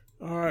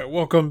All right,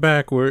 welcome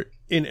back. We're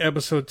in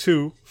episode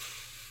 2.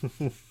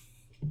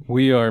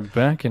 We are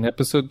back in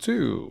episode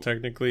 2.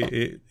 Technically,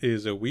 it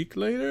is a week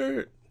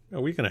later, a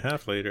week and a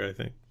half later, I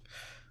think.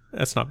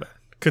 That's not bad.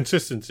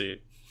 Consistency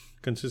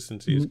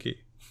is key.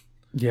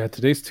 Yeah,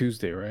 today's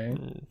Tuesday, right?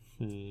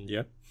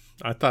 Yeah.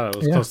 I thought I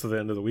was close to the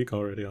end of the week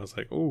already. I was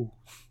like, oh.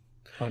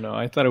 Oh, no,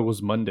 I thought it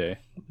was Monday.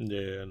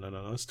 Yeah,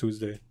 no. It's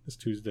Tuesday.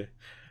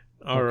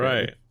 All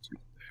right.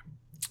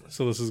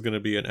 So this is going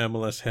to be an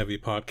MLS-heavy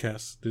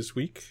podcast this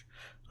week.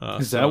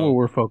 Is that what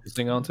we're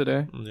focusing on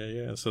today?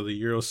 Yeah. So the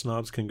Euro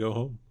snobs can go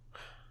home.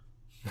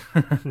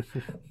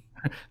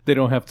 They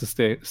don't have to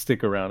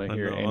stick around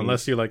here.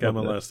 Unless you like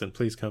MLS, then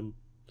please come.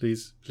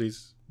 Please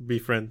be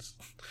friends.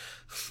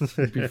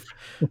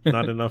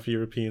 Not enough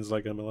Europeans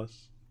like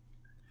MLS.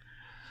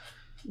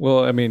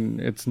 Well, I mean,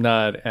 it's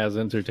not as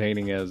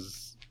entertaining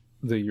as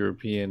the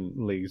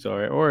European leagues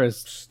are, or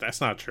as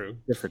that's not true.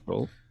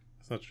 Difficult.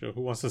 That's not true.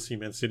 Who wants to see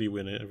Man City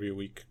win it every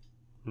week?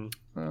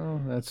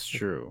 Oh, that's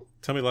true.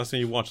 Tell me last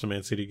time you watched a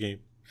Man City game.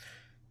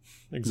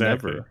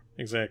 Exactly. Never.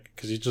 Exactly.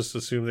 Because you just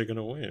assume they're going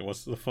to win.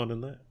 What's the fun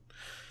in that?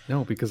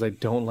 No, because I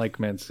don't like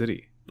Man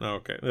City. Oh,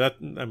 okay.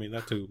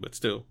 That too, but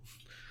still.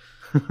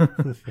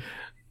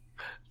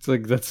 It's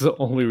like that's the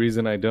only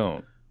reason I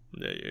don't.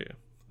 Yeah.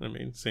 I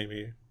mean, same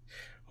here.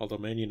 Although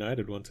Man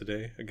United won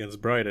today against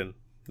Brighton.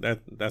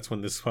 That's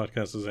when this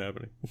podcast is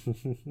happening.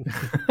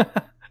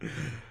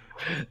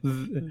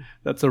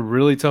 That's a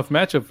really tough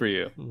matchup for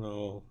you.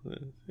 No,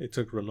 it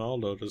took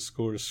Ronaldo to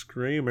score a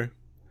screamer.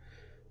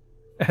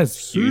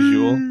 As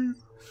usual.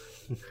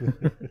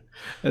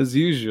 As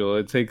usual,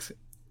 it takes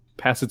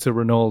pass it to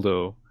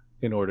Ronaldo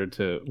in order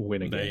to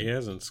win a game. He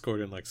hasn't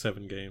scored in like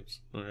 7 games.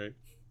 All right.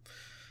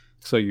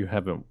 So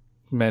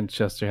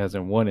Manchester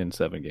hasn't won in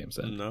 7 games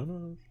then?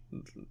 No.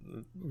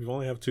 We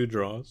only have 2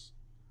 draws.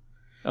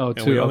 Oh,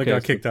 and we only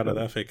got kicked out of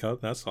the FA Cup.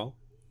 That's all.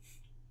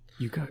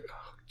 You got...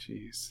 Oh,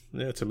 jeez.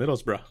 Yeah, it's a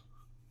Middlesbrough.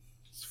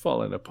 It's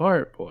falling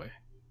apart, boy.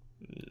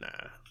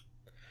 Nah.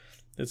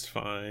 It's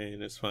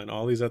fine.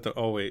 All these at the...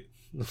 Oh, wait.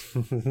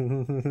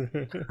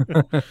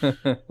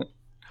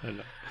 I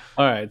know.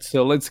 All right,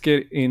 so let's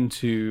get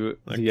into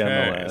the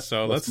MLS.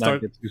 So let's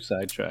start. Not get too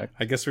sidetracked.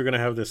 I guess we're going to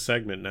have this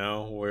segment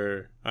now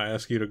where I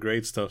ask you to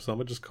grade stuff. So I'm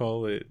going to just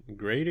call it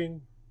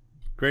grading.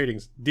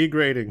 Degrading.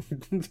 Degrading.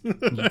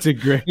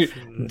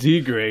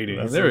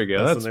 There we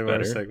go. That's the name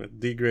better. of our segment.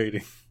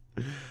 Degrading.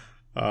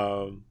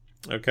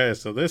 Okay,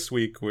 so this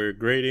week we're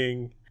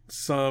grading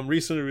some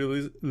recently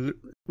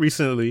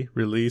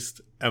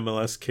released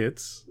MLS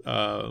kits.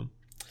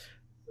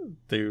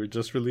 They were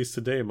just released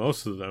today,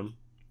 most of them.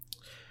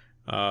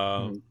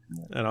 And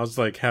I was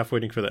like half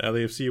waiting for the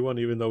LAFC one,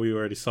 even though we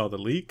already saw the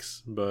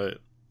leaks. But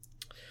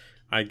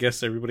I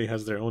guess everybody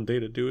has their own day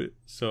to do it.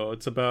 So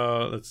it's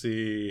about, let's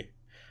see,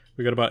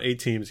 we got about 8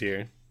 teams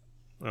here.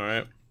 All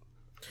right.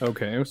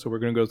 Okay, so we're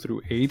going to go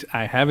through 8.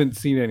 I haven't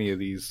seen any of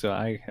these, so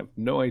I have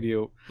no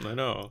idea. I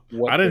know.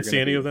 I didn't see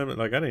any of them.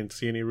 Like, I didn't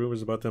see any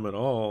rumors about them at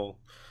all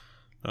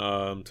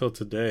until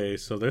today.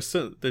 So there's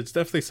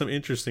definitely some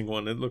interesting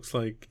one. It looks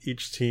like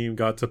each team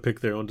got to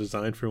pick their own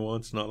design for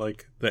once, not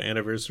like the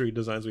anniversary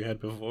designs we had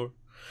before.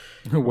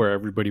 Where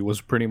everybody was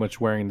pretty much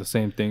wearing the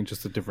same thing,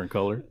 just a different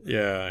color.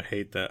 Yeah, I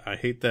hate that. I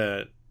hate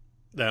that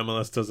the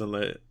MLS doesn't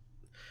let...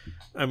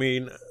 I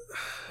mean,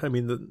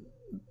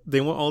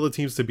 they want all the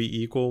teams to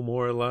be equal,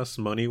 more or less,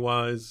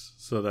 money-wise,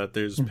 so that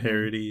there's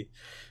parity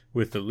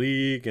with the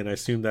league, and I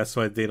assume that's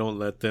why they don't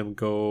let them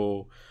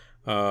go,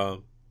 what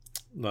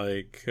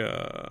do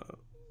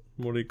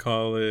you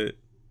call it?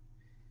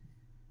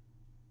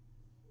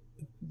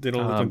 They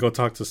don't let them go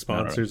talk to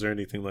sponsors or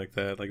anything like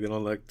that. Like, they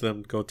don't let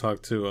them go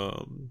talk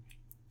to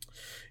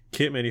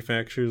kit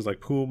manufacturers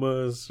like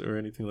Pumas or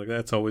anything like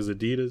that. It's always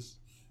Adidas.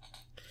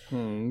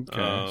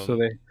 Okay, so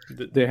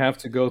they have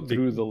to go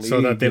through the league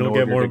so that they don't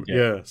get more.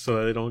 So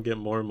that they don't get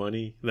more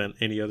money than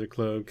any other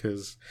club,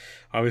 because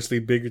obviously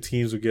bigger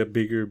teams would get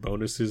bigger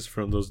bonuses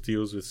from those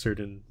deals with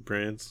certain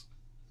brands.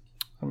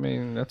 I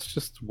mean, that's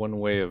just one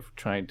way of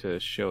trying to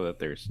show that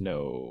there's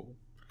no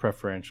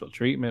preferential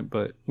treatment,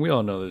 but we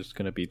all know there's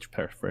going to be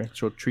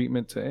preferential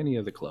treatment to any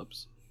of the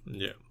clubs.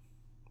 Yeah.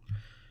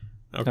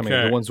 Okay. I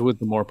mean, the ones with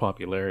the more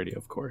popularity,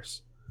 of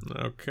course.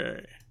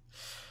 Okay.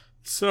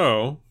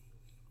 So.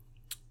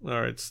 All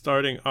right,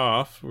 starting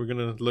off, we're going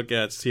to look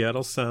at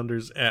Seattle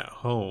Sounders at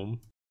home.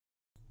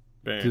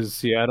 Bam. This is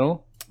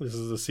Seattle? This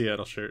is the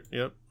Seattle shirt,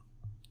 yep.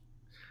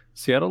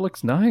 Seattle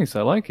looks nice.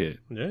 I like it.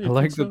 Yeah, I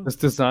like this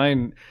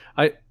design.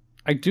 I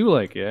do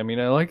like it. I mean,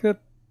 I like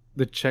that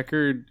the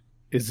checkered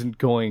isn't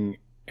going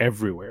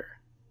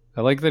everywhere.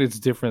 I like that it's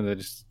different, that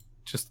it's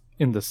just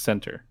in the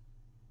center.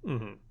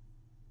 Mm-hmm.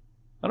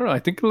 I don't know. I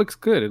think it looks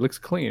good. It looks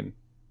clean.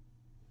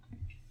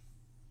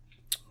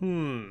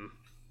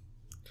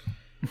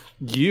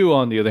 You,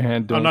 on the other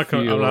hand, don't. I'm not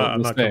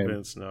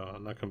convinced. No,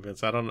 I'm not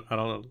convinced. I don't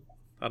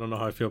know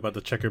how I feel about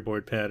the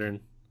checkerboard pattern.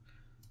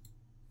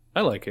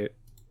 I like it.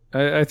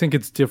 I think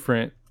it's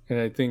different, and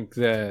I think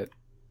that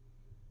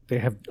they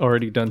have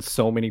already done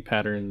so many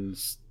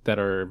patterns that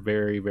are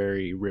very,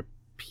 very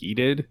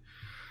repeated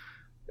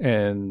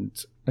and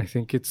I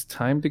think it's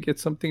time to get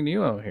something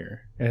new out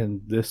here.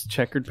 And this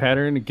checkered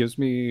pattern, it gives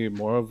me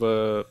more of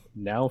a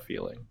now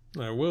feeling.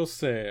 I will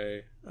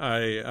say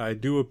I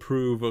do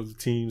approve of the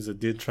teams that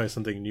did try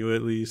something new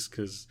at least,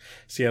 because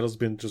Seattle's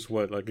been just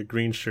like a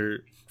green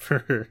shirt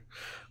for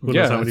who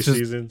knows how many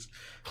seasons.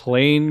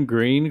 Plain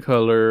green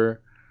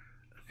color,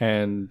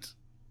 and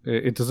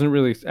it doesn't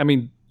really. I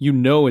mean,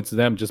 it's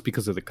them just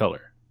because of the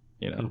color,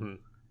 Mm-hmm.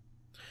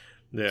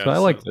 Yeah, so I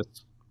like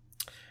this.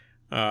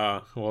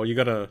 Well, you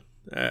gotta,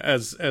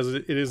 as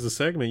it is the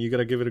segment, you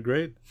gotta give it a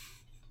grade.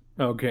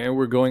 Okay,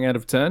 we're going out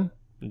of 10.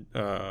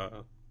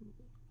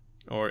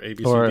 Or A,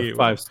 B, C, or D.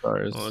 5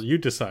 stars. Well, you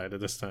decided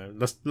this time.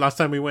 Last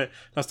time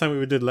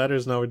we did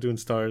letters. Now we're doing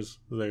stars.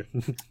 There.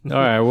 All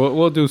right,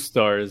 we'll do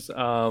stars.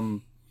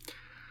 I'm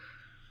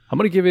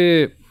gonna give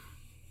it.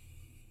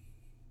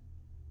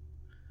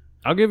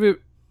 I'll give it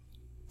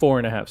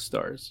 4.5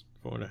 stars.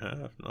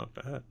 4.5, not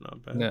bad,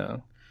 not bad.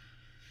 No,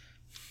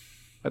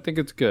 I think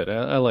it's good.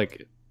 I like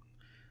it.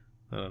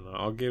 I don't know.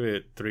 I'll give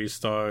it 3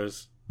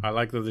 stars. I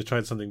like that they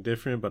tried something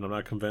different, but I'm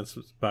not convinced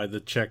by the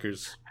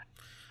checkers.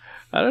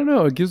 I don't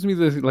know. It gives me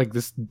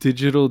this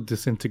digital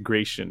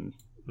disintegration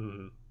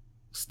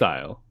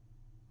style.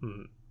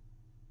 Mm-hmm.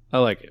 I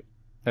like it.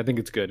 I think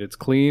it's good. It's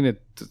clean.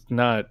 It's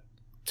not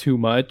too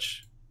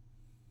much.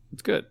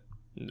 It's good.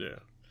 Yeah.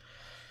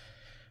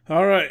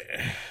 All right.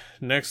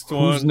 Next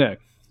one. Who's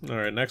next? All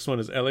right. Next one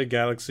is LA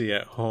Galaxy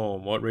at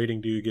home. What rating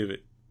do you give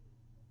it?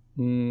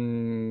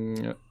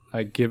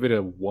 I give it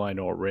a 1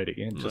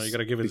 already. And no, you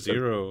gotta give it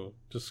 0.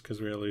 Just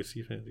because we're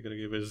LAC fans, you gotta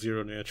give it a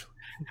 0 naturally.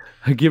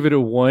 I give it a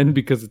 1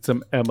 because it's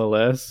some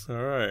MLS. All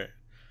right.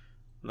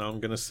 Now I'm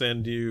gonna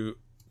send you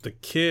the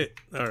kit.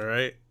 All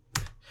right.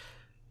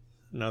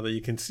 Now that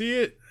you can see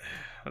it,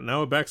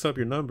 now it backs up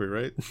your number,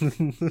 right?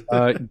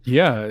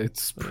 Yeah,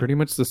 it's pretty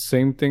much the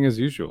same thing as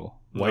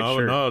usual. White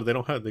shirt. No, they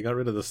don't have. They got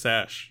rid of the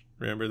sash.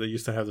 Remember, they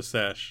used to have the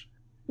sash.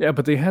 Yeah,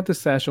 but they had the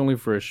sash only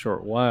for a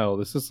short while.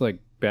 This is like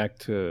back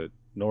to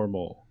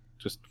normal,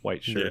 just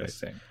white shirt.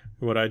 Yes. I think.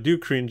 What I do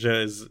cringe at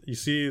is, you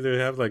see, they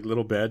have like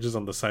little badges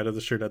on the side of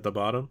the shirt at the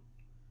bottom.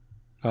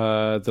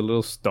 The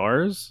little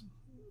stars.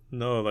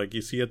 No, like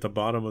you see at the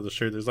bottom of the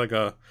shirt, there's like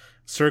a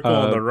circle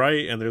on the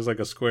right, and there's like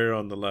a square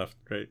on the left,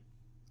 right?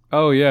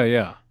 Oh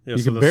yeah.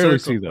 You can barely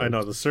see those. I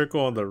know the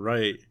circle on the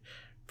right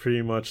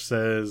pretty much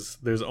says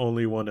there's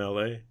only one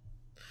LA.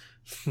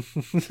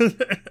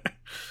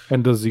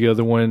 And does the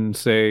other one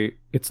say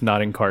it's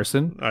not in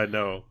Carson? I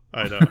know.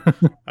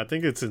 I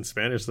think it's in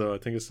Spanish though. I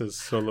think it says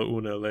solo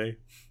un LA.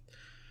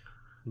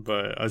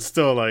 But I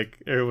still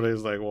like,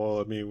 everybody's like, well,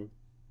 I mean,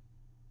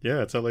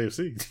 yeah, it's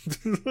LAFC.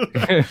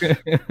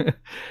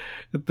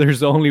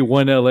 There's only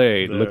one LA.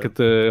 Yeah. Look at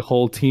the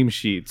whole team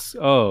sheets.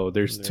 Oh,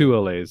 there's 2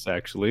 LAs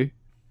actually.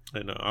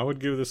 I know. I would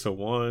give this a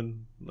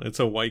 1. It's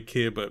a white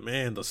kit, but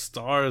man, the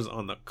stars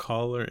on the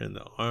collar and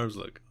the arms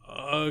look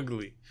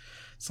ugly.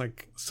 It's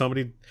like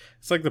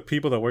the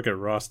people that work at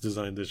Ross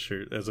designed this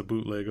shirt as a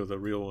bootleg of the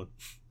real one.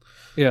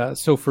 Yeah,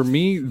 so for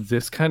me,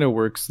 this kind of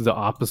works the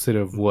opposite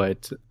of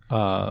what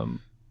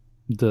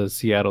the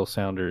Seattle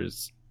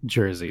Sounders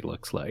jersey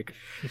looks like.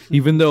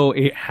 Even though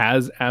it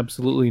has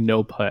absolutely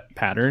no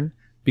pattern,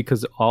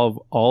 because of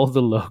all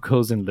the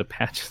logos and the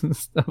patches and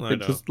stuff,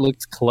 it just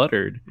looks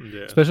cluttered.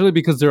 Yeah. Especially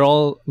because they're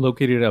all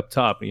located up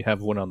top. You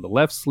have one on the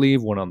left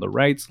sleeve, one on the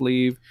right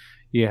sleeve.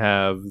 You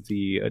have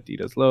the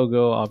Adidas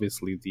logo,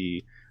 obviously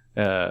the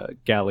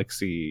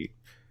Galaxy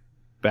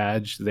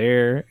badge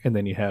there, and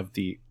then you have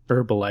the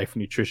Herbalife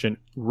Nutrition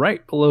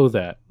right below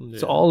that. Yeah.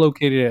 It's all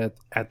located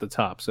at the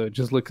top, so it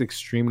just looks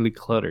extremely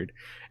cluttered.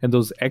 And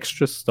those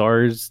extra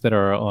stars that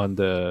are on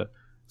the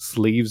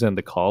sleeves and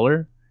the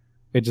collar,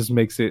 it just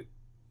makes it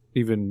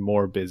even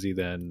more busy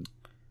than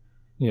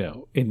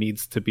it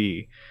needs to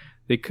be.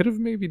 They could have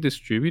maybe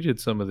distributed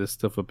some of this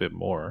stuff a bit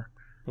more.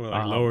 Well,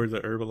 like lower the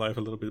Herbalife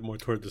a little bit more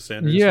toward the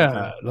center.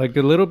 Yeah, like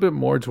a little bit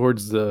more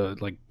towards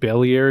the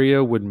belly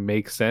area would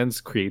make sense,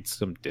 create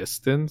some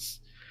distance.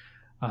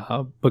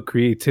 But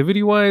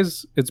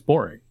creativity-wise, it's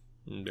boring.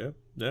 Yeah,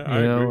 I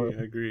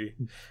agree.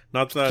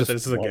 Not that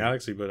this is a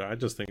Galaxy, but I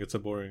just think it's a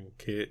boring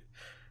kit.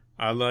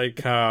 I like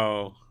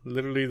how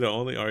literally the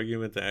only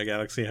argument that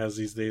Galaxy has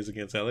these days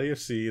against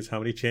LAFC is how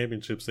many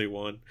championships they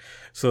won.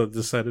 So they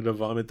decided to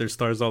vomit their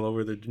stars all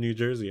over their New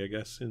Jersey, I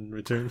guess, in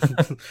return.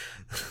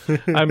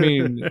 I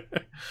mean,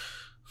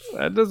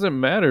 that doesn't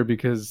matter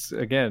because,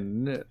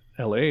 again,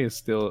 LA is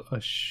still a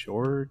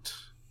short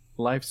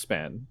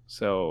lifespan.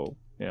 So,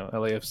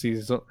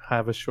 LAFCs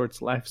have a short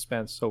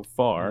lifespan so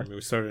far.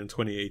 We started in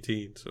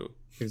 2018, so.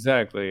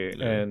 Exactly.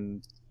 Yeah.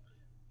 And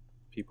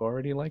people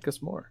already like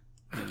us more.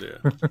 Yeah.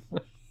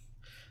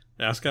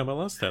 Ask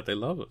MLS that. They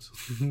love us.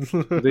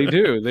 They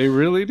do. They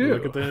really do.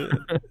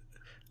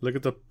 Look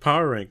at the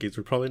power rankings.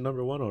 We're probably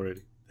number 1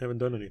 already. Haven't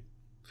done any.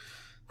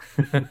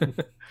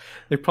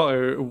 They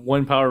probably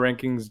won power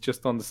rankings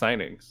just on the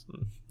signings.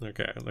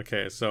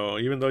 Okay. So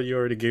even though you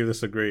already gave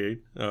this a grade,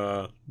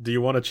 do you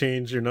want to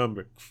change your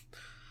number?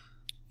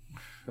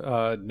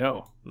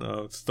 No.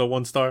 No, it's still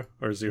 1 star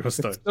or 0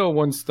 star. It's still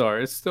 1 star.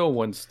 It's still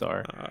 1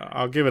 star.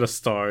 I'll give it a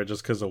star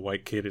just because the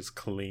white kit is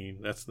clean.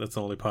 That's the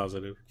only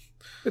positive.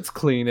 It's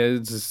clean.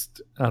 It's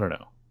just, I don't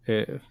know.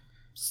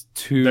 It's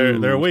too.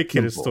 Their away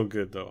kit is simple. still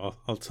good though.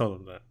 I'll tell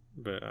them that.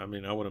 But I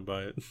mean, I wouldn't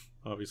buy it,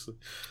 obviously.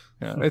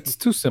 Yeah, it's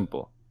too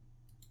simple.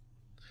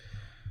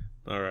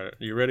 All right,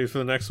 you ready for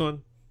the next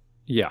one?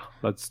 Yeah,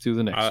 let's do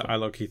the next one. I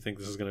low-key think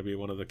this is going to be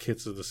one of the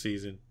kits of the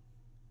season.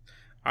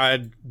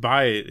 I'd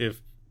buy it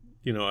if,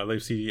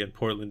 LAFC and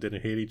Portland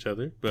didn't hate each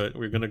other, but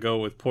we're going to go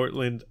with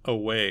Portland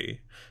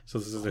away. So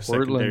this is their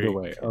Portland secondary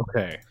away. kit.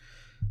 Okay.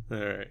 All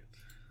right.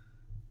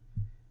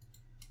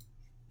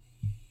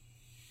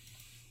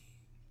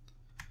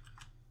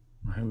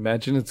 I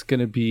imagine it's going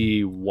to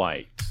be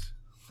white.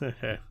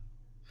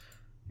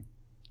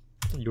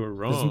 You're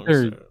wrong. Isn't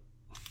there- sir.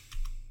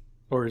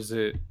 Or is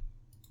it?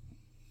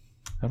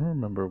 I don't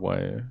remember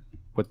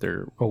what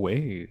their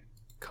away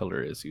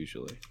color is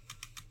usually.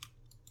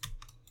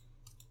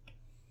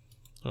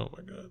 Oh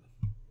my god.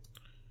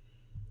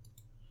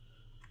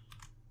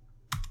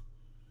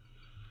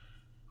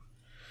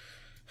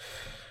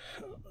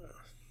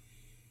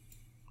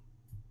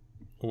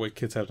 Away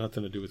kits have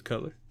nothing to do with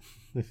color.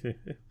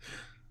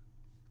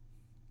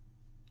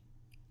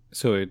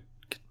 So it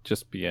could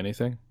just be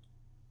anything.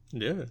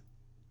 Yeah,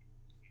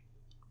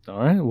 All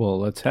right. Well,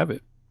 let's have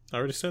it. I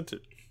already sent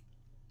it.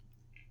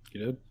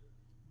 You did?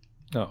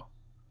 Oh.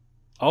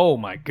 Oh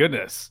my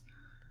goodness.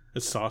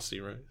 It's saucy,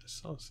 right? It's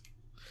saucy.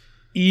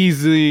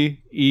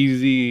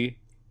 Easy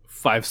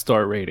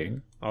 5-star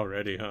rating.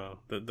 Already, huh?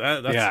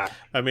 That's, Yeah.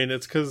 I mean,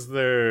 it's because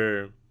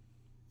they're.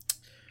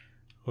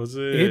 Was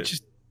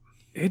it?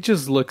 It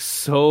just looks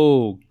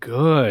so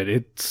good.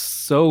 It's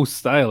so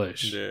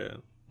stylish. Yeah.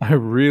 I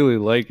really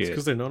like It's it.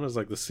 because they're known as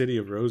like the City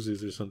of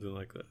Roses or something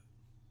like that.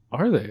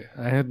 Are they?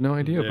 I had no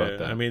idea about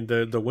that. I mean,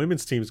 the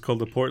women's team is called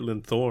the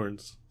Portland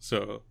Thorns.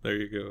 So there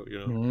you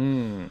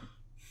go.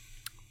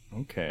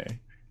 Okay.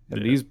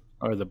 And Yeah. these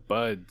are the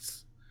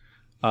buds.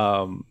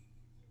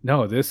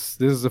 No, this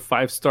is a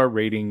 5-star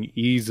rating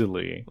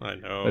easily. I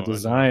know. The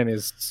design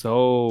is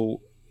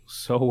so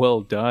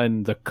well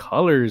done. The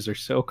colors are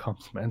so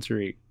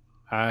complimentary.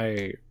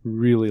 I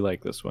really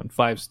like this one.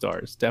 5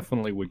 stars.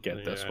 Definitely would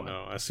get this one. I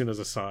know. As soon as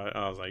I saw it,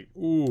 I was like,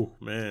 "Ooh,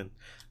 man!"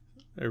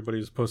 Everybody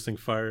was posting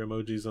fire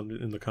emojis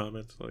in the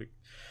comments, like,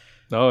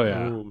 Oh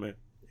yeah. "Ooh, man!"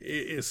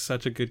 It is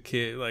such a good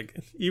kit. Like,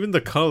 even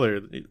the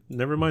color.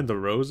 Never mind the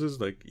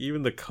roses. Like,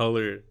 even the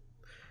color.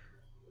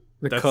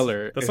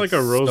 Color. That's is like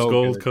a rose so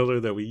gold good. color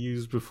that we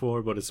used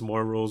before, but it's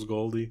more rose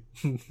goldy.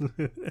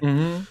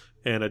 Mhm.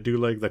 And I do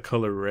like the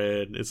color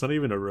red. It's not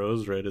even a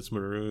rose red; it's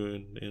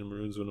maroon, and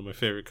maroon's one of my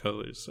favorite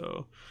colors.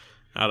 So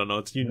I don't know;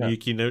 it's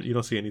unique. Yeah. You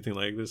don't see anything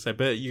like this. I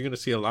bet you're gonna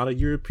see a lot of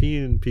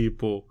European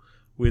people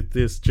with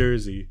this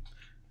jersey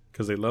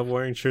because they love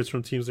wearing shirts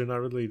from teams they're not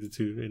related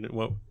to in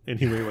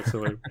any way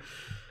whatsoever.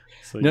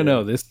 So,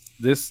 No.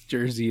 This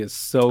jersey is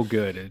so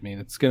good. I mean,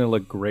 it's gonna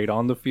look great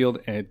on the field,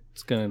 and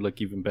it's gonna look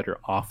even better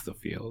off the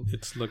field.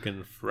 it's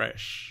looking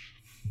fresh.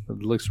 It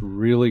looks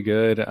really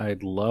good. I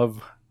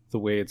love the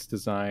way it's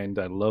designed.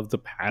 I love the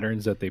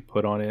patterns that they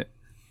put on it.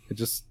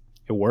 It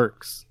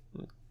works.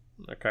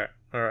 Okay,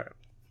 all right.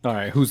 All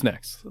right, who's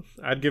next?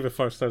 I'd give it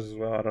 5 stars as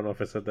well. I don't know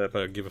if I said that,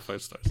 but I'd give it 5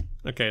 stars.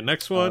 Okay,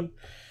 next one.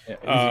 Yeah,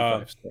 easy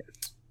 5 stars.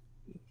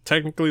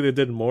 Technically, they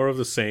did more of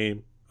the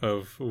same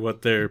of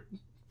what their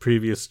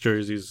previous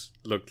jerseys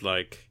looked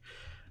like.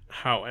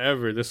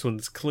 However, this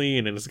one's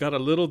clean and it's got a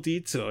little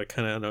detail I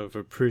kind of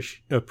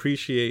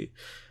appreciate.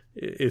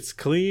 It's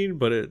clean,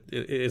 but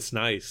it's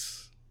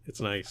nice.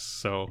 It's nice.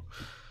 So,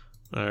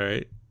 all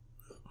right.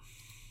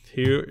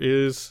 Here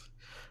is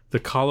the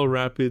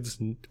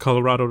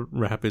Colorado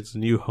Rapids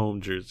new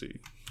home jersey.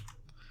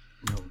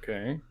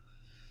 Okay.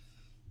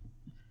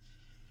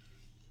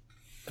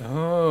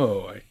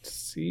 Oh, I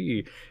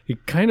see.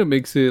 It kind of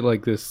makes it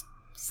like this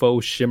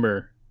faux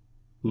shimmer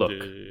look.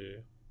 Yeah.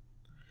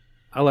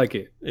 I like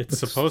it. It's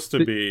supposed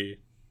to be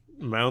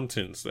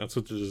mountains. That's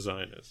what the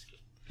design is.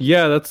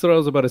 Yeah, that's what I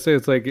was about to say.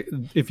 It's like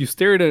if you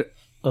stare at it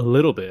a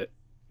little bit,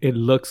 it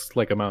looks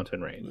like a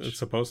mountain range. It's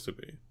supposed to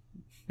be.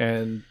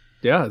 And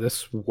yeah,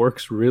 this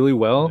works really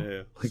well.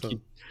 Yeah. Like So-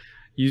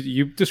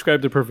 you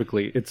described it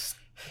perfectly. It's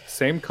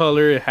same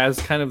color. It has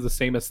kind of the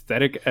same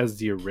aesthetic as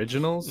the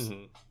originals.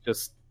 Mhm.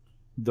 Just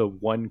the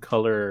one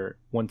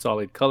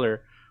solid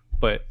color,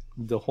 but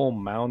the whole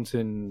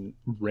mountain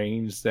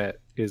range that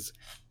is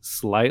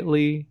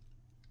slightly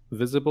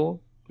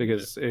visible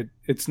because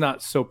it's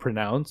not so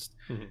pronounced.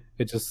 Mhm.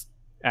 It just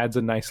adds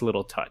a nice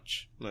little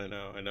touch. I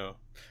know.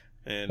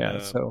 And Yeah,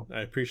 so-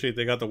 I appreciate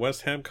they got the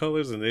West Ham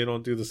colors and they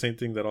don't do the same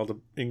thing that all the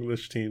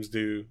English teams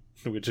do,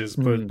 which is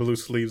put blue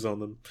sleeves on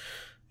them.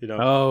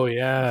 Oh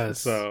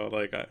yes. So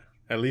like,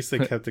 at least they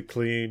kept it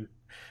clean.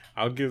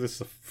 I'll give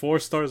this 4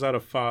 stars out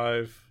of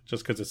 5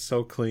 just because it's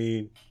so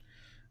clean.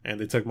 And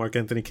they took Mark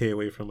Anthony K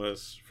away from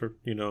us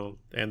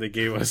and they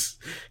gave us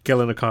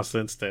Kellen Acosta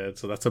instead.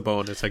 So that's a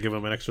bonus. I give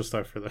him an extra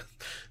star for that.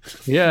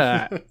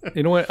 Yeah.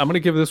 You know what? I'm gonna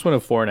give this one a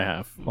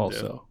 4.5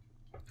 also.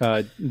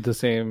 the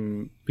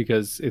same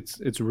because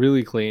it's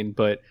really clean,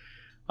 but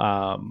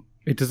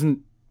it doesn't.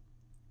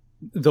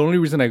 The only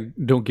reason I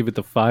don't give it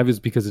the 5 is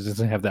because it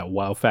doesn't have that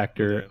wow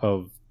factor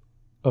of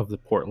the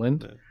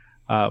Portland.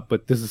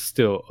 But this is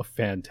still a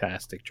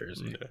fantastic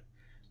jersey. Yeah.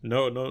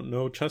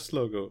 No chest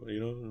logo.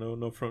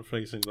 No front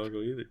facing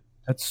logo either.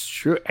 That's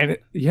true, and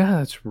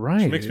that's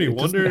right. Which makes me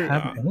wonder.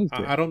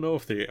 I don't know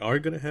if they are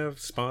going to have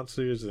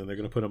sponsors and they're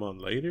going to put them on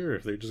later, or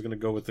if they're just going to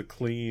go with the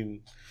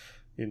clean,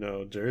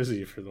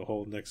 jersey for the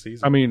whole next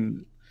season. I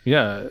mean,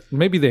 yeah,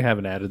 maybe they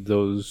haven't added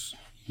those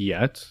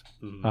yet,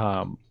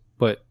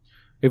 but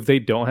if they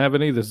don't have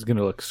any, this is going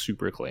to look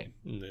super clean.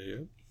 Yeah,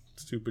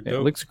 super dope. It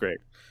looks great.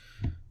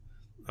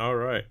 All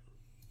right,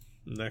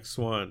 next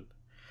one.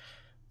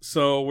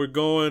 So we're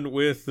going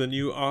with the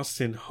new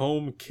Austin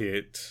home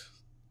kit.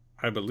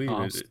 I believe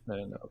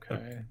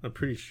okay. I'm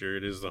pretty sure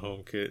it is the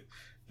home kit,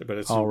 but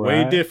it's All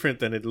way right. different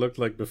than it looked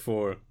like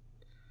before.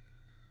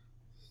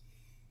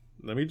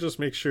 Let me just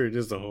make sure it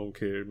is the home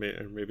kit, or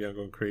maybe I'm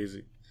going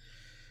crazy.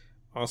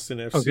 Austin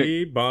FC,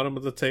 Okay. bottom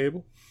of the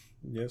table.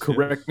 Yes.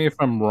 Correct me if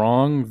I'm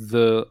wrong.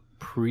 The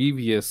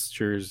previous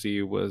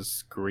jersey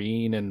was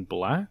green and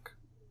black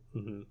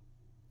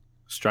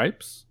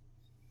stripes.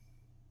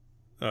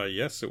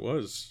 Yes, it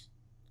was.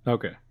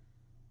 Okay.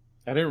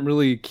 I didn't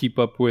really keep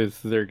up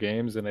with their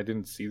games, and I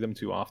didn't see them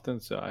too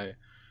often, so I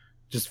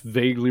just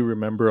vaguely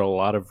remember a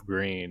lot of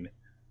green.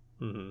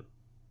 Oh,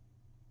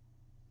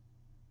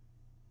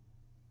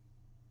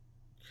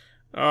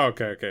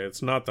 okay.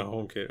 It's not the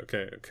home kit.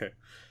 Okay.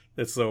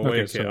 It's the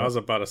away kit. So I was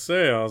about to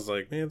say, I was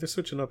like, man, they're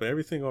switching up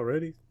everything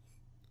already.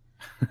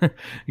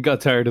 You got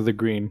tired of the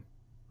green.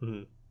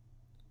 All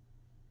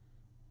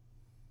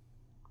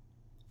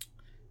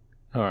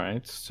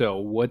right. So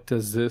what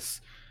does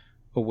this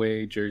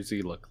away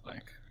jersey look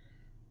like?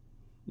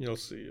 You'll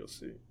see.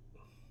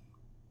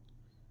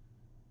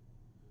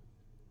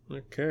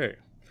 Okay. It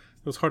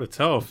was hard to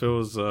tell if it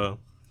was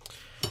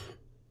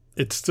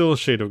it's still a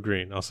shade of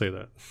green, I'll say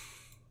that.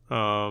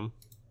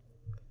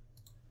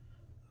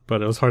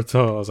 But it was hard to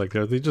tell. I was like,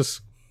 are they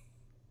just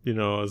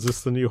is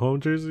this the new home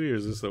jersey or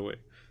is this away?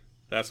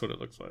 That's what it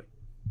looks like.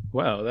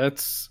 Wow,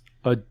 that's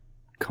a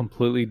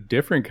completely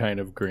different kind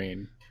of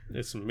green.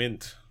 It's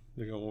mint.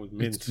 They're going with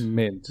mint. It's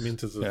mint.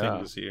 Mint is the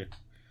thing this year.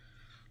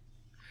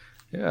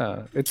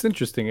 Yeah, it's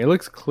interesting. It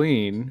looks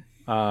clean.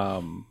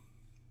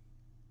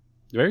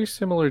 Very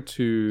similar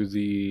to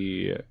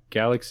the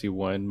Galaxy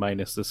one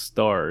minus the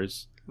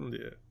stars.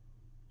 Yeah.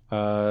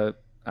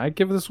 I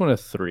give this one a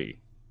 3.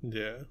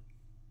 Yeah.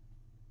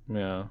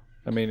 Yeah.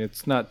 I mean,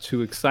 it's not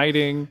too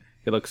exciting.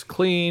 It looks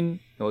clean.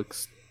 It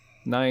looks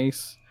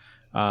nice.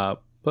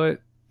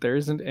 But there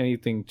isn't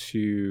anything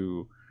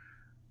too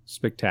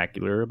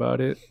spectacular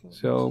about it.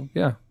 So,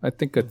 yeah, I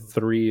think a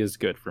 3 is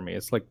good for me.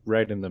 It's like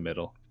right in the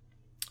middle.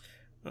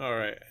 All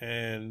right.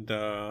 And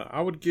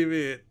I would give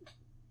it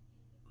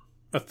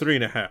a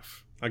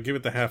 3.5. I'll give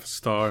it the half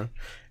star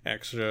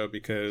extra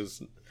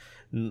because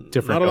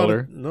different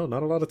color.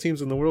 Not a lot of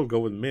teams in the world go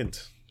with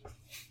mint.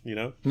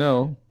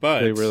 No,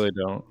 but they really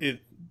don't.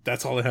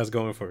 That's all it has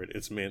going for it.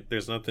 It's mint.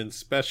 There's nothing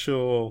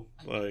special.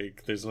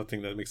 Like there's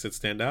nothing that makes it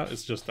stand out.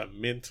 It's just a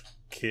mint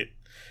kit,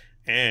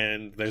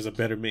 and there's a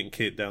better mint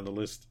kit down the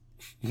list.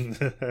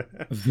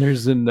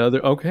 There's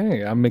another.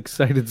 Okay, I'm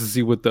excited to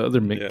see what the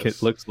other mint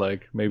kit looks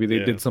like. Maybe they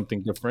did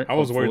something different. I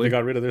was worried they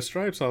got rid of their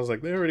stripes. I was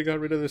like, they already got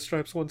rid of their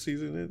stripes one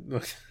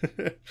season.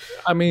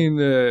 I mean,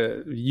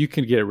 you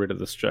can get rid of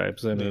the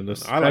stripes. I mean,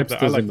 I like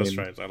the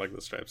stripes. I like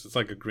the stripes. It's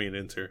like a green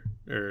Inter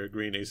or a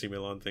green AC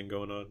Milan thing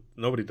going on.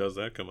 Nobody does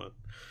that. Come on.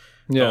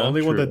 Yeah, the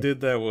only one that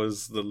did that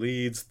was the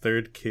Leeds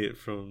third kit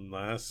from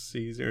last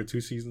season or 2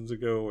 seasons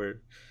ago,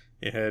 where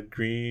it had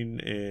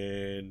green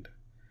and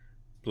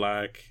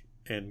black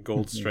and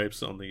gold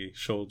stripes on the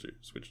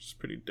shoulders, which is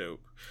pretty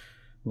dope.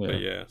 Yeah.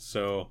 But yeah,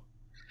 so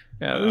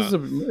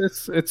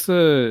this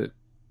is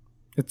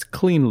it's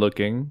clean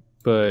looking,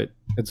 but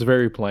it's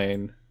very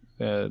plain.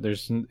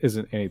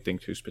 Isn't anything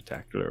too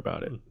spectacular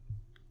about it.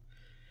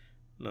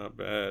 Not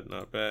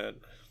bad.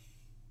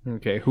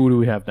 Okay, who do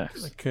we have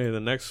next? Okay, the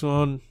next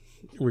one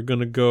we're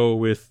gonna go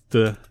with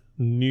the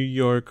New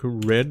York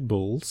Red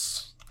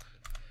Bulls.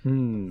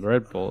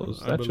 Red Bulls.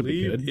 That should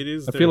be good.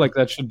 I feel like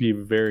that should be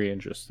very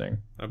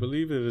interesting. I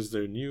believe it is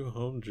their new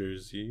home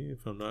jersey,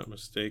 if I'm not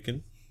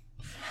mistaken.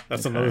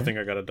 That's another thing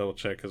I gotta double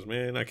check because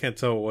man, I can't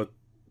tell what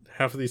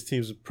half of these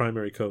teams'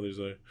 primary colors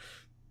are.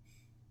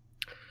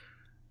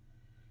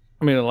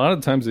 I mean, a lot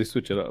of times they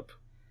switch it up.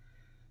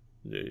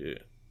 Yeah.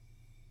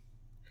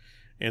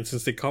 And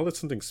since they call it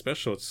something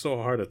special, it's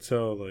so hard to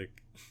tell.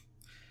 Like,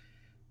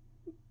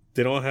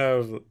 they don't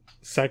have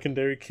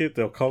secondary kit.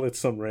 They'll call it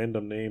some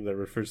random name that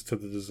refers to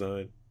the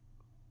design.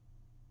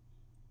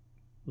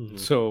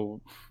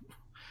 So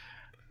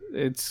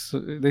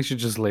they should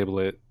just label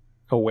it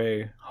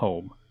away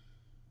home.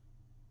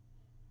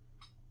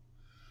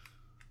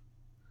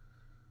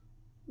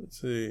 Let's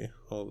see.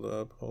 Hold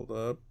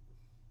up.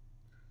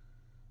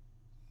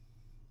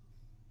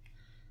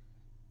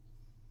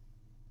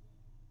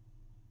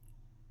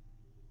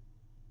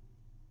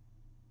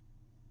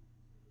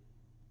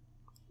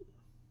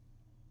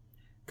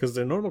 Because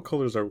their normal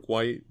colors are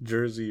white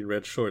jersey,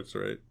 red shorts,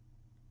 right?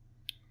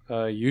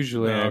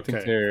 Usually, I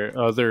think their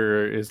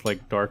other is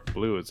like dark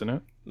blue, isn't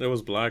it? It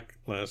was black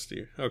last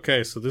year.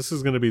 Okay, so this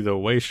is going to be the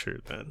away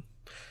shirt then.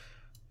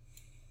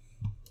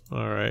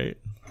 All right.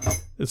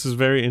 This is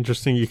very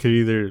interesting. You could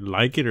either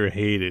like it or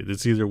hate it.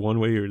 It's either one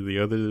way or the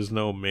other. There's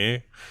no meh.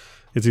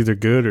 It's either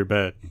good or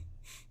bad,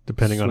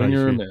 depending on how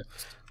you feel.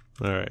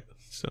 All right.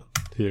 So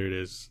here it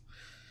is.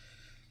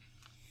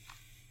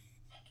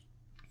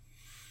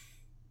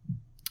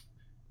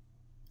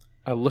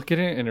 I look at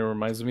it and it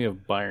reminds me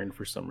of Bayern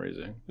for some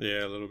reason.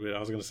 Yeah, a little bit. I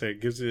was gonna say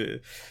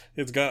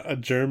it's got a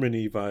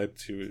Germany vibe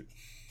to it.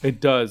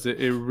 It does.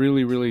 It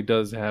really, really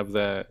does have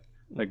that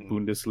like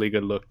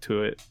Bundesliga look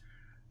to it.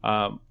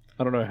 I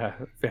don't know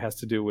if it has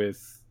to do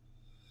with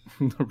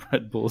the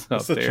Red Bulls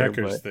out there. It's the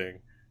checkers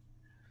thing.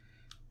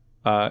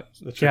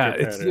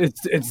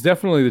 It's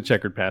definitely the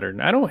checkered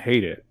pattern. I don't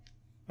hate it.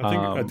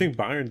 I think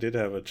Bayern did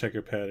have a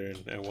checkered pattern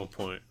at one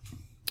point.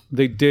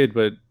 They did,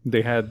 but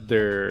they had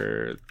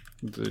their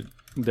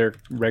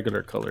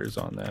regular colors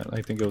on that.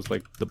 I think it was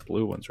like the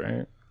blue ones,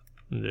 right?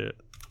 Yeah.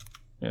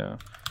 Yeah.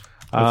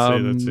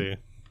 Let's see.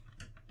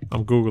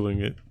 I'm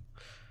Googling it.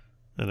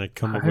 And I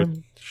come up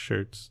with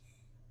shirts.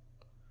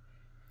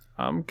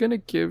 I'm going to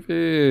give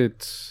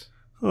it...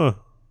 Huh.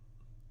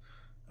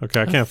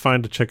 Okay, I can't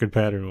find the checkered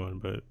pattern one,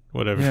 but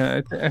whatever.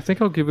 Yeah, I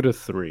think I'll give it a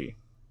 3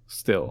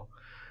 still.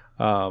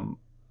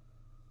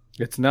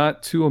 It's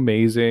not too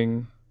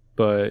amazing,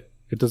 but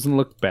it doesn't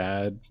look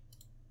bad.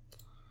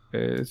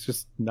 It's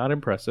just not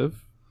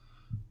impressive.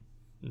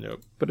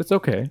 Nope. But it's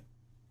okay.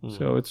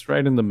 So it's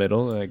right in the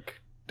middle. Like,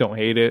 don't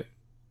hate it.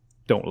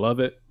 Don't love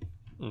it.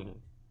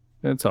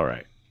 It's all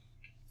right.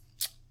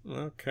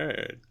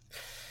 Okay.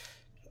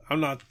 I'm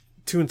not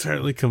too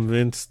entirely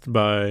convinced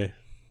by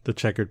the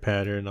checkered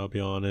pattern, I'll be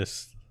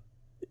honest.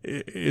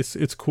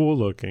 It's cool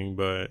looking,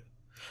 but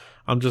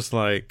I'm just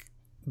like,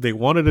 they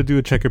wanted to do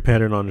a checkered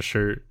pattern on the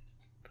shirt,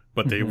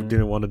 but they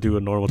didn't want to do a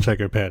normal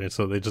checkered pattern,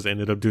 so they just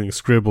ended up doing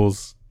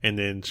scribbles and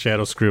then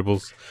shadow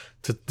scribbles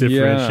to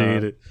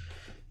differentiate it.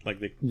 Like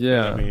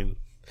I mean,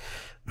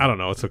 I don't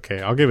know. It's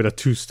okay. I'll give it a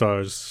 2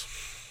 stars.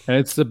 And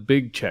it's the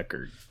big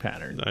checkered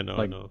pattern. I know.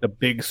 Like the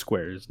big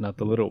squares, not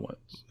the little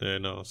ones. Yeah,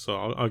 no. So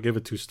I'll give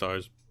it 2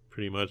 stars.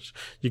 Pretty much.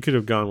 You could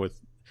have gone with.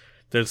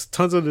 There's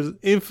tons of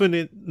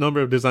infinite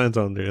number of designs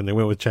on there, and they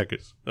went with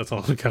checkers. That's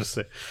all I gotta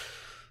say.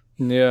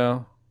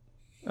 Yeah,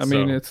 I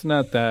mean, it's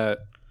not that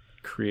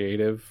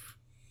creative.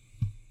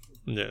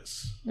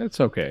 Yes, it's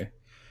okay.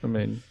 I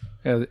mean,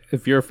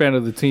 if you're a fan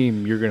of the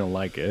team, you're gonna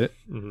like it.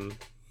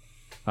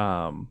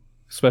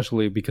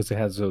 Especially because it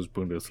has those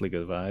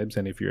Bundesliga vibes,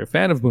 and if you're a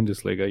fan of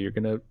Bundesliga, you're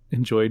gonna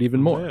enjoy it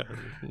even more. Yeah,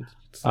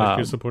 it's like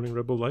you're supporting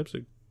Red Bull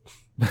Leipzig.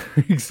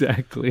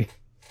 Exactly.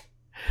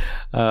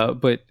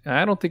 But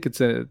I don't think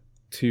it's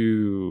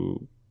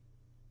too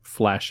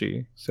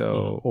flashy,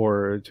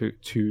 or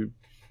too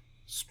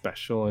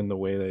special in the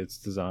way that it's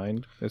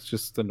designed. It's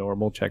just the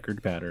normal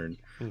checkered pattern,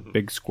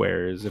 big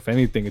squares. If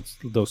anything, it's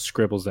those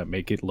scribbles that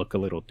make it look a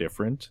little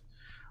different.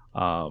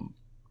 And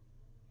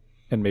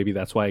maybe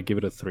that's why I give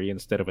it a 3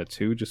 instead of a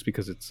 2, just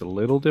because it's a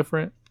little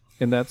different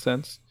in that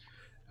sense.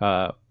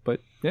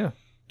 But yeah,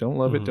 don't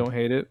love it, don't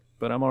hate it,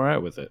 but I'm all right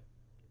with it.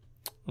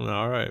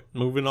 All right,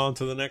 moving on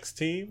to the next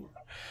team.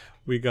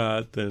 We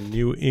got the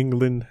New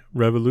England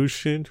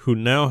Revolution, who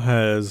now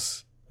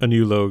has a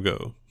new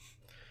logo.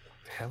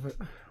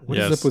 What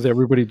is up with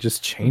everybody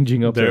just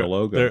changing up their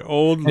logo? Their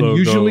old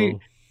logo.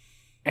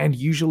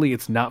 Usually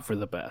it's not for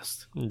the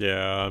best.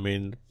 Yeah, I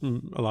mean,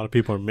 a lot of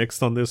people are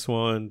mixed on this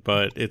one,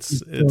 but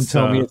it's Don't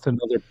tell me it's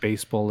another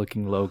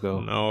baseball-looking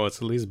logo. No, it's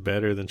at least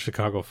better than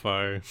Chicago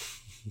Fire.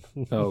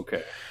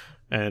 Okay.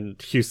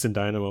 And Houston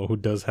Dynamo, who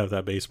does have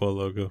that baseball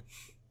logo.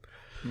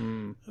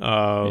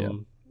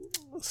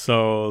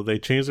 So they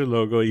changed their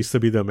logo. It used to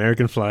be the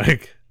American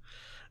flag,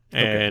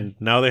 and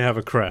now they have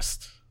a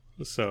crest.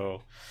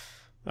 So,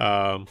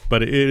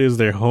 but it is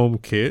their home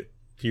kit.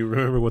 Do you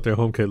remember what their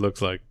home kit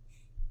looks like?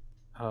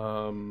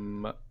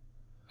 I'd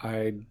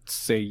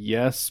say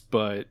yes,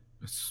 but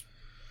it's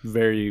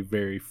very,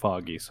 very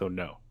foggy, so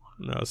no.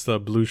 No, it's the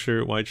blue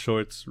shirt, white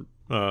shorts.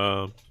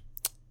 I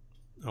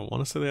want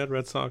to say they had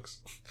red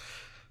socks.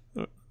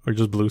 Or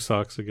just blue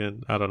socks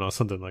again. I don't know,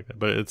 something like that.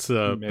 But it's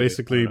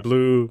basically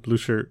blue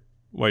shirt,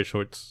 white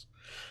shorts.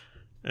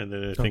 And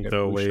then I think the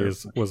away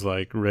was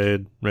like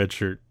red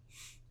shirt.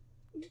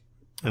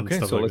 And okay,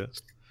 stuff so like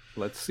that.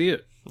 Let's see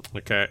it.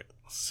 Okay,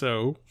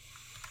 so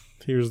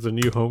here's the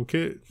new home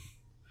kit.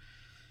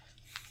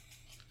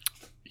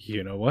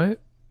 You know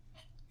what?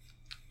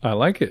 I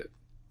like it.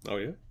 Oh,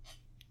 yeah?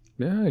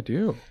 Yeah, I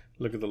do.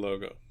 Look at the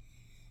logo.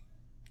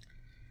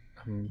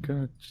 I'm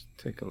going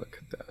to take a look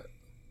at that.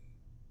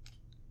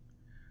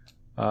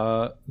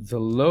 The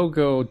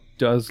logo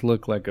does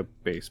look like a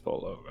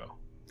baseball logo.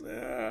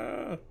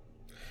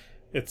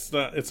 It's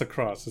a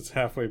cross. It's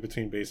halfway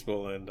between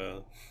baseball and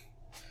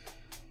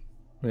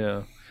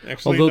yeah.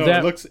 Actually, although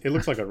it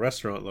looks like a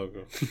restaurant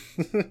logo.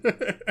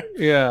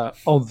 Yeah,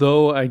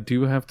 although I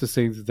do have to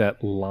say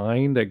that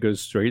line that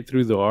goes straight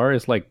through the R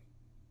is like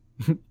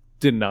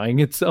denying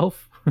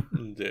itself,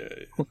 Yeah.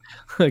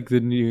 like the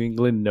New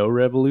England No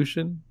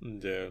Revolution.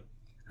 Yeah.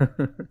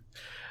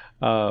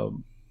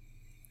 um,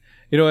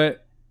 you know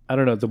what? I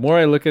don't know. The more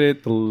I look at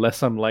it, the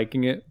less I'm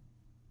liking it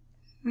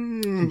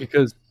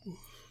because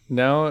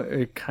now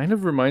it kind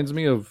of reminds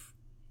me of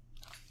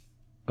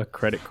a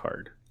credit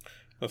card.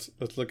 Let's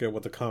look at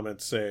what the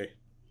comments say.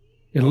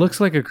 It looks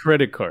like a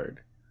credit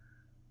card.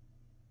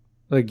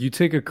 Like you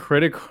take a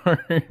credit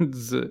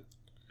card's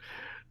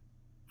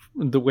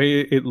the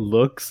way it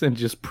looks and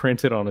just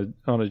print it on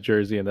a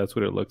jersey, and that's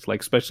what it looks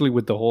like. Especially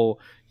with the whole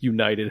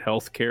United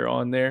Healthcare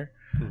on there,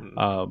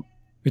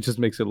 it just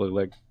makes it look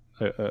like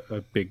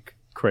a big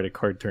credit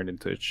card turned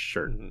into a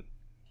shirt.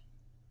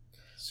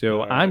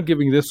 So I'm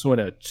giving this one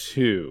a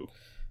 2.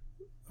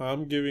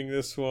 I'm giving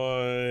this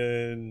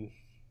one,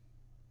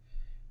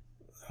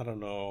 I don't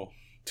know,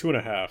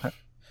 2.5.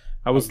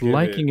 I was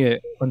liking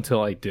it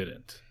until I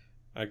didn't.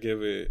 I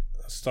give it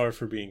a star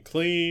for being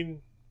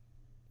clean.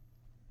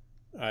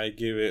 I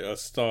give it a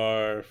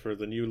star for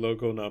the new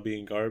logo not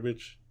being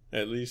garbage,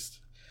 at least.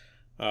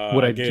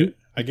 I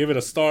give it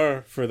a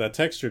star for that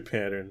textured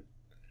pattern,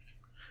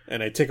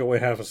 and I take away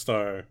half a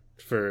star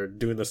for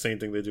doing the same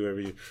thing they do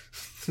every year.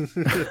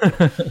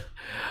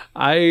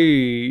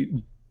 I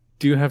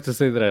do have to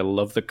say that I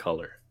love the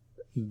color.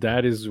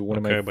 That is one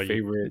of my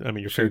favorite.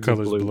 Your favorite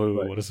color is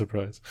blue. What a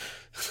surprise!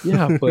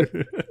 Yeah, but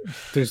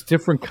there's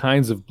different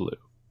kinds of blue,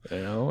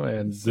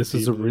 and this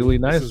is a really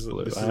nice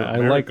blue. I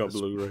like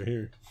blue right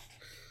here.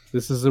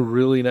 This is a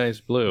really nice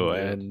blue,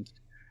 and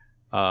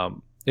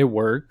it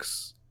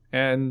works.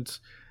 And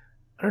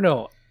I don't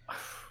know,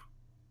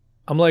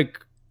 I'm like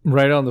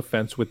right on the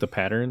fence with the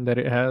pattern that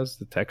it has,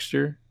 the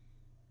texture.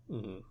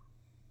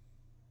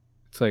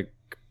 It's like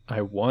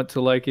I want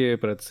to like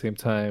it, but at the same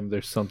time,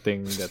 there's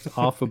something that's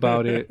off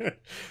about it.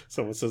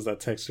 Someone says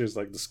that texture is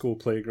like the school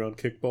playground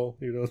kickball,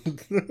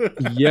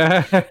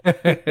 Yes,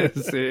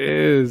 it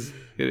is.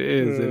 It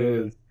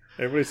is.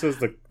 Everybody says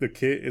the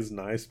kit is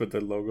nice, but the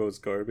logo is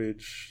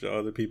garbage.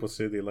 Other people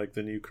say they like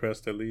the new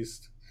crest at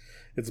least.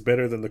 It's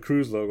better than the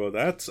Cruise logo.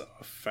 That's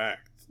a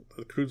fact.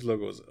 The Cruise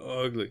logo is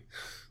ugly.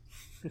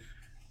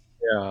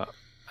 Yeah,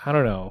 I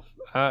don't know.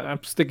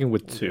 I'm sticking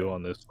with 2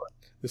 on this one.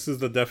 This is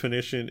the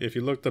definition. If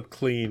you looked up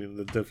clean in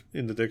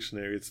the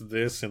dictionary, it's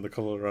this and the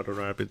Colorado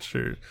Rapids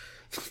shirt.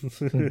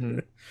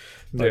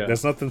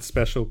 There's nothing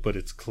special, but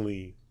it's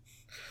clean.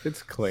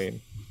 It's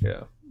clean.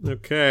 Yeah.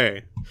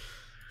 Okay.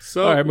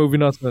 So, all right,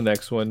 moving on to the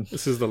next one.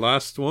 This is the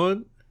last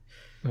one.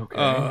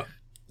 Okay.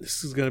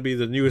 This is going to be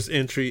the newest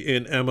entry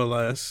in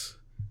MLS.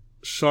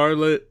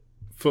 Charlotte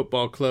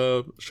Football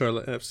Club,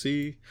 Charlotte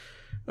FC.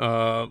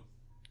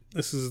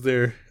 This is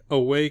their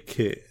away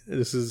kit.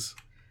 This is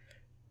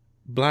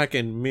black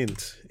and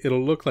mint.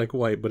 It'll look like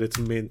white, but it's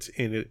mint,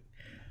 and it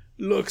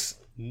looks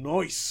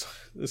nice.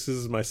 This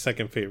is my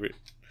second favorite.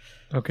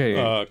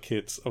 Okay.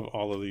 Kits of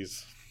all of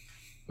these.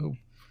 Oh.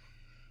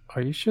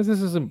 Are you sure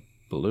this isn't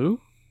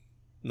blue?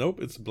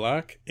 Nope, it's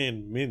black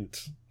and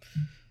mint.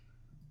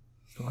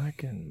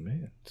 Black and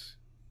mint.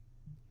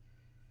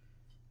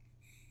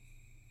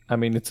 I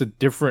mean, it's a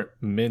different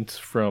mint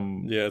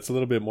from... Yeah, it's a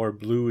little bit more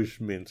bluish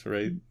mint,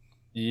 right?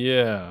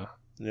 Yeah.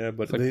 Yeah,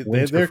 but like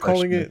they're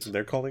calling it mint.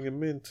 They're calling it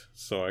mint,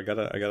 so I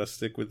gotta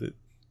stick with it.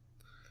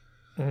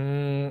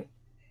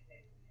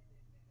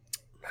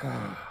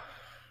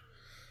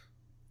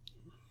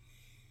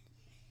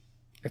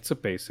 It's a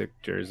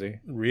basic jersey.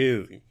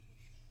 Really?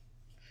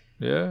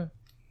 Yeah.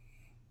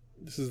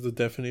 This is the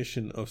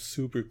definition of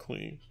super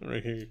clean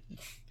right here.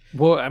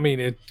 Well, I mean,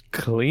 it's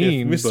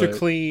clean. If Mr.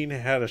 Clean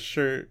had a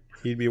shirt,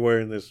 he'd be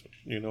wearing this.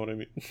 You know what I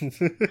mean?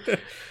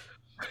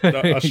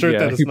 A shirt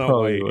that is not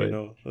white.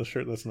 Would. A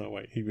shirt that's not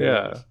white. He'd be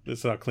wearing this.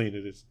 It's how clean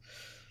it is.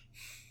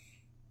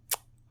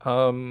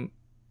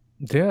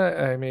 Yeah,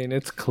 I mean,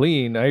 it's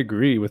clean. I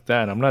agree with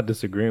that. I'm not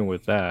disagreeing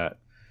with that,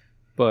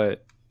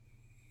 but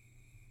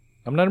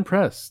I'm not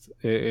impressed.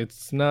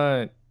 It's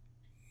not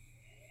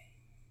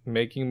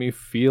making me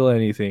feel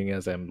anything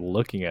as I'm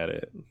looking at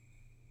it.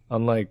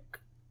 Unlike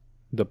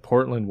the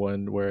Portland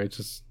one where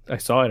I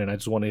saw it and I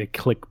just wanted to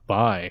click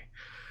buy.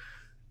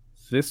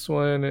 This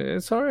one,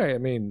 it's all right. I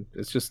mean,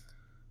 it's just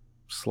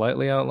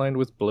slightly outlined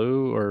with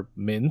blue or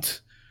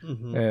mint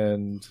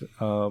and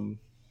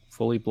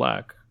fully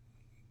black.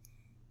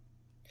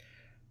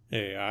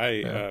 Hey,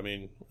 I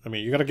mean,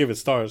 you gotta give it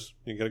stars.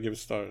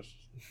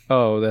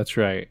 Oh, that's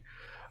right.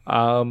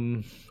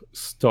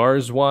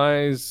 Stars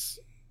wise,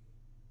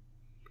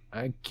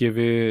 I give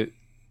it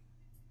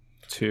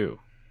 2.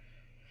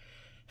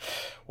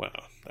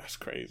 Wow, that's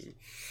crazy.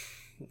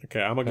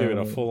 Okay, I'm gonna give it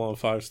a full-on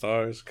 5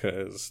 stars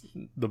because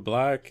the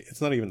black,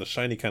 it's not even the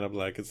shiny kind of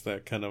black. It's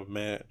that kind of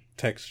matte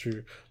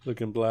texture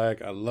looking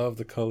black. I love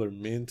the color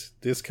mint.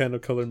 This kind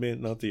of color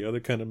mint, not the other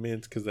kind of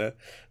mint, because that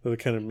other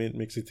kind of mint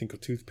makes you think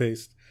of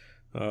toothpaste.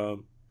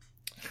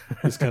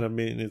 This kind of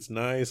mint, it's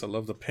nice. I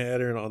love the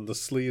pattern on the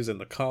sleeves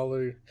and the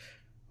collar.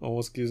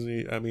 Almost gives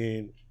me,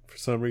 for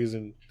some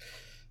reason,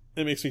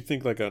 it makes me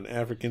think like an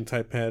African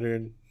type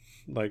pattern,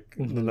 like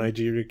the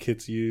Nigeria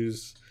kits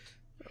use.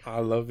 I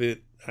love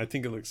it. I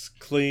think it looks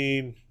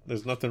clean.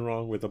 There's nothing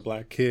wrong with a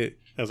black kit.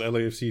 As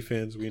LAFC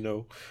fans, we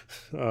know.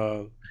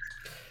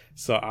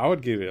 So I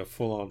would give it a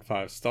full-on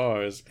 5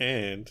 stars,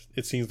 and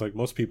it seems like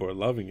most people are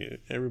loving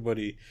it.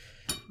 Everybody,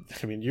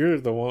 I mean, you're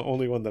the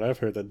only one that I've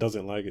heard that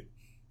doesn't like it.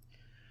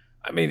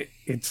 I mean,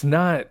 it's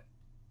not.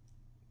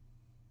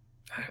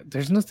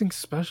 There's nothing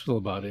special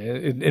about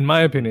it, in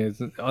my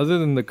opinion, other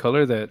than the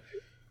color that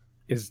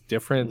is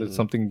different. That's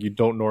something you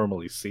don't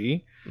normally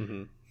see.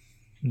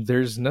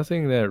 There's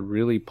nothing that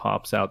really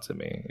pops out to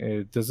me.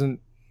 It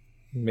doesn't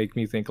make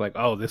me think like,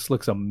 oh, this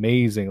looks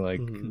amazing.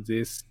 Like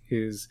this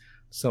is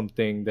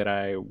something that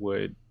I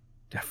would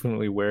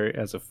definitely wear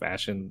as a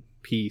fashion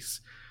piece.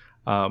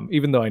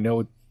 Even though I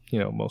know,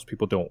 most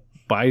people don't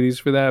buy these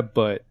for that,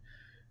 but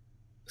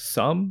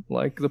some,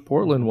 like the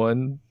Portland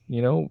one,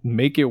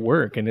 make it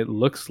work, and it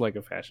looks like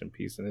a fashion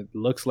piece, and it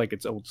looks like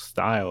its old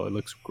style. It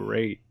looks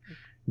great.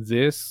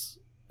 This,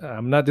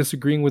 I'm not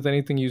disagreeing with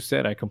anything you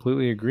said. I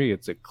completely agree.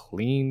 It's a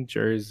clean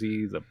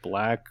jersey, the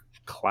black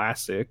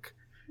classic,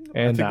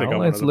 and I think they got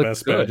one of the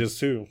best badges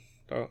too.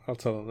 I'll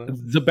tell them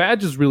that. The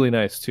badge is really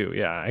nice too.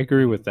 Yeah, I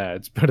agree with that.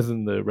 It's better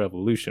than the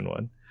Revolution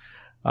one.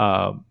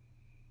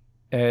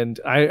 And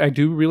I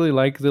do really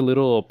like the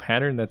little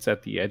pattern that's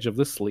at the edge of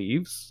the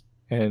sleeves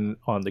and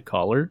on the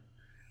collar.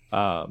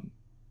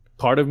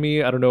 Part of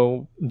me, I don't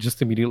know,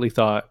 just immediately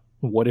thought,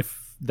 what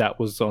if that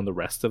was on the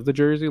rest of the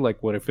jersey?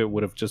 Like, what if it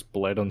would have just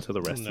bled onto the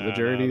rest of the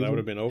jersey? That would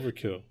have been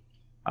overkill.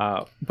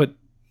 But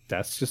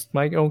that's just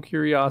my own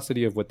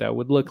curiosity of what that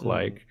would look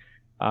like.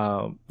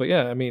 But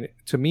yeah, I mean,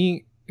 to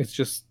me, it's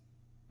just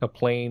a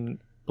plain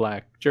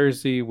black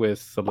jersey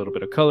with a little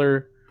bit of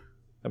color.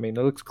 I mean,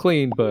 it looks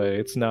clean, but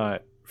it's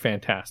not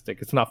fantastic.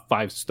 It's not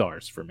 5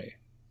 stars for me.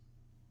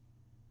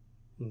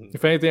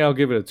 If anything, I'll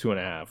give it a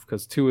 2.5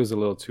 because 2 is a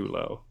little too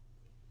low.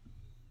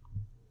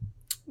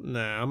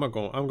 Nah, I'm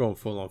going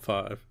full on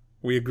 5.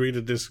 We agree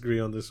to disagree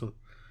on this one.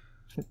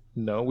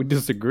 No, we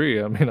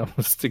disagree. I mean, I'm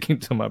sticking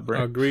to my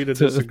brand. Agree to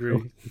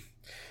disagree.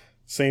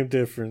 Same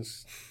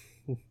difference.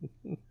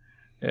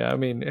 Yeah, I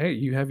mean, hey,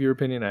 you have your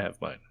opinion, I have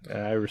mine.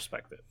 I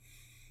respect it.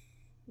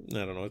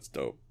 I don't know, it's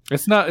dope.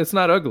 It's not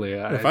ugly.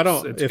 If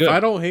I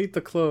don't hate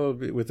the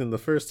club within the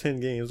first 10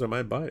 games, I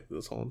might buy it.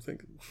 That's all I'm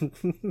thinking.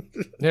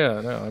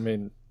 Yeah, no, I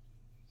mean,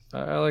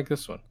 I like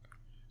this one.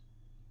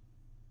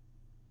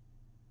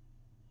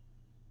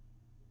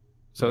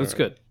 So all it's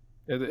right.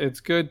 Good. It's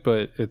good,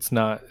 but it's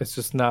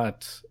just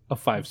not a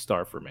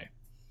 5-star for me.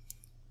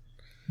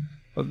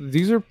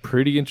 These are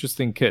pretty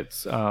interesting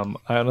kits. I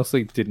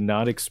honestly did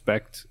not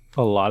expect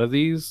a lot of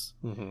these.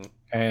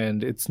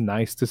 And it's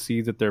nice to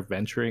see that they're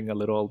venturing a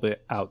little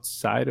bit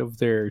outside of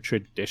their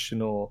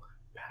traditional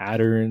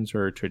patterns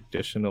or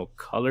traditional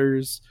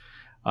colors.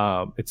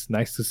 It's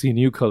nice to see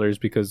new colors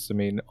because, I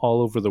mean,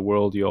 all over the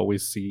world, you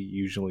always see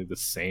usually the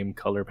same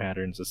color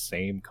patterns, the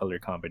same color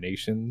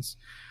combinations.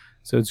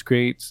 So it's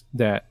great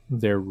that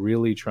they're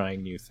really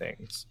trying new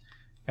things.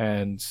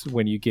 And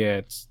when you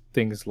get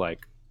things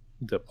like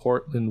the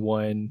Portland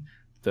one,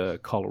 the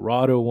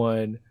Colorado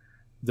one,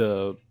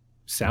 the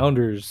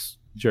Sounders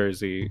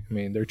jersey, I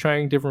mean, they're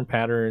trying different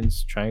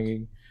patterns,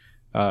 trying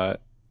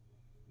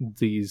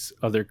these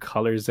other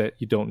colors that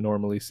you don't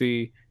normally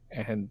see,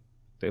 and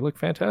they look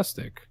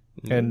fantastic.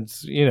 And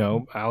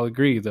I'll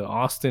agree, the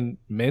Austin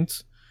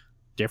mint,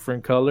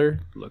 different color,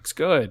 looks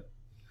good.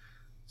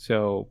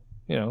 So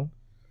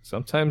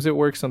sometimes it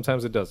works,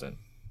 sometimes it doesn't.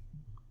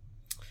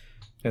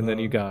 And then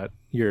you got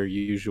your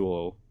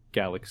usual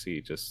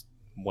Galaxy, just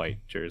white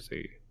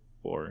jersey,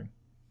 boring.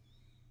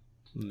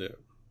 Yeah.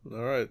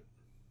 All right.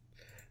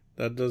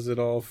 That does it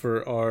all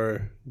for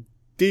our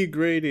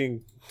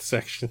degrading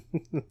section.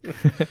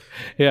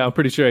 Yeah, I'm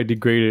pretty sure I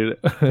degraded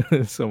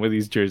some of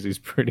these jerseys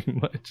pretty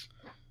much.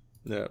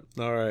 Yeah.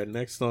 All right.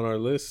 Next on our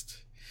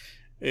list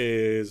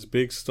is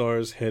big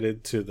stars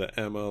headed to the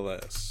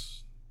MLS.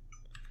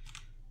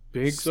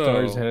 Big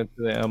stars headed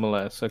to the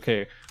MLS.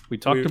 Okay, we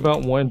talked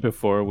about one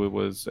before,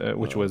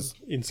 which was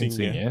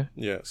Insigne.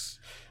 Yes.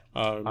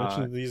 I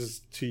mentioned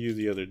these to you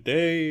the other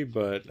day,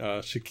 but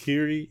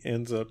Shaqiri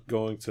ends up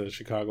going to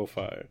Chicago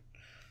Fire.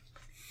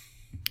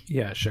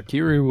 Yeah,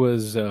 Shaqiri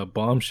was a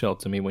bombshell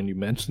to me when you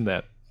mentioned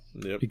that.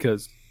 Yep.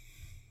 Because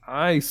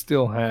I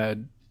still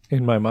had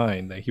in my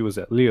mind that he was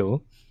at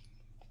Lille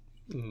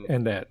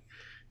and that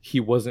he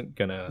wasn't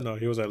gonna... No,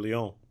 he was at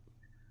Lyon.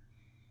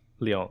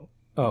 Lyon.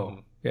 Oh,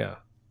 yeah.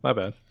 My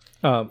bad.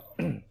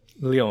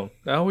 Lyon.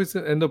 I always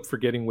end up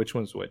forgetting which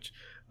one's which.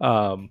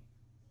 I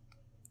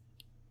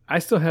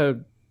still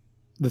had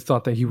the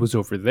thought that he was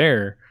over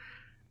there,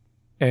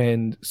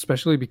 and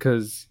especially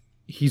because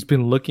he's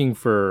been looking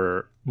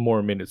for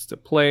more minutes to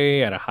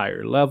play at a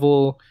higher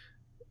level.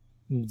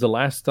 The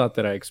last thought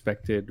that I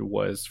expected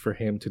was for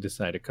him to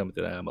decide to come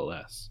to the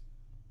MLS.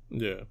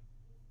 Yeah.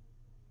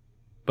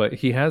 But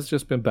he has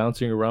just been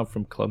bouncing around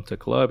from club to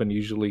club, and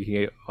usually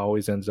he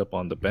always ends up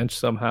on the bench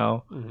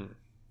somehow.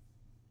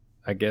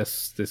 I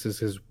guess this is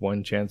his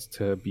one chance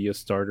to be a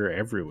starter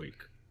every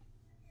week.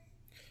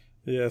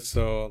 Yeah,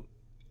 so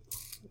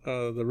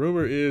the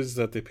rumor is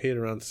that they paid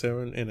around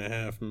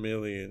 $7.5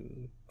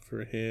 million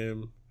for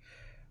him.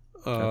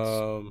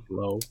 That's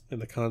low.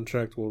 And the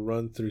contract will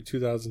run through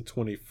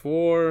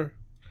 2024.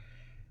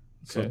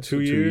 So Okay, 2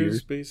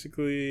 years,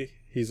 basically.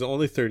 He's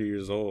only 30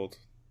 years old.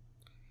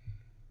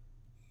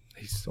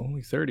 He's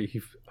only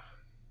 30.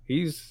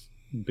 He's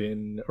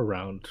been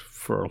around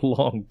for a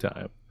long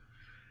time.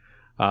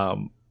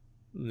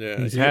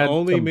 Yeah, he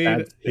only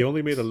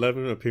made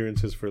 11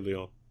 appearances for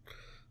Lyon.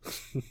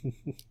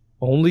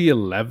 Only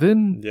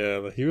 11?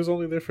 Yeah, he was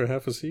only there for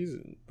half a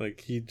season.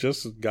 Like, he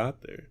just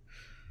got there.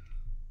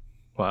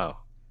 Wow.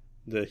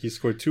 Yeah, he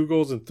scored 2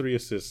 goals and 3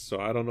 assists, so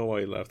I don't know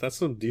why he left. That's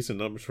some decent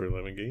numbers for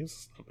 11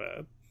 games. It's not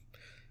bad.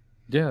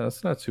 Yeah,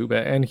 that's not too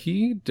bad. And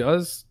he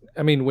does,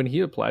 I mean, when he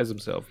applies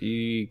himself,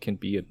 he can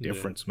be a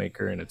difference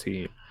maker in a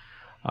team.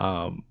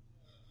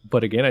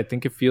 But again, I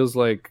think it feels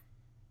like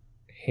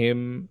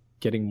him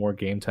getting more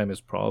game time is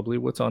probably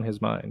what's on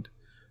his mind.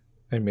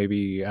 And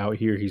maybe out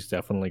here, he's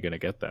definitely going to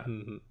get that.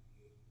 Mm-hmm.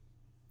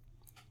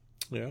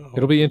 Yeah,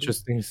 it'll be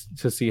interesting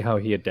to see how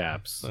he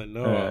adapts. I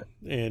know.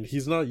 And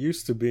he's not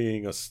used to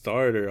being a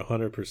starter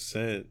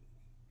 100%.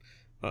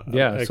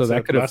 Yeah, so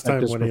that could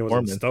affect his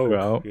performance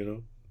throughout. You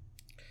know?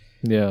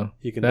 Yeah,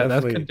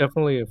 that could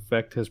definitely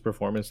affect his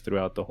performance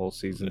throughout the whole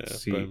season.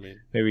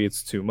 Maybe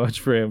it's too much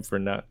for him for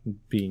not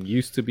being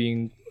used to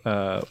being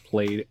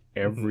played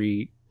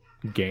every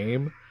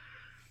game.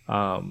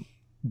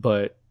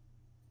 But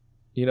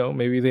you know,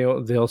 maybe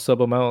they'll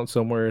sub him out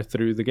somewhere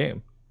through the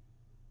game.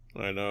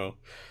 I know.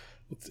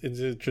 It's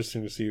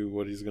interesting to see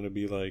what he's going to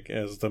be like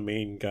as the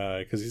main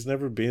guy, because he's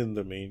never been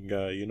the main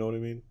guy. You know what I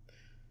mean?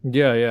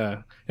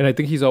 Yeah. And I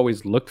think he's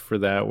always looked for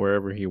that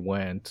wherever he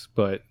went,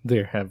 but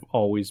there have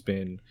always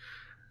been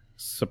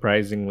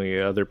surprisingly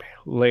other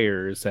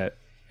players that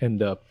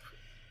end up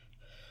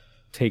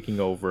taking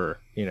over,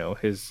 you know,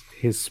 his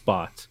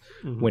spot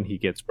when he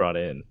gets brought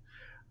in.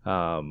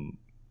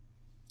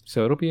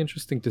 So it'll be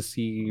interesting to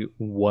see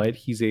what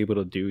he's able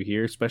to do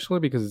here, especially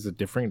because it's a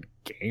different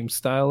game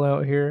style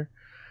out here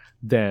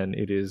than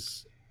it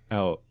is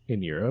out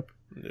in Europe.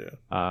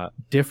 Yeah.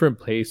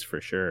 Different pace for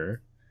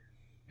sure.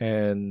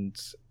 And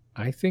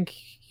I think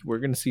we're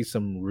going to see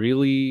some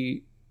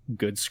really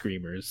good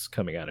screamers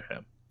coming out of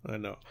him. I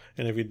know.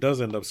 And if he does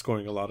end up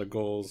scoring a lot of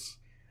goals,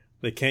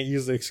 they can't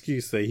use the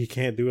excuse that he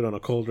can't do it on a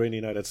cold, rainy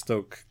night at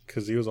Stoke,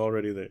 because he was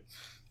already there.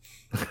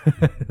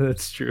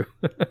 That's true.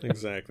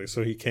 Exactly.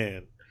 So he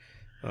can.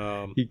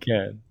 He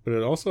can. But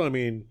it also, I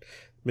mean,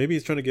 maybe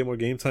he's trying to get more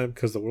game time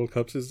because the World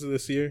Cups is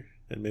this year,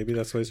 and maybe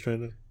that's why he's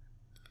trying to.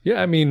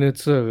 Yeah, I mean,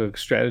 it's a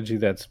strategy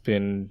that's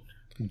been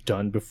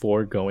done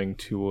before, going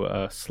to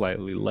a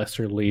slightly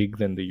lesser league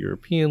than the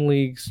European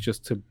leagues,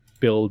 just to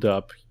build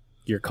up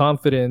your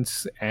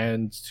confidence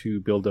and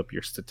to build up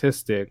your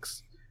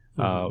statistics.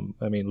 I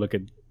mean, look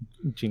at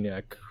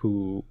Gignac,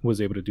 who was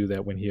able to do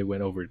that when he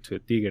went over to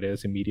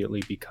Tigres,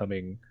 immediately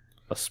becoming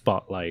a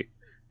spotlight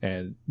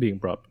and being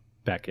brought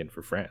back in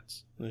for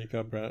France. And he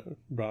got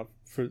brought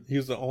for. He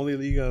was the only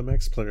Liga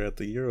MX player at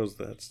the Euros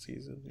that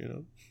season. You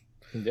know.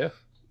 Yeah.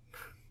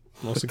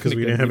 Mostly because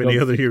we didn't have any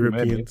other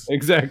Europeans.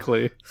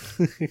 Exactly.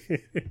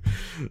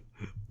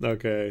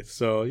 Okay,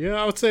 so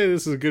yeah, I would say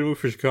this is a good move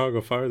for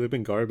Chicago Fire. They've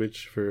been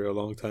garbage for a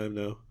long time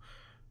now.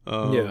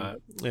 Yeah,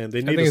 and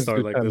they need to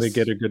start like this. They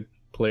get a good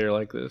player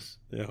like this.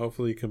 Yeah,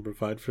 hopefully you can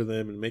provide for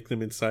them and make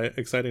them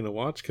exciting to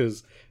watch,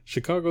 because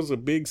Chicago's a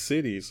big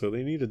city, so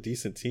they need a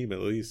decent team at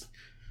least.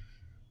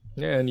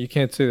 Yeah, and you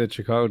can't say that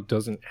Chicago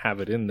doesn't have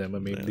it in them. I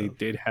mean, they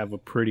did have a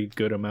pretty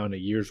good amount of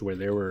years where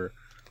they were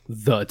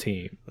the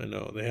team. I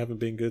know. They haven't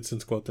been good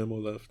since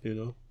Cuauhtemoc left, you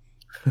know?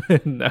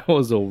 And that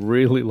was a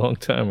really long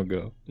time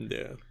ago.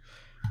 Yeah.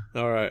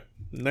 All right.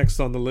 Next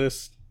on the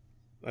list,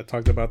 I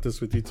talked about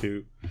this with you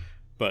too,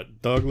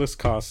 but Douglas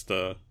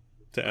Costa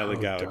to LA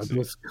Galaxy.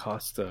 Douglas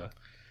Costa.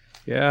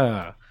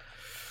 Yeah.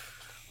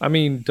 I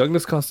mean,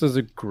 Douglas Costa is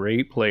a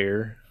great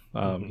player.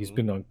 He's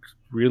been on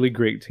really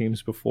great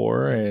teams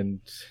before, and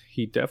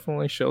he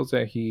definitely shows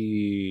that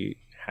he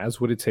has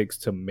what it takes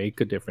to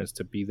make a difference,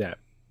 to be that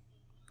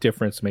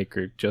difference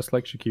maker, just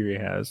like Shaqiri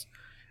has.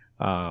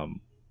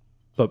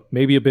 But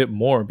maybe a bit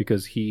more,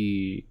 because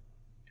he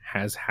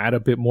has had a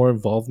bit more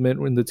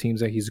involvement in the teams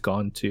that he's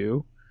gone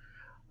to.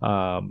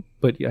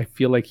 But I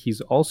feel like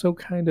he's also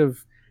kind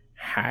of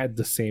had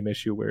the same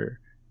issue where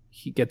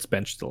he gets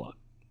benched a lot.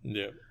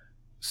 Yeah.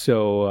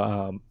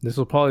 So this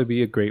will probably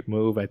be a great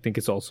move. I think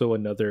it's also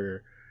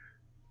another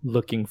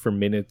looking for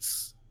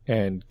minutes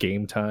and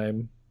game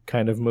time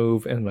kind of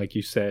move. And like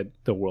you said,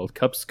 the World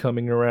Cup's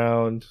coming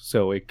around,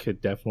 so it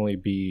could definitely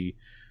be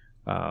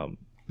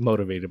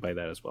motivated by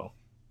that as well.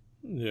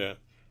 Yeah,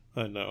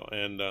 I know.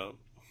 And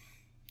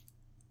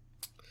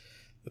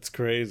it's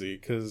crazy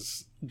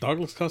because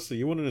Douglas Costa,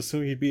 you wouldn't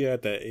assume he'd be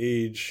at that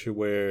age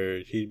where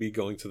he'd be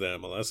going to the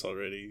MLS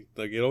already.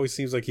 Like, it always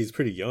seems like he's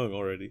pretty young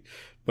already.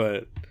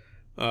 But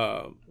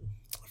I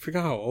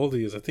forgot how old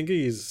he is. I think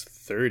he's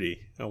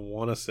 30, I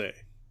want to say.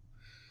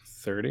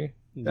 30?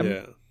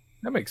 Yeah.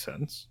 That makes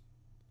sense.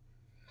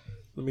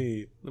 Let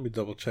me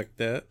double check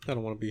that. I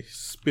don't want to be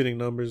spitting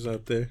numbers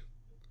out there.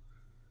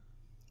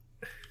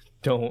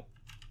 Don't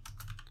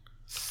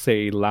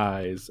say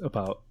lies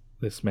about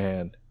this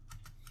man.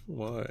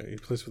 Why? He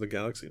plays for the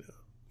Galaxy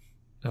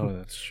now. Oh,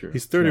 that's true.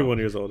 He's 31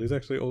 years old. He's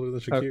actually older than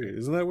Shaqiri. Okay.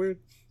 Isn't that weird?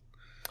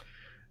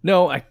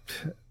 No,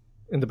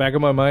 in the back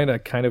of my mind, I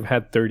kind of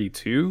had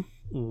 32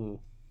 Mm.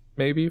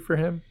 maybe for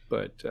him,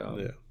 but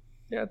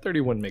yeah,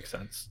 31 makes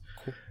sense.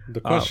 Cool.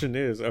 The question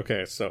is,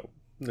 okay, so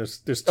there's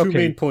two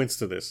main points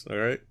to this, all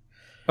right?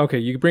 Okay,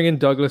 you bring in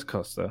Douglas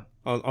Costa.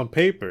 On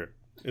paper,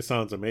 it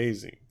sounds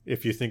amazing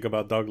if you think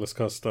about Douglas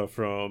Costa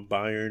from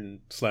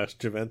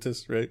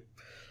Bayern/Juventus, right?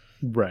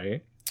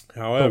 Right.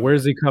 However, but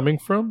where's he coming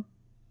from?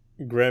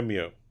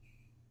 Grêmio.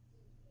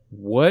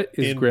 What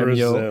is in Grêmio?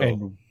 Brazil.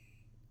 And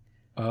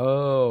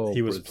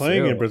he was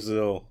playing in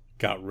Brazil,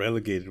 got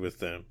relegated with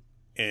them,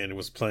 and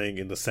was playing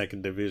in the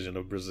second division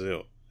of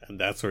Brazil, and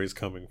that's where he's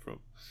coming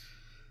from.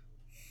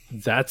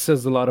 That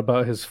says a lot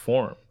about his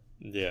form.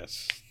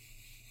 Yes.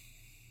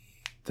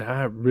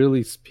 That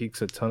really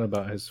speaks a ton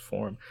about his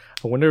form.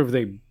 I wonder if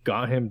they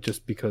got him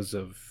just because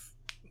of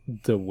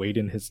the weight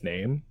in his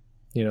name.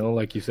 You know,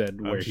 like you said,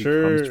 where he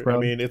comes from. I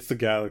mean, it's the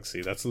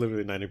Galaxy. That's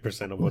literally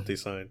 90% of what they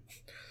signed.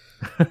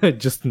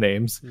 Just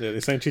names. Yeah, they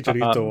signed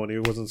Chicharito when he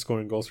wasn't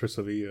scoring goals for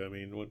Sevilla. I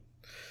mean, what?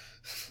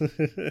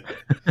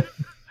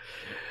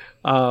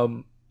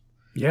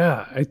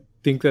 Yeah, I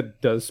think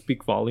that does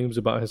speak volumes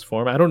about his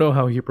form. I don't know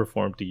how he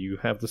performed. Do you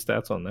have the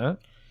stats on that?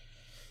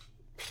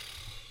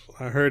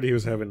 I heard he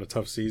was having a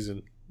tough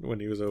season when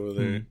he was over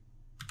there.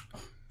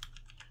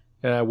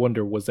 And I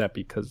wonder, was that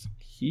because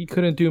he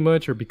couldn't do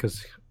much or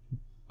because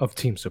of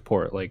team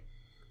support? Like,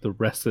 the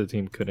rest of the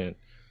team couldn't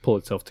pull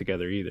itself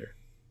together either,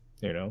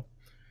 you know?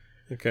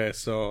 Okay,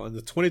 so in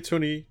the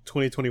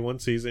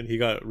 2020-2021 season, he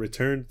got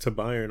returned to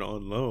Bayern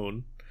on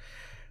loan.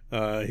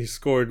 He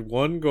scored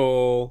 1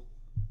 goal,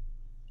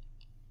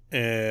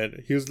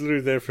 and he was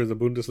literally there for the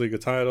Bundesliga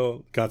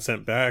title, got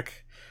sent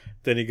back.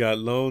 Then he got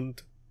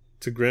loaned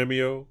to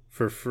Grêmio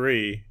for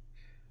free.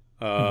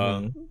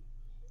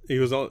 He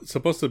was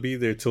supposed to be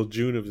there till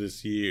June of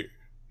this year.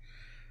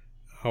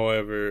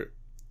 However,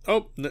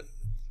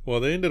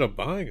 they ended up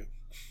buying him.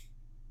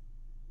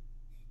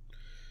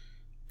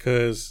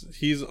 Because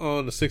he's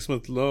on a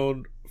 6-month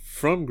loan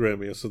from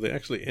Grêmio, so they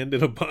actually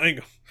ended up buying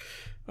him.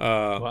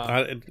 Wow.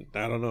 I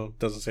don't know.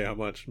 Doesn't say how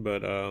much,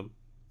 but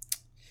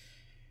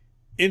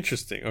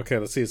interesting. Okay,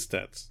 let's see his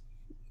stats.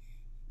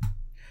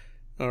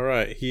 All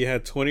right, he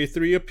had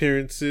 23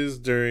 appearances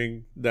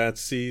during that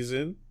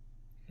season.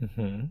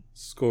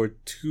 Scored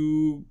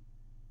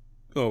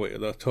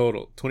the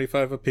total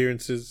 25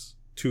 appearances,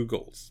 2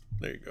 goals.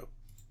 There you go.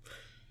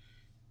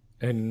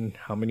 And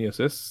how many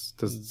assists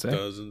does it say?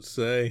 Doesn't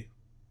say.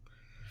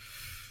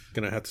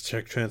 Gonna have to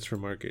check transfer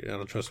market. I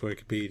don't trust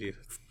Wikipedia.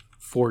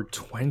 For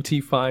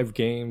 25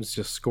 games,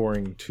 just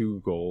scoring 2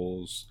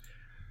 goals.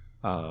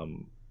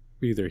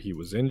 Either he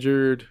was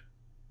injured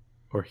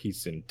or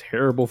he's in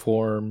terrible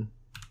form.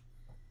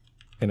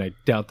 And I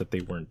doubt that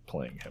they weren't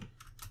playing him.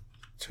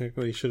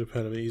 Technically, he should have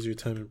had an easier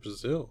time in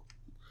Brazil.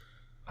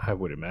 I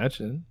would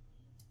imagine.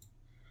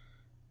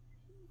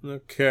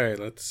 Okay,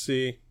 let's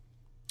see.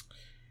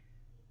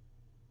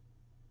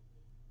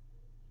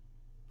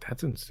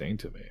 That's insane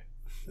to me.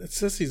 It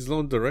says he's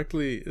loaned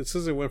directly. It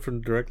says it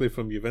went directly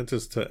from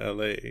Juventus to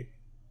LA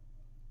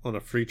on a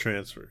free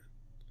transfer.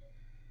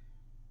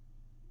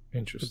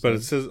 Interesting. But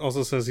it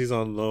also says he's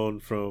on loan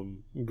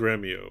from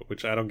Grêmio,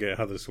 which I don't get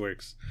how this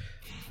works.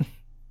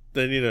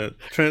 They need a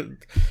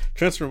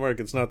transfer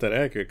market's not that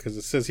accurate because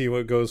it says he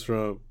went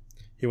from.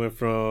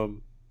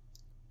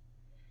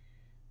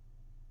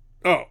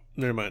 Oh,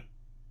 never mind.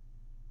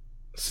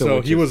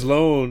 So he was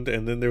loaned,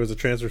 and then there was a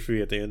transfer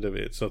fee at the end of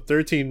it. So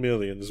 $13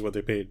 million is what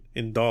they paid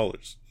in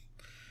dollars.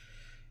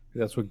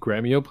 That's what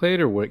Grêmio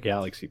paid, or what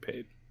Galaxy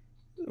paid?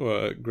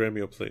 Well,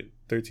 Grêmio paid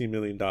 $13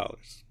 million.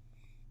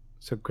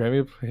 So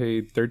Grêmio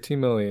paid $13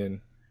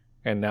 million,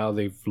 and now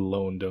they've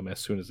loaned him as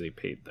soon as they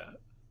paid that.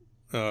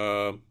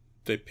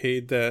 They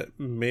paid that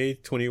May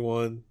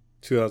 21,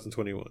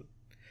 2021,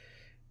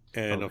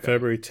 and on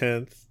February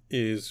 10th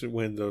is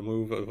when the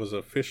move was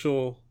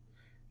official.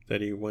 That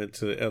he went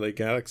to the LA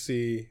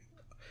Galaxy.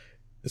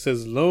 It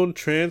says loan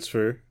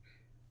transfer,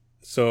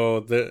 so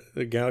the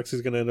Galaxy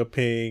is going to end up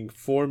paying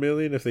 $4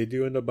 million if they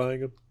do end up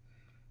buying him.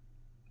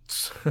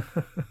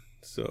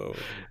 So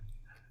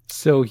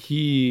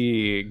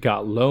he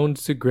got loaned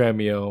to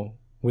Grêmio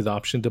with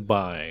option to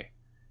buy.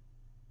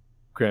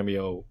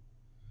 Grêmio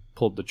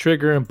pulled the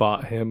trigger and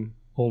bought him,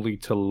 only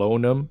to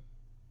loan him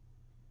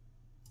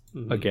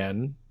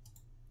again.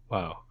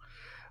 Wow.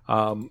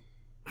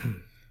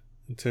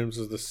 In terms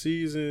of the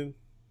season,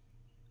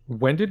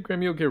 when did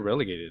Grêmio get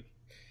relegated?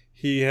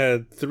 He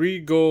had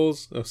 3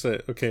 goals.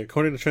 Okay,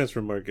 according to Transfer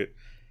Market,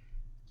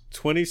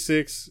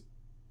 26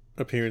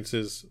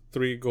 appearances,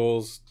 3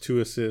 goals, 2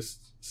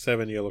 assists,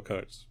 7 yellow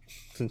cards.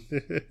 He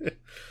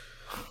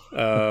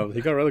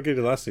got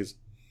relegated last season.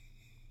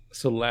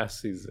 So last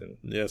season.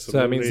 Yeah. So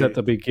that means at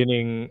the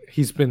beginning,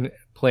 he's been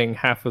playing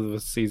half of the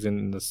season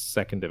in the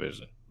second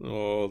division.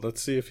 Oh,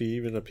 let's see if he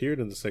even appeared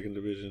in the second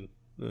division.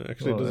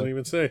 Actually, it doesn't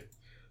even say.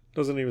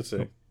 Doesn't even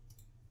say.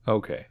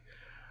 Okay.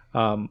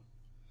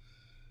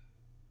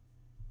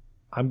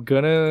 I'm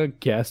gonna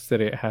guess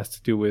that it has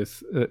to do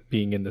with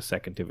being in the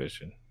second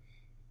division.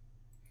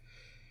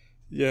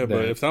 Yeah,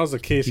 but if that was the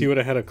case, he would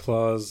have had a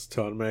clause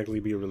to automatically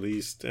be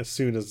released as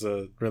soon as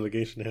the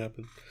relegation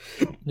happened.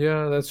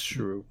 Yeah, that's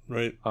true.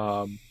 Right.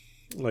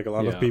 Like a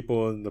lot of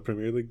people in the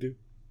Premier League do.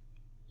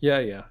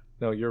 Yeah.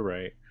 No, you're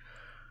right.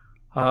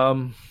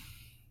 Yeah,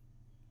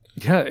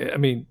 I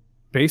mean,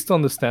 based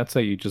on the stats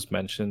that you just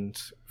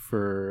mentioned,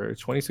 for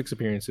 26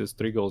 appearances,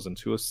 3 goals and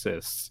 2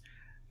 assists,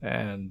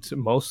 and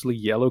mostly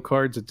yellow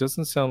cards, it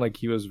doesn't sound like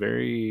he was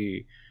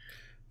very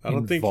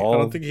involved. I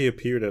don't think he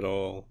appeared at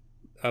all.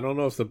 I don't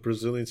know if the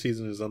Brazilian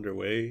season is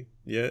underway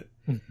yet,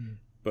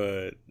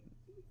 but it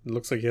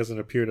looks like he hasn't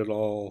appeared at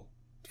all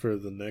for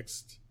the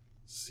next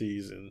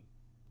season.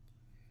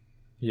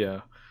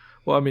 Yeah.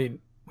 Well, I mean,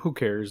 who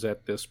cares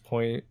at this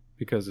point,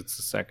 because it's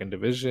the second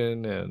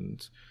division,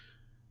 and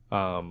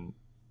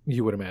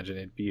you would imagine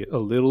it'd be a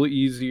little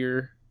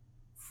easier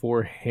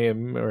for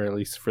him, or at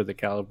least for the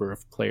caliber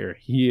of player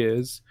he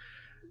is.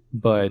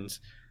 But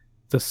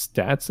the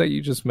stats that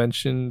you just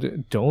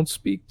mentioned don't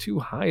speak too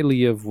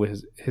highly of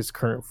his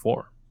current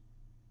form.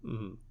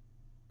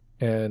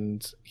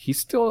 And I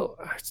still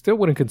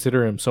wouldn't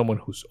consider him someone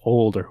who's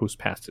old or who's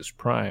past his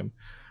prime.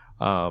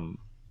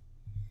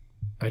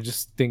 I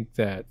just think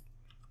that,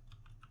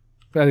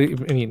 I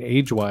mean,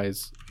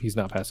 age-wise, he's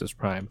not past his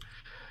prime.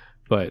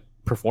 But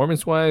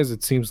performance-wise,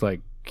 it seems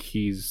like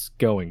he's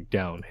going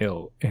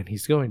downhill, and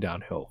he's going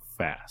downhill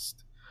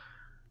fast.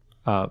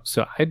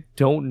 So I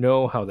don't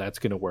know how that's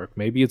going to work.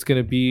 Maybe it's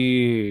going to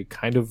be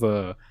kind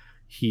of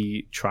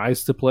he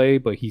tries to play,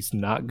 but he's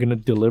not going to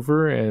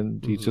deliver,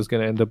 and he's just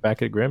going to end up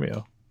back at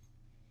Gremio.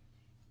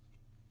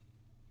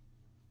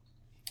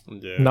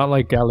 Yeah. Not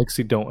like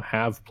Galaxy don't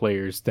have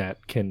players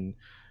that can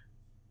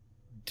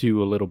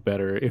do a little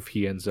better if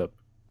he ends up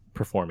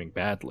performing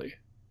badly.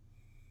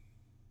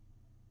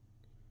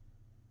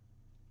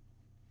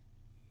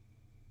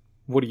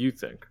 What do you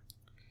think?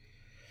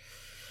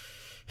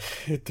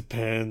 It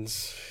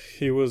depends.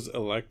 He was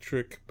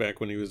electric back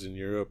when he was in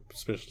Europe,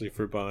 especially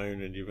for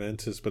Bayern and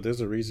Juventus, but there's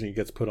a reason he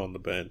gets put on the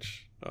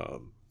bench.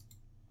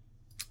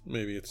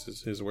 Maybe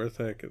it's his work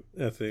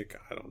ethic.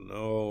 I don't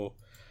know.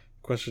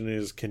 Question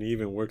is, can he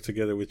even work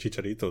together with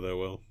Chicharito that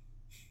well?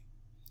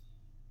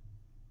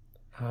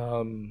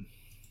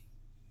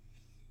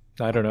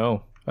 I don't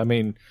know. I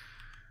mean,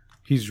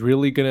 he's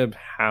really going to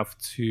have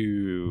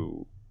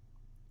to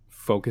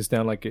focus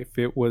down. Like, if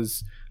it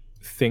was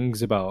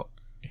things about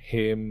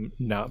him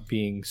not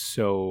being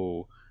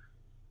so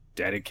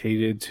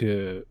dedicated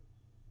to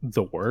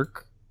the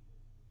work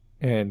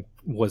and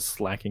was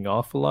slacking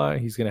off a lot,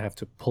 he's going to have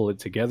to pull it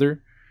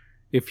together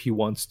if he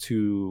wants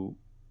to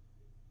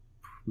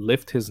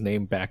lift his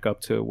name back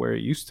up to where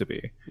it used to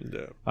be.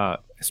 Yeah.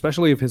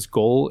 Especially if his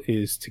goal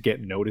is to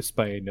get noticed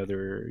by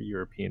another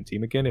European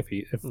team again. If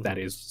that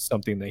is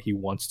something that he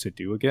wants to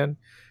do again,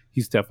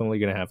 he's definitely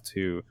going to have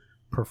to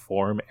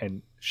perform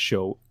and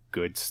show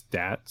good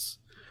stats.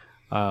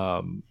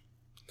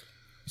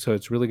 So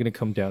it's really going to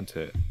come down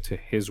to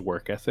his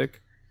work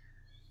ethic.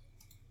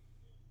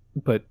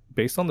 But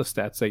based on the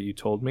stats that you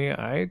told me,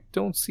 I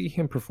don't see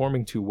him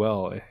performing too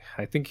well.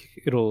 I think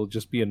it'll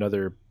just be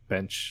another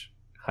bench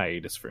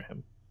hiatus for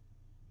him.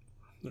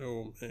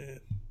 Oh, man.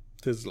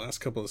 His last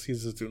couple of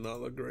seasons do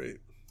not look great.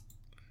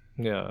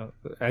 Yeah.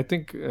 I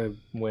think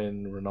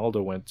when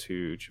Ronaldo went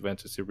to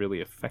Juventus, it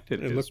really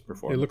affected his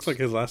performance. It looks like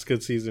his last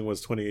good season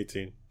was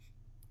 2018.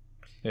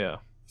 Yeah.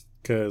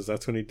 Because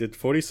that's when he did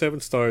 47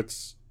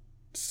 starts,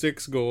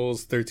 6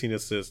 goals, 13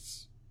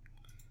 assists.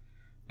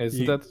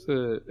 Isn't that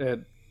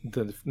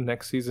the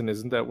next season?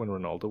 Isn't that when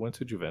Ronaldo went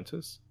to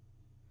Juventus?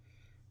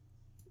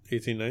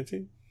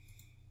 18-19?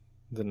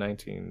 The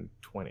 19-20.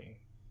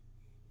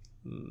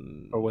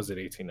 Or was it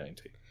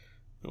 18-19?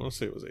 I want to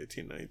say it was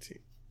 18-19.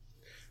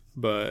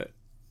 But,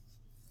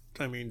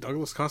 I mean,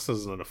 Douglas Costa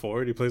isn't a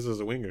forward. He plays as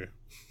a winger.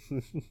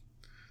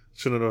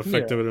 Shouldn't have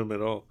affected him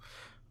at all.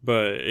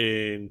 But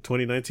in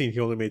 2019, he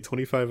only made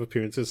 25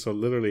 appearances, so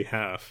literally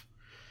half.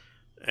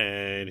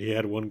 And he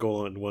had 1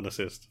 goal and 1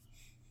 assist.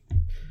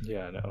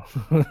 Yeah, I know.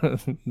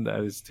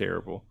 That is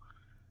terrible.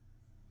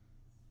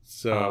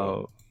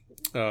 So,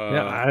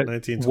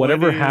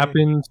 whatever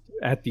happened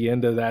at the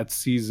end of that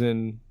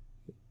season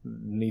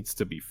needs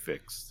to be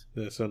fixed.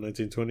 Yeah, so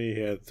 1920,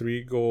 he had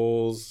 3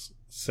 goals,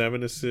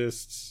 7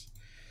 assists.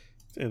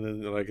 And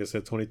then, like I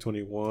said,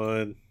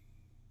 2021...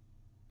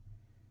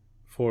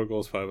 4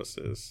 goals, 5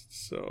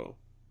 assists. So,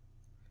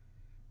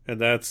 and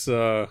that's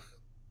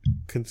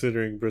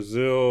considering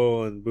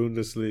Brazil and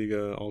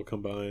Bundesliga all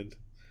combined.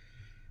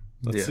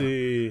 Let's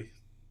see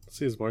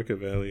his market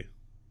value.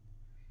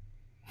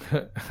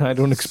 I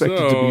don't expect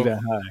it to be that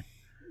high.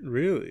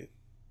 Really?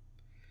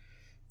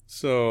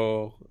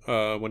 So,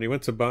 when he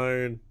went to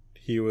Bayern,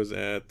 he was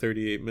at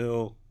 38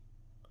 mil.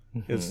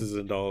 This is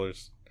in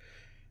dollars.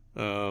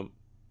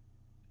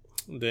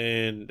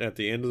 Then at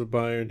the end of the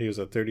Bayern, he was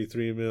at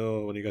 33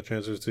 mil. When he got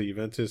transferred to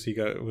Juventus, he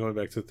went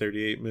back to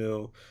 38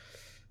 mil.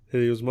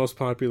 He was most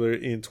popular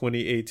in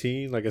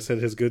 2018. Like I said,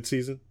 his good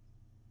season.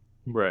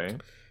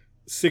 Right.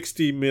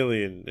 60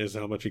 million is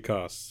how much he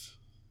costs.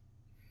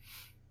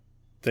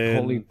 Then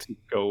Only to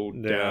go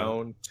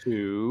down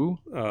to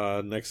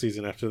next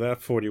season after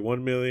that,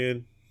 41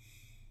 million.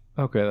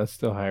 Okay, that's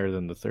still higher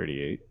than the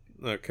 38.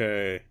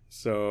 Okay,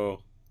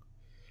 so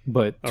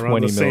but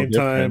around the same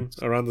difference.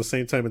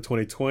 time in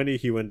 2020,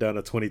 he went down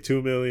to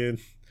 22 million.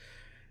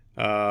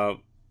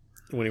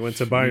 When he went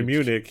to Bayern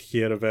Munich, he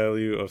had a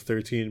value of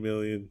 13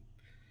 million.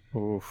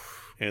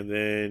 Oof. And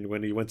then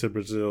when he went to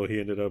Brazil, he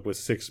ended up with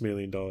 $6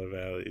 million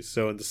value.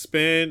 So in the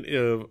span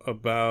of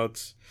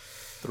about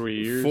 3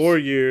 years, 4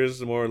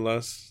 years, more or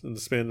less, in the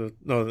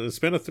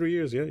span of 3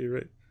 years, yeah, you're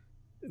right.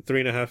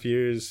 3.5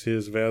 years,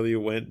 his value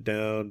went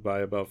down by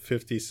about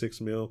 56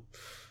 mil,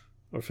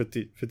 or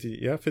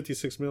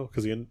 56 mil,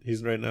 because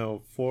he's right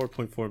now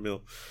 4.4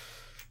 mil.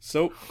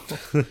 So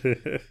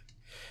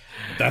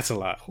that's a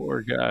lot.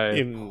 Poor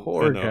guy.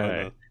 Poor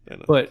guy. I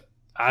know. But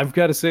I've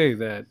got to say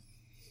that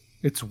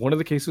it's one of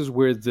the cases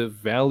where the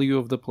value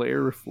of the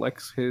player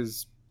reflects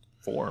his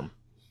form.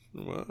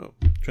 Wow.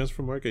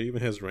 Transfer Market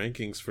even has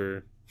rankings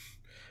for,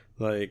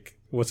 like,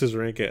 what's his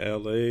rank at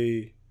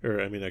LA,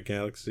 at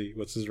Galaxy?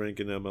 What's his rank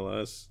in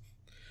MLS?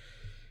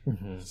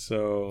 Mm-hmm.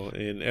 So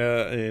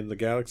in the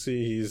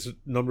Galaxy, he's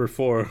number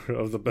 4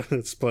 of the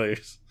best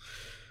players.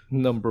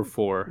 Number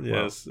 4.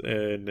 Yes, wow.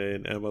 And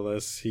in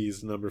MLS,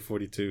 he's number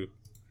 42.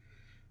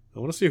 I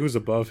want to see who's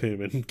above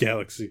him in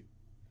Galaxy.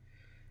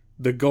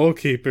 The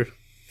goalkeeper.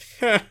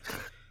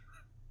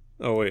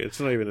 Oh, wait, it's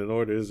not even in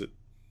order, is it?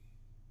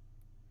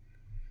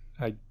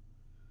 I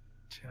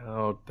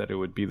doubt that it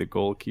would be the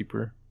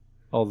goalkeeper.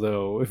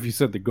 Although, if you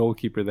said the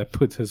goalkeeper, that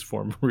puts his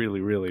form really,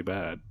 really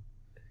bad.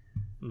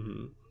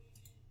 Mm-hmm.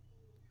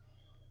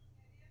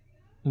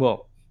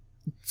 Well,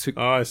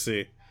 I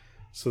see.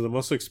 So the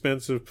most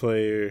expensive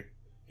player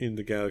in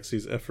the Galaxy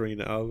is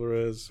Efrain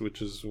Alvarez,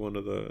 which is one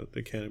of the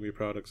Academy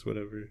products,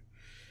 whatever,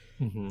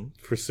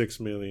 for $6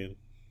 million.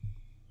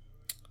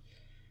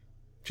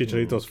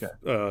 Chicharito's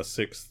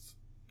 6th,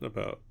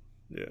 about,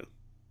 yeah.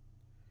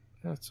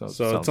 So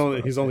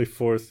he's only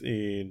 4th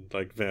in,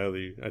 like,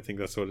 value. I think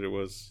that's what it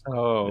was.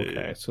 Oh, okay.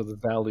 Yeah. So the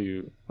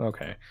value,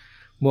 okay.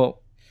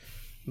 Well,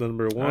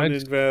 number 1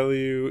 in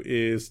value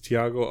is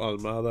Thiago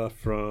Almada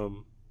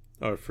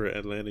for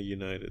Atlanta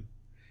United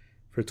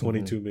for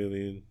 22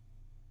 million.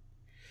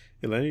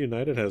 Atlanta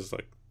United has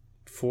like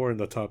 4 in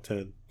the top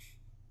 10.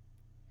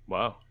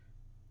 Wow.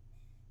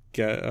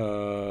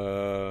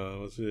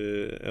 What's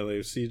it?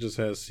 LAFC just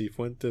has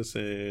Cifuentes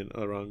and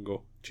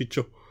Arango.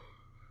 Chicho.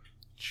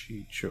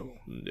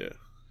 Yeah.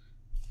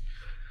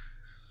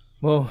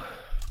 Well,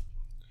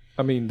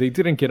 I mean, they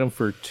didn't get him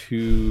for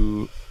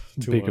too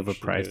big of a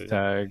price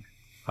tag.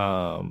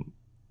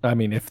 I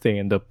mean, if they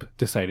end up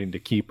deciding to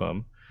keep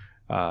him,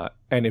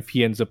 and if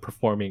he ends up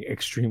performing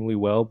extremely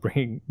well,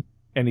 bringing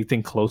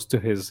anything close to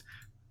his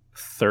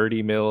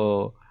 30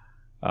 mil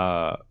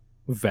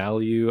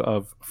value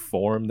of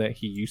form that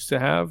he used to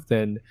have,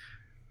 then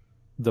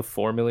the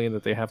 4 million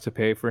that they have to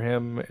pay for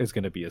him is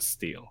going to be a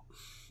steal.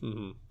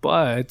 Mm-hmm.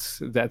 But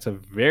that's a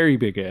very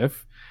big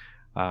if,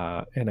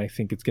 and I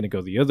think it's going to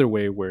go the other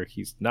way where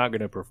he's not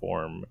going to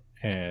perform,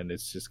 and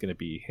it's just going to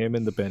be him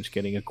and the bench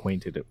getting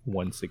acquainted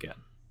once again.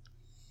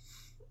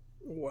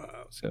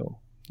 Wow. So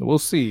we'll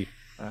see,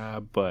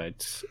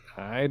 but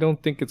I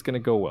don't think it's going to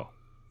go well.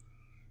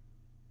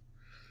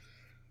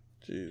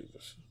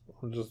 Jesus,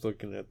 I'm just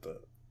looking at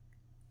that.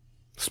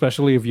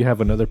 Especially if you have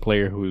another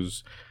player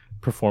who's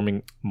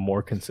performing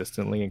more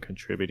consistently and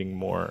contributing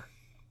more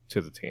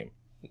to the team.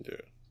 Yeah.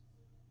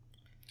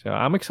 So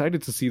I'm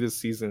excited to see this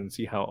season and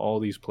see how all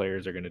these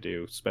players are going to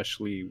do,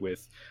 especially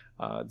with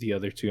the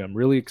other two. I'm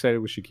really excited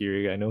with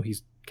Shaqiri. I know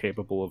he's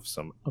capable of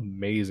some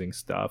amazing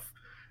stuff.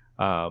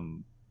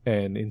 And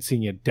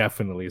Insigne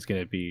definitely is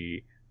going to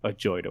be a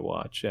joy to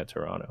watch at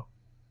Toronto.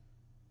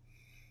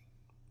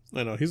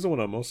 I know. He's the one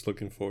I'm most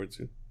looking forward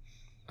to.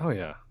 Oh,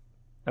 yeah.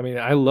 I mean,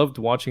 I loved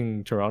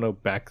watching Toronto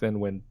back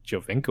then when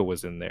Jovinko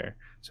was in there.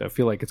 So I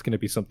feel like it's going to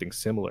be something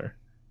similar.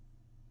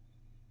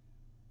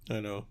 I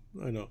know.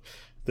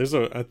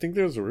 I think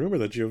there's a rumor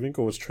that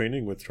Giovinco was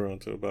training with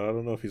Toronto, but I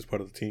don't know if he's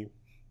part of the team.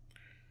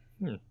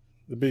 That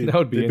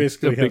would be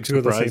basically a big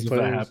surprise if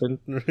that happened.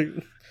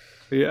 Right?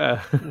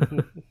 Yeah.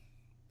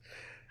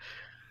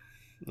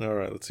 All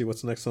right, let's see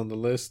what's next on the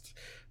list.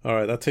 All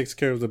right, that takes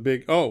care of the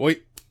big... Oh,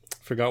 wait.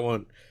 Forgot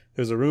one.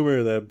 There's a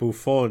rumor that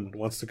Buffon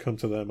wants to come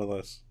to the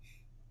MLS.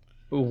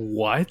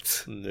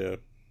 What? Yeah.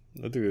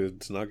 That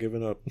dude's not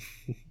giving up.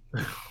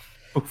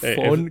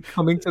 Buffon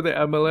coming to the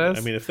MLS? I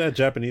mean, if that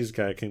Japanese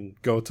guy can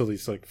go till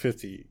he's like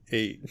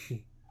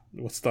 58,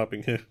 what's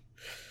stopping him?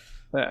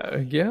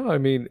 Yeah, I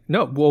mean,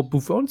 no, well,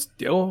 Buffon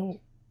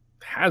still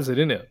has it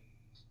in it.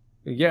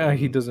 Yeah,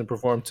 he doesn't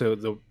perform to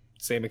the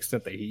same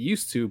extent that he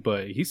used to,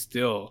 but he's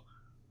still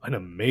an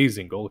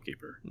amazing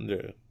goalkeeper.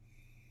 Yeah.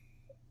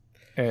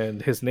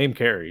 And his name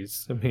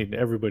carries. I mean,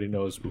 everybody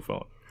knows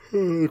Buffon.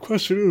 The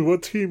question is,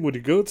 what team would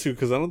he go to?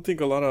 Because I don't think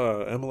a lot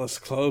of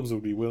MLS clubs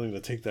would be willing to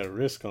take that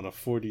risk on a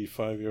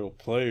 45-year-old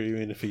player,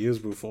 even if he is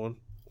Buffon.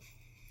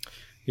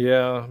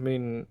 Yeah, I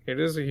mean, it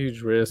is a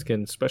huge risk,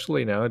 and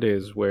especially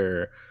nowadays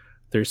where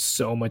there's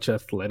so much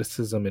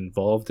athleticism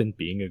involved in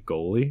being a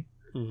goalie.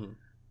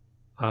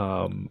 Hmm.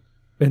 Um,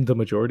 and the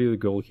majority of the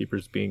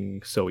goalkeepers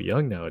being so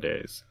young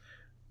nowadays.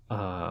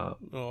 Oh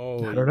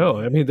I don't know.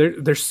 I yeah.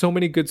 mean, there's so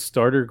many good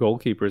starter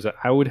goalkeepers.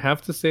 I would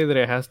have to say that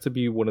it has to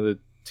be one of the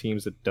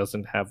teams that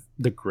doesn't have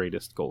the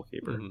greatest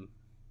goalkeeper. Hmm.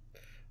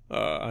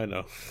 I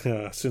know.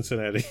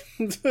 Cincinnati.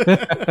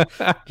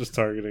 Just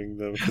targeting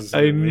them because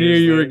I knew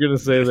Lemire's you were there. gonna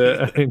say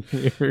that. I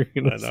knew you were I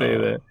gonna say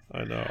know. that.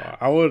 I know.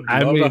 I would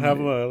I love to have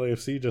him mean, at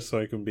LAFC just so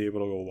I can be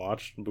able to go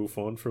watch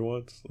Buffon for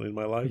once in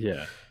my life.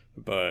 yeah,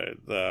 But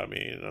I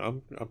mean,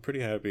 I'm pretty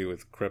happy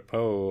with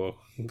Crepeau.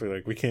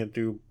 Like we can't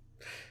do.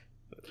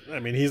 I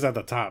mean, he's at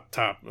the top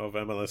of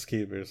MLS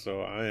keepers,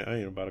 so I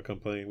ain't about to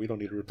complain. We don't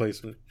need a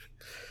replacement.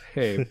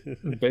 hey,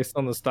 based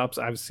on the stops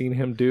I've seen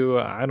him do,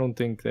 I don't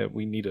think that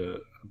we need a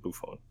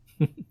Buffon.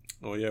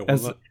 Oh yeah, one.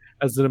 as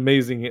as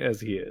amazing as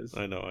he is,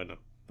 I know.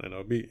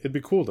 It'd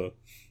be cool though.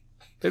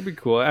 it'd be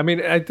cool. I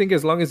mean, I think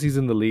as long as he's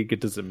in the league,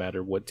 it doesn't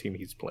matter what team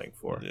he's playing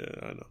for. Yeah,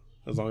 I know.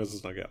 As long as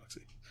it's not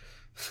Galaxy.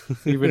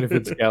 Even if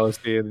it's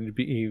Galaxy, it'd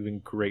be even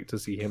great to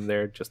see him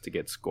there just to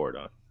get scored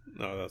on.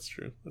 No, that's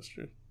true. That's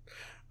true.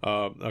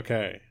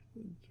 Okay.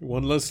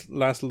 One last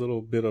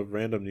little bit of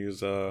random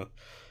news.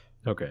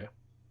 Okay.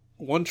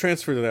 One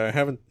transfer that I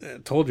haven't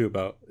told you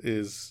about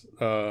is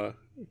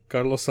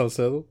Carlos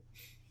Salcedo.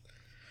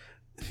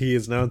 He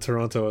is now in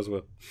Toronto as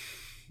well.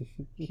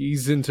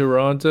 He's in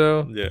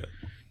Toronto.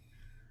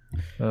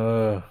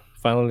 Yeah.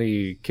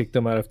 Finally kicked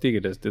him out of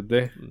Tigres, did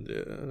they?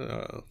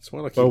 Yeah. It's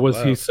more like Or he was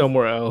left. he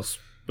somewhere else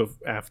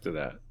after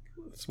that?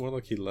 It's more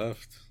like he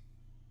left.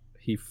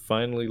 He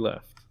finally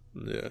left.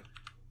 Yeah.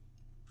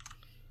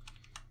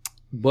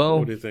 Well,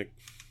 What do you think?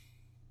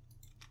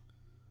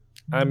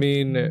 I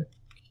mean,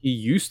 he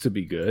used to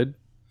be good.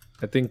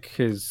 I think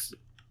his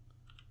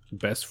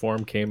best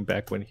form came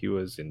back when he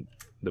was in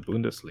the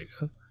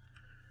Bundesliga.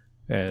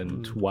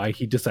 And why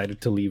he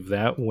decided to leave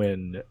that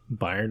when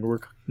Bayern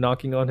were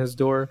knocking on his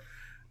door,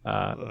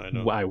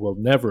 I will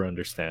never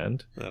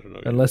understand. I don't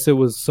know. Unless it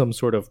was some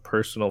sort of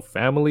personal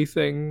family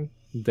thing,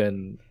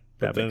 then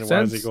that makes sense.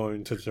 Why is he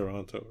going to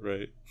Toronto,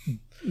 right?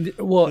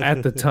 Well,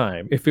 at the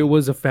time, if it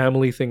was a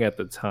family thing at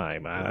the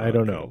time, I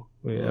don't know.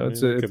 You know,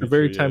 it's a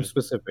very time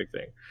specific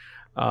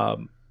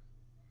thing.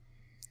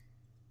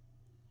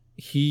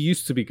 He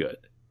used to be good.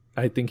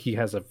 I think he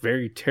has a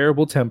very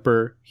terrible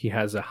temper. He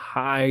has a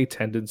high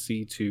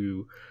tendency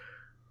to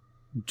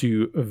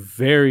do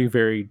very,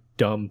 very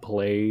dumb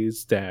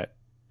plays that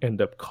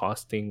end up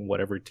costing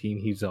whatever team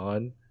he's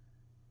on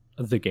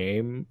the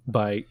game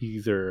by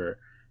either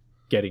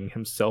getting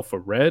himself a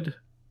red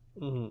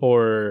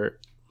or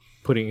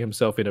putting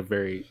himself in a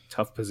very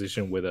tough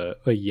position with a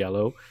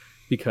yellow,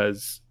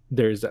 because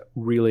there's a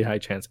really high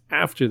chance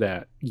after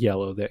that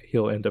yellow that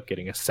he'll end up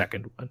getting a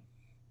second one.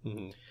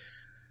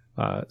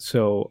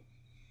 So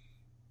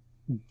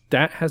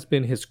that has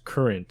been his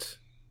current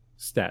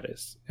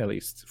status, at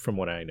least from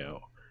what I know.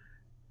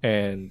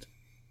 And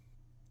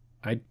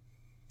I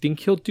think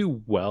he'll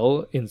do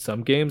well in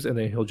some games, and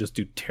then he'll just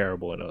do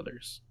terrible in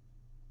others.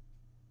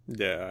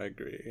 Yeah, I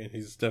agree. And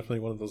he's definitely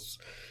one of those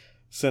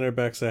center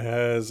backs that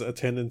has a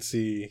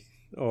tendency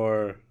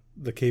or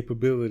the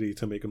capability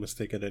to make a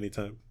mistake at any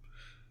time.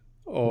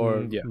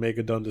 Or make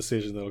a dumb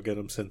decision that'll get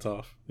him sent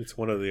off. It's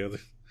one or the other.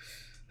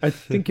 I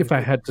think if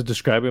I had to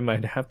describe him,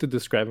 I'd have to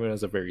describe him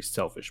as a very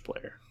selfish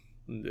player.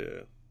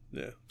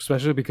 Yeah.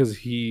 Especially because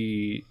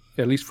he,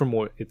 at least from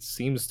what it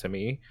seems to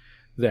me,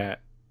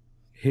 that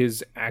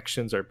his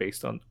actions are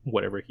based on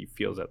whatever he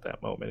feels at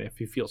that moment. If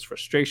he feels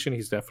frustration,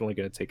 he's definitely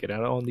going to take it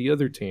out on the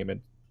other team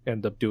and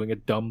end up doing a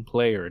dumb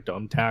play or a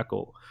dumb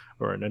tackle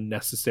or an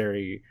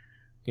unnecessary,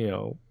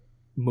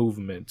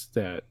 movement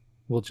that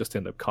will just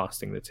end up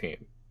costing the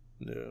team.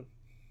 Yeah.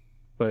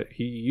 But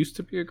he used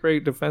to be a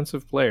great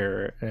defensive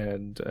player,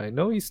 and I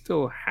know he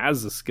still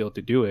has the skill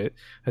to do it.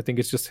 I think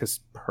it's just his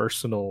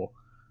personal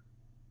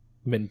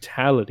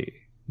mentality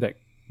that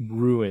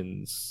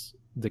ruins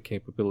the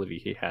capability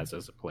he has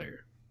as a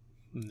player.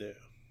 Yeah.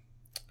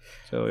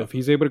 So if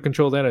he's able to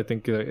control that, I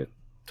think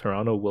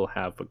Toronto will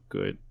have a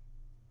good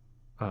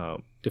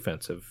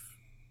defensive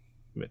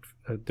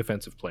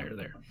player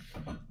there.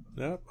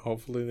 Yeah,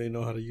 hopefully they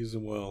know how to use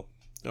him well.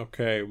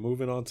 Okay,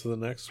 moving on to the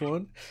next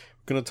one.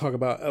 We're going to talk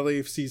about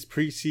LAFC's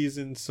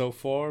preseason so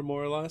far,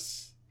 more or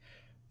less.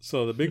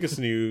 So the biggest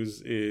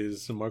news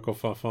is Marco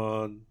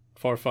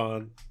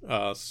Farfan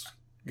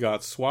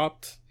got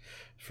swapped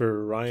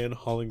for Ryan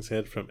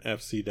Hollingshead from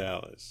FC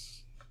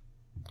Dallas.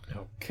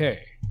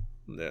 Okay.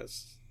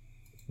 Yes.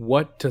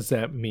 What does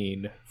that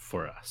mean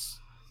for us?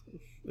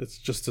 It's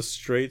just a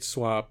straight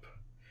swap.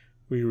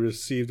 We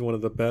received one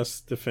of the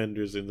best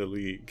defenders in the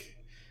league,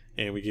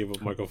 and we gave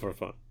up Marco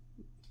Farfan.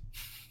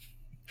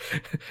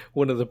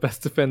 One of the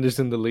best defenders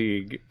in the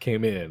league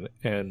came in,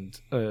 and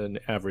an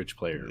average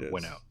player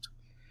went out.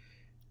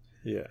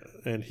 Yeah,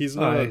 and he's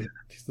not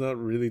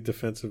really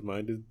defensive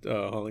minded.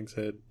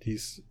 Hollingshead,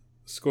 he's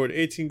scored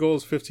 18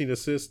 goals, 15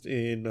 assists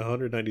in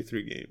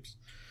 193 games.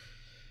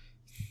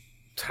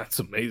 That's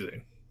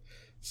amazing.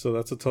 So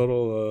that's a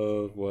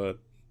total of what,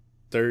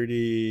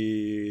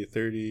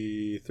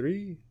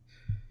 33?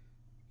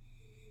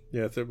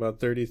 Yeah, about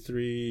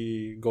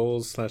 33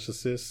 goals /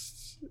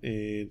 assists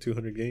in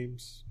 200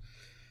 games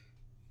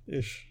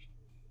ish.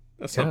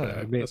 That's not bad.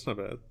 I mean, That's not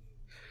bad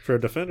for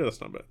a defender.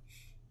 That's not bad.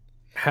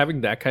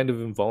 having that kind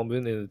of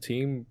involvement in the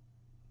team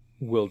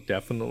will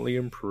definitely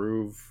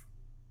improve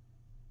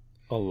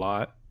a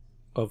lot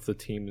of the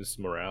team's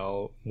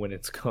morale when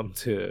it's come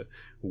to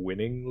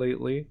winning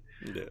lately.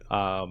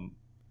 Yeah.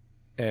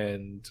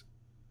 And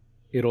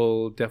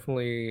it'll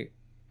definitely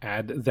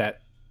add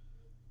that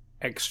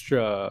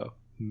extra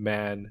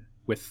man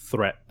with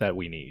threat that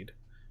we need,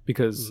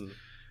 because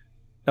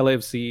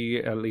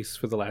LAFC, at least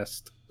for the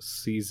last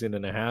season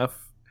and a half,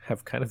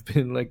 have kind of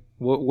been like,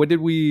 what did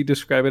we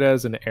describe it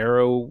as? An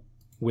arrow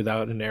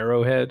without an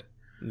arrowhead.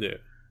 Yeah.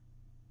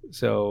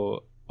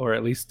 So, or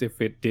at least if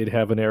it did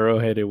have an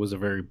arrowhead, it was a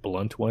very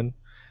blunt one.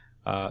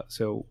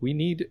 So we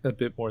need a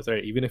bit more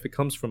threat, even if it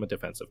comes from a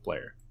defensive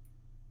player.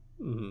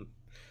 Mm-hmm.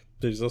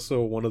 There's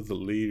also one of the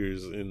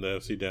leaders in the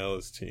FC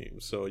Dallas team.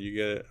 So you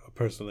get a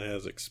person that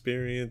has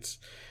experience.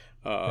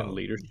 And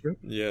leadership?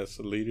 Yes,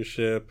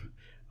 leadership.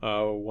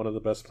 One of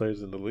the best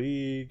players in the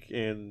league.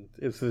 And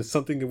if there's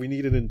something that we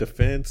needed in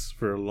defense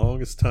for the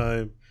longest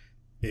time,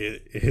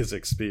 it is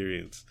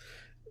experience.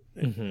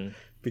 Mm-hmm.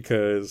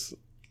 Because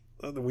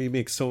we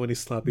make so many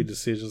sloppy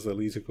decisions that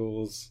lead to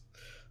goals.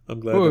 I'm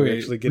glad that we're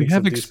actually getting we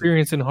have some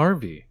experience in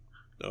Harvey.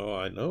 Oh,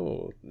 I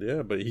know.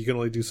 Yeah, but he can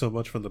only do so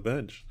much from the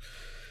bench.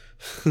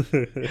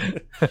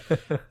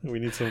 We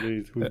need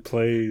somebody who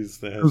plays,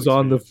 that has who's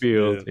on the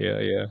experience.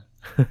 field. Yeah.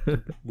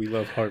 We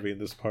love Harvey in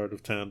this part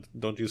of town.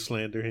 Don't you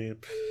slander him.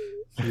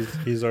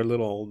 He's our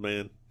little old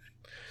man.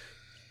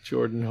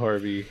 Jordan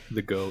Harvey,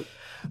 the GOAT.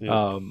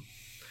 Yeah.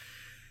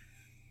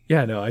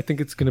 No, I think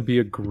it's going to be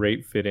a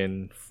great fit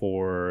in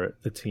for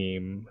the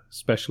team,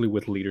 especially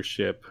with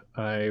leadership.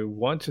 I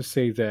want to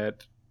say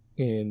that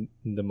in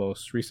the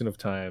most recent of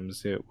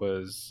times, it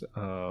was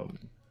a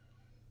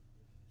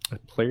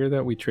player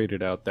that we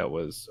traded out that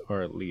was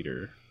our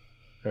leader,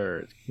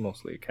 or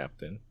mostly a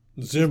captain.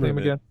 Zimmerman.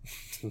 Again?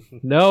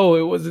 No,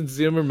 it wasn't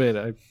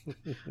Zimmerman.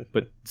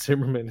 But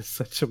Zimmerman is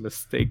such a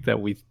mistake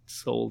that we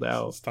sold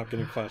out. Stop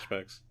getting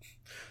flashbacks.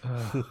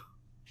 I'm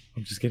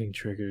just getting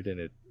triggered, and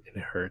it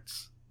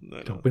hurts. It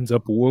I know. opens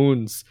up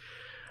wounds.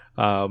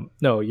 No,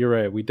 you're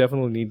right. We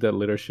definitely need that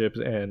leadership,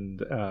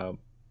 and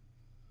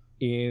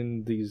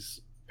in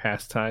these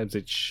past times,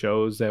 it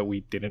shows that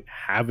we didn't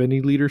have any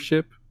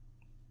leadership.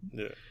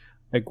 Yeah.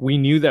 Like, we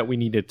knew that we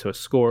needed to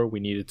score,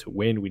 we needed to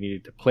win, we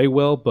needed to play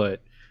well,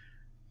 but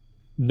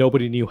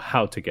nobody knew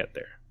how to get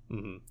there.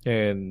 Mm-hmm.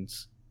 And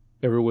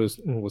everyone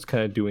was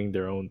kind of doing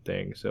their own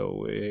thing.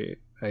 So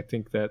I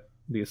think that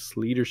this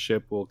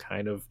leadership will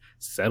kind of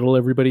settle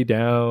everybody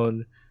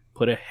down,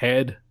 put a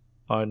head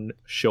on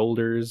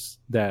shoulders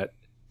that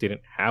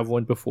didn't have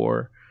one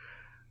before.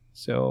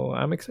 So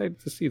I'm excited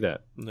to see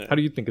that. Yeah. How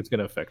do you think it's going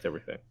to affect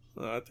everything?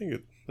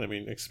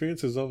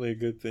 Experience is only a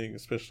good thing,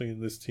 especially in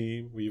this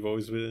team. We've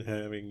always been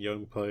having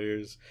young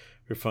players.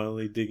 We're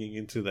finally digging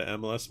into the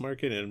MLS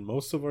market, and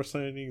most of our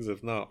signings,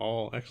 if not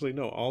all, actually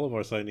no, all of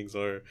our signings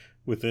are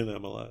within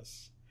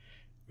MLS,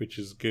 which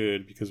is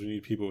good because we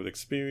need people with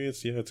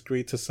experience. Yeah, it's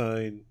great to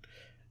sign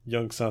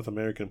young South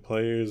American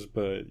players,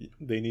 but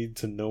they need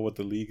to know what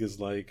the league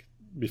is like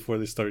before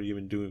they start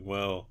even doing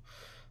well.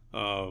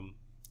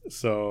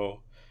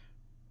 So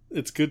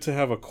it's good to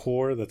have a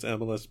core that's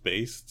MLS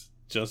based,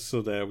 just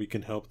so that we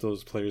can help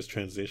those players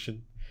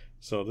transition.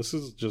 So this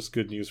is just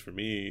good news for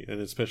me, and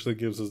especially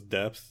gives us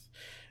depth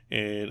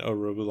and a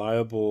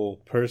reliable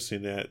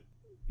person at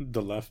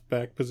the left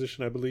back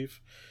position, I believe,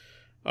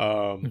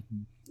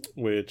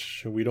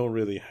 which we don't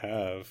really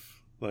have.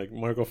 Like,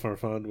 Marco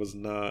Farfan was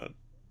not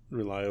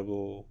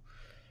reliable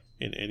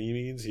in any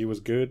means. He was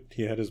good.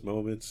 He had his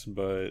moments,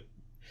 but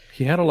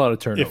he had a lot of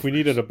turnovers. If we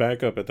needed a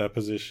backup at that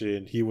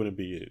position, he wouldn't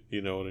be it.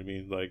 You know what I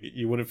mean? Like,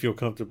 you wouldn't feel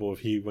comfortable if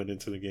he went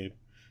into the game.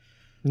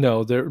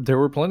 No, there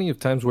were plenty of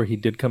times where he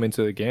did come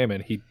into the game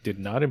and he did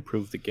not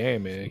improve the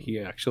game. And he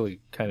actually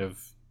kind of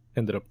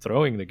ended up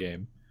throwing the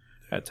game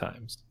at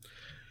times.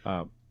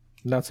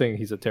 Not saying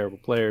he's a terrible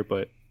player,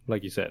 but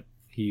like you said,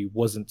 he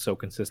wasn't so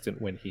consistent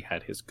when he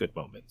had his good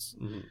moments.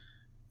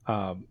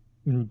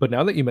 Mm-hmm. But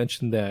now that you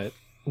mentioned that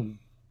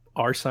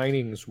our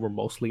signings were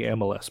mostly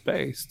MLS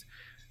based,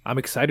 I'm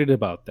excited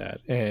about that.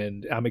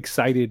 And I'm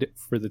excited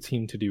for the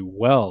team to do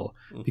well,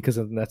 because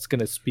that's going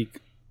to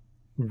speak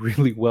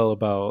really well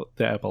about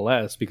the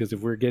MLS, because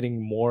if we're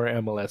getting more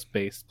MLS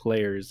based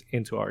players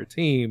into our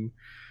team,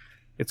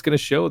 it's going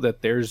to show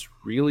that there's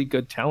really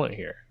good talent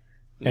here,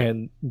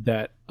 and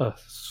that a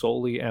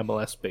solely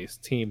MLS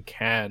based team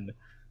can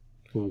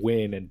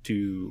win and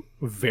do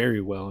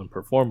very well and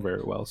perform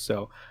very well.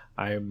 So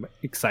I'm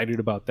excited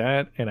about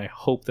that, and I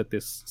hope that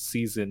this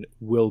season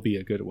will be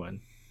a good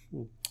one.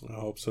 I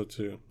hope so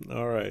too.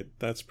 All right,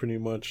 that's pretty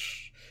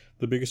much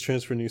the biggest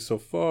transfer news so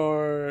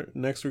far.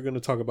 Next, we're going to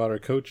talk about our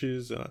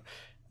coaches.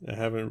 We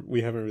haven't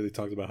really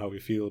talked about how we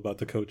feel about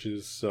the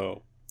coaches,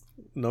 so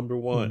number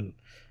one,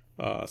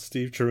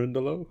 Steve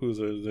Cherundolo, who's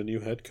the new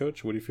head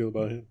coach. What do you feel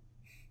about him?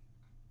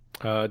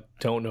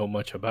 Don't know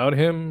much about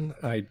him.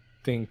 I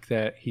think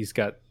that he's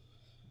got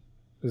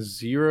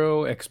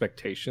zero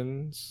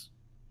expectations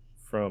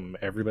from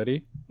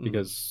everybody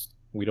because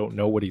we don't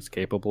know what he's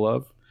capable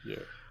of.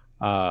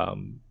 Yeah.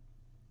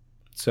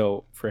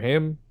 So for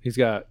him, he's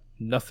got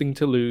nothing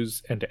to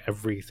lose and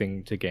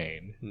everything to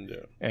gain.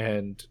 Yeah.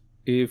 And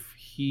if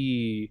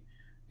he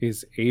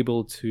is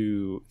able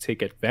to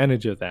take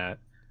advantage of that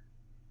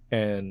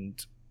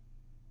and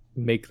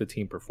make the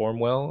team perform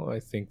well, I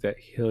think that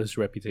his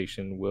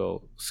reputation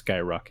will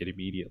skyrocket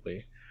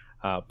immediately.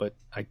 But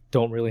I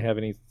don't really have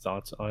any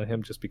thoughts on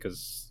him just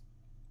because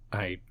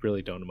I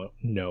really don't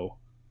know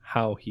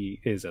how he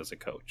is as a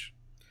coach.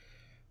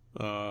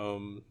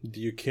 Do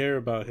you care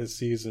about his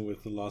season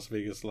with the Las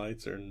Vegas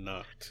Lights or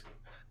not?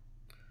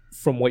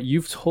 From what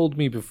you've told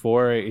me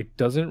before, it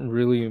doesn't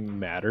really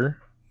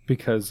matter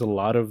because a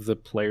lot of the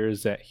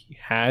players that he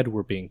had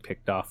were being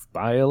picked off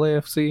by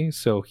LAFC,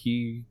 so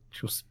he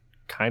was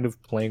kind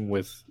of playing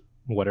with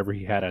whatever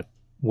he had at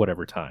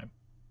whatever time.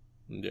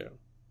 Yeah.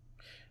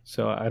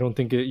 So I don't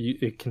think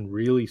it can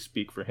really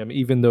speak for him,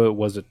 even though it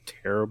was a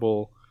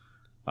terrible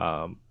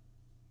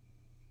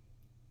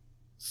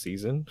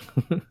season.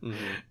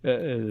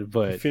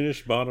 But he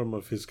finished bottom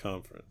of his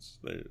conference.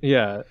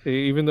 Yeah,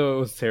 even though it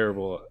was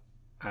terrible,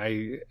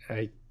 I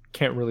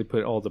can't really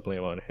put all the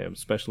blame on him,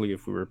 especially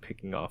if we were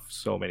picking off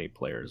so many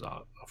players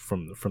off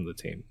from the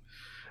team,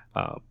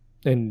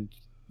 and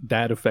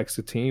that affects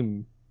the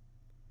team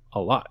a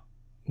lot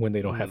when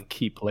they don't have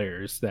key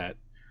players that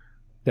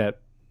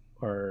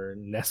are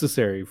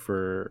necessary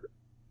for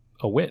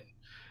a win.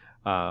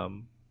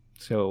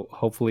 So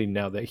hopefully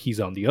now that he's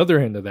on the other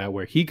end of that,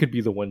 where he could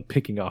be the one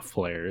picking off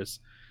players,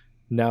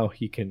 now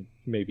he can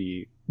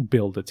maybe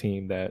build a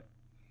team that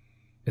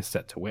is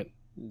set to win.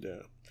 Yeah.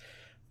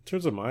 In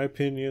terms of my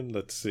opinion,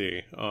 let's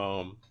see.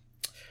 I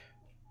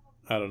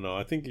don't know.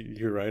 I think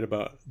you're right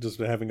about just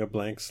having a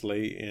blank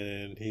slate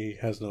and he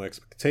has no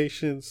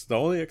expectations. The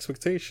only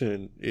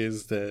expectation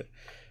is that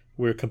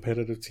we're a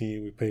competitive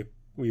team.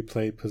 We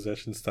play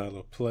possession style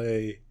of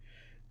play.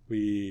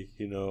 We're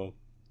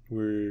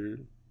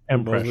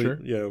and pressure.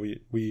 Yeah,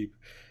 we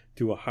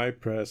do a high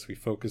press. We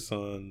focus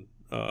on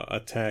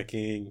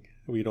attacking.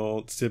 We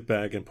don't sit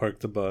back and park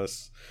the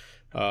bus.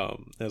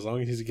 As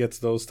long as he gets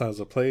those styles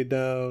of play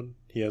down,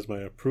 he has my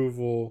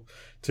approval.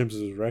 In terms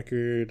of his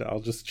record, I'll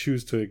just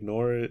choose to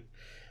ignore it,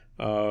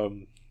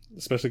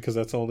 especially because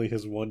that's only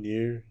his 1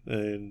 year,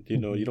 and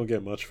you don't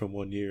get much from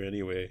 1 year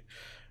anyway.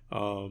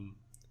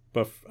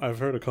 But I've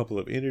heard a couple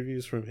of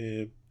interviews from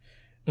him,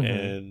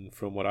 and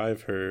from what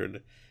I've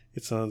heard,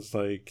 it sounds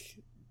like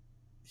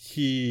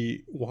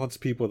he wants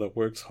people that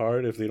works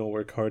hard. If they don't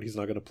work hard, he's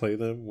not going to play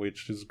them,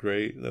 which is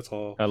great. That's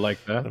all. I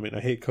like that. I mean, I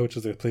hate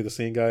coaches that play the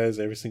same guys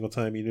every single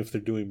time, even if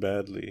they're doing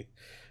badly.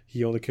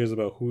 He only cares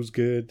about who's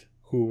good,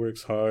 who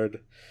works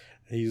hard.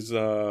 He's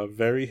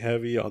very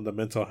heavy on the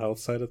mental health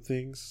side of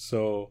things.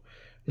 So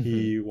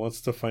he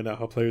wants to find out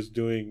how players are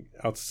doing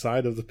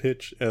outside of the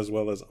pitch as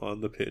well as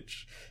on the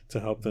pitch to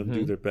help them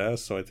do their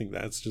best. So I think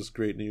that's just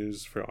great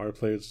news for our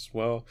players as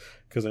well,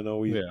 because I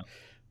know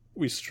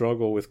we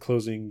struggle with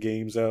closing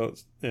games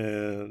out,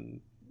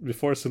 and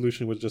before our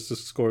solution was just to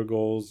score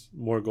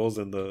more goals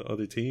than the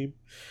other team.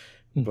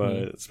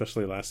 But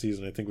especially last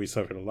season, I think we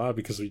suffered a lot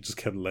because we just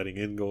kept letting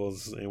in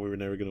goals and we were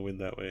never going to win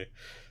that way.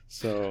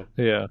 So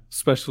yeah,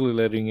 especially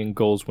letting in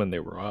goals when they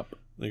were up.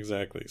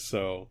 Exactly.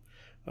 So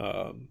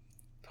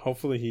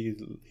hopefully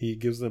he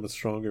gives them a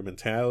stronger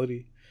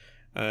mentality.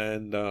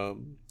 And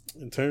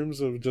in terms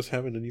of just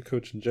having a new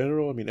coach in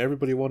general, I mean,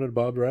 everybody wanted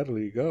Bob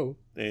Bradley to go,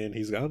 and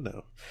he's gone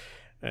now.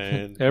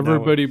 And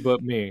everybody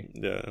but me.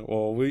 Yeah,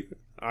 well,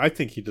 I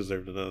think he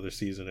deserved another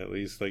season at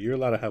least. Like, you're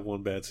allowed to have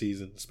one bad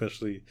season,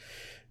 especially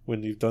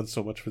when you've done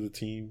so much for the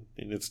team,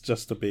 and it's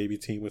just a baby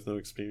team with no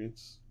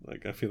experience.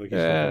 Like, I feel like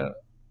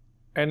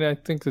and I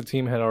think the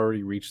team had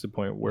already reached the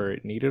point where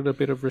it needed a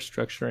bit of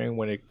restructuring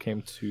when it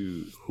came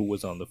to who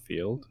was on the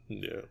field.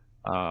 Yeah.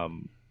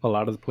 A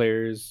lot of the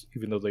players,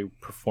 even though they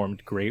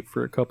performed great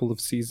for a couple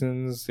of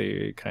seasons,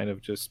 they kind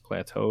of just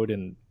plateaued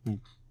and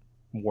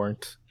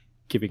weren't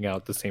giving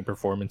out the same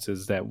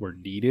performances that were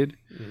needed.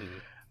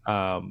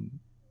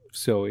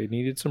 So it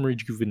needed some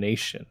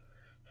rejuvenation,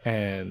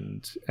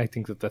 and I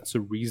think that that's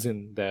the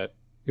reason that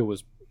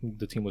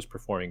the team was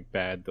performing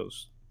bad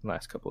those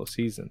last couple of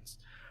seasons.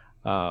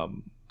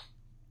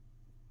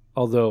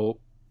 Although,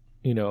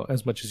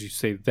 as much as you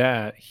say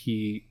that,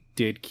 he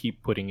did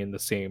keep putting in the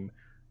same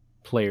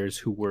players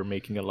who were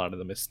making a lot of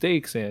the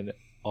mistakes in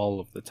all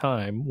of the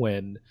time,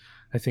 when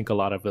I think a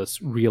lot of us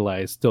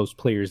realized those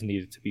players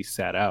needed to be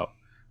sat out.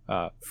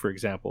 For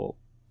example,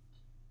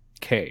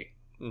 K.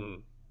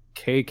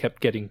 K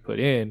kept getting put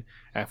in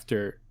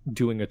after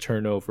doing a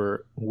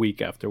turnover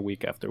week after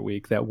week after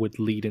week that would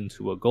lead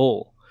into a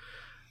goal.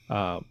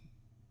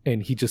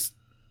 And he just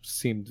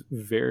seemed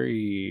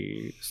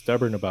very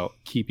stubborn about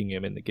keeping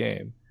him in the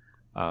game.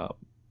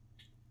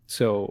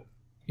 So,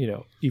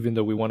 even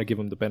though we want to give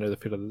him the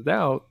benefit of the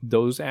doubt,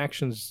 those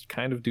actions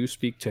kind of do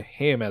speak to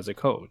him as a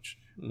coach,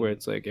 where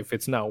it's like, if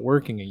it's not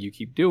working and you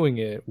keep doing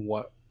it,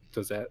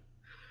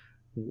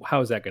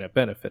 how is that going to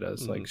benefit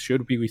us? Like,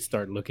 should we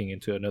start looking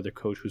into another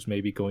coach who's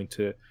maybe going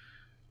to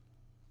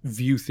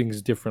view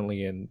things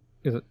differently, and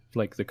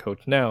like the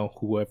coach now,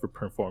 whoever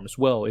performs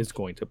well is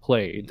going to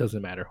play. It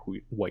doesn't matter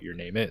what your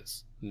name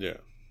is. Yeah.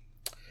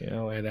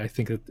 And I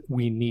think that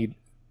we need,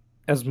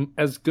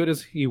 as good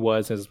as he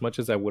was, as much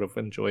as I would have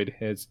enjoyed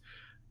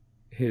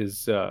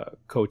his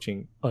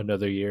coaching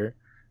another year,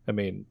 I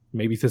mean,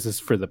 maybe this is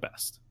for the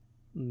best.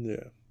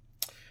 Yeah.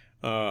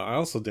 I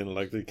also didn't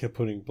like they kept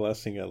putting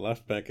Blessing at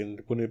left back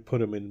and wouldn't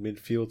put him in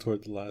midfield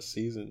toward the last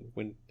season,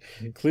 when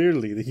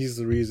clearly he's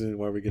the reason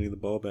why we're getting the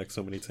ball back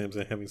so many times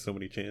and having so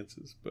many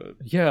chances. But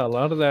yeah, a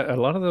lot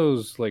of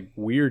those like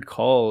weird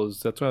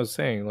calls. That's what I was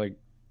saying. Like,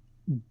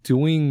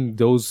 doing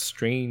those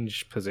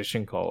strange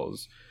position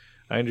calls.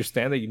 I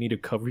understand that you need to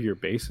cover your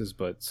bases,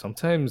 but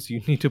sometimes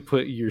you need to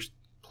put your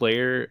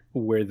player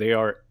where they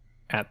are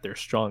at their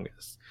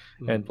strongest.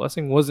 And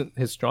Blessing wasn't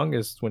his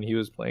strongest when he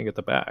was playing at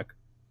the back.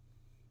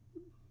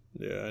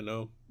 Yeah, I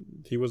know.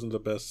 He wasn't the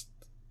best.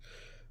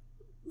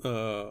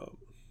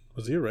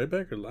 Was he a right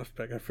back or left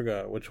back? I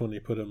forgot which one he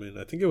put him in.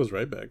 I think it was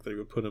right back that he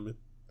would put him in.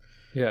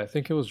 Yeah, I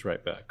think it was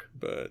right back.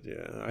 But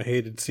yeah, I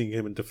hated seeing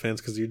him in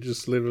defense because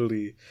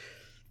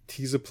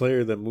he's a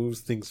player that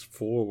moves things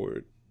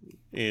forward.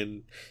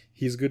 And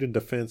he's good in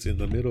defense in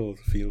the middle of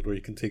the field where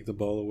he can take the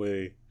ball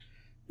away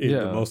in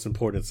the most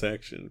important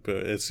section.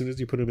 But as soon as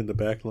you put him in the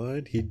back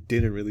line, he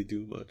didn't really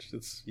do much.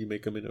 You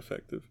make him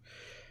ineffective.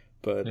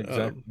 But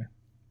exactly.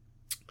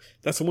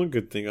 That's one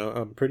good thing.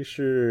 I'm pretty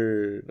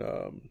sure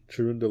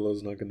Cherundolo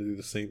is not going to do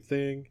the same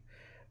thing.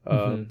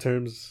 In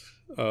terms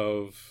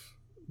of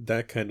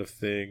that kind of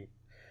thing,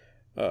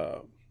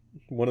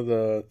 one of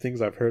the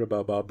things I've heard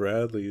about Bob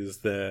Bradley is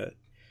that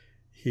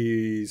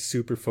he's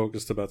super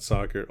focused about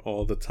soccer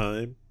all the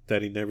time,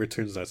 that he never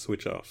turns that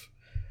switch off.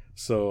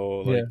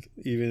 So,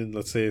 even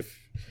let's say if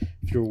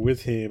you're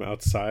with him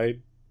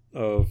outside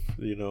of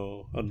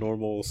a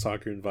normal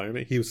soccer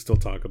environment, he would still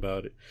talk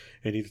about it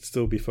and he'd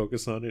still be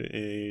focused on it.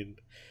 And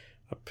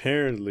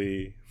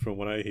apparently, from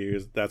what I hear,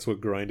 that's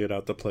what grinded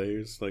out the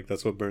players. Like,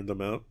 that's what burned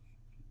them out.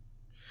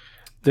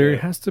 There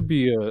has to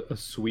be a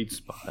sweet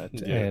spot,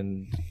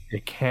 and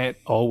it can't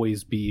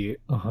always be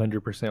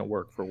 100%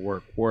 work for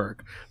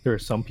work. There are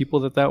some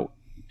people that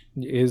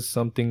is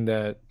something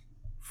that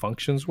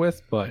functions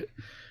with, but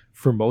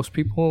for most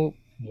people,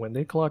 when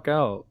they clock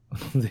out,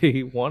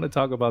 they want to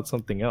talk about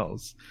something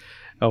else,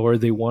 or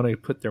they want to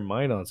put their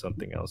mind on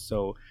something else.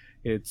 So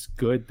it's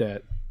good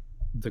that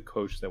the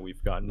coach that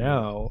we've got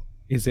now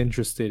is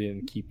interested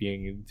in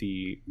keeping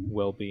the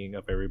well-being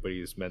of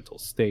everybody's mental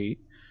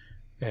state,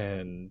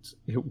 and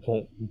it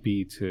won't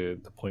be to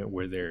the point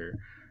where they're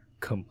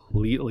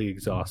completely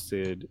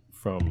exhausted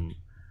from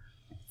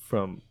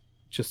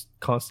just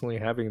constantly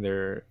having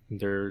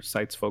their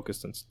sights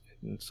focused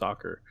in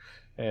soccer.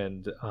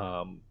 And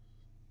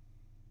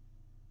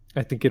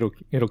I think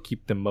it'll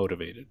keep them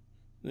motivated.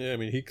 Yeah, I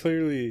mean, he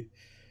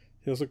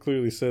also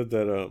clearly said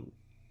that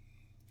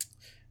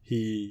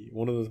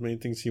one of the main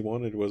things he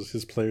wanted was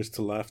his players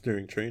to laugh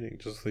during training,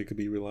 just so they could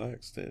be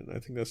relaxed. And I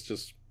think that's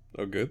just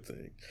a good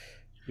thing.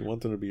 You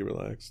want them to be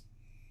relaxed.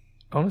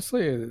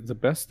 Honestly, the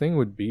best thing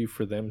would be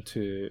for them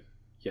to,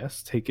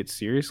 yes, take it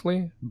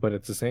seriously, but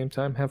at the same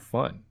time have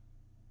fun.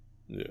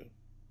 Yeah.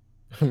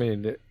 I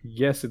mean,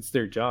 yes, it's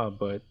their job,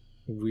 but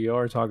we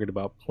are talking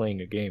about playing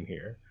a game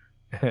here.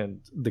 And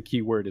the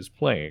key word is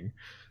playing.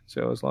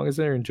 So as long as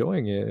they're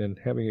enjoying it and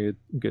having a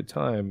good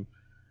time,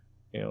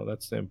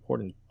 that's the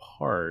important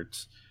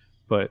part.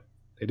 But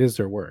it is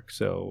their work.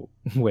 So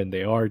when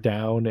they are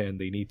down and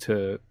they need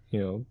to,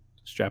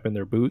 strap in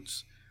their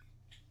boots,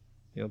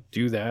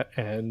 do that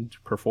and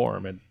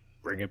perform and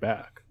bring it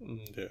back.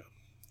 Yeah.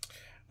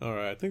 All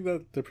right. I think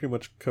that pretty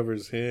much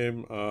covers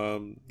him.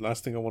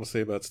 Last thing I want to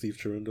say about Steve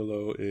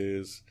Cherundolo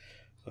is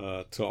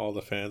to all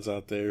the fans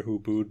out there who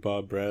booed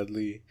Bob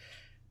Bradley,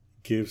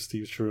 give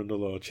Steve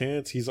Cherundolo a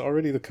chance. He's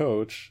already the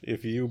coach.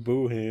 If you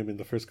boo him in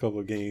the first couple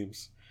of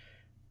games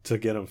to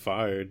get him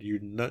fired, you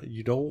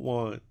don't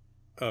want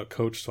a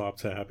coach swap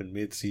to happen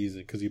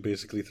mid-season, because you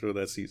basically throw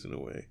that season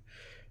away.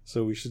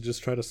 So we should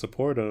just try to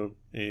support him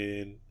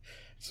and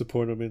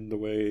support him in the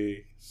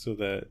way so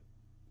that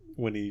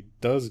when he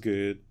does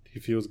good, he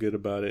feels good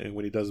about it, and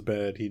when he does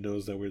bad, he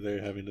knows that we're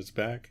there having his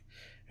back,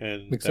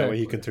 and that way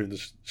he can turn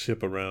the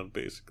ship around,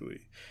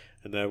 basically.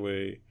 And that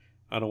way,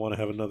 I don't want to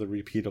have another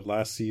repeat of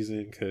last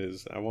season,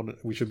 because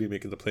we should be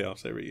making the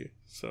playoffs every year.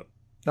 So,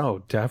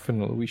 oh,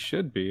 definitely we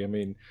should be. I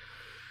mean,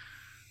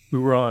 we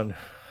were on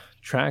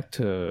track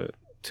to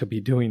be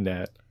doing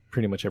that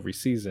pretty much every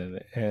season,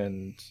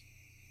 and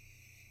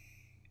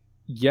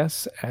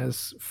yes,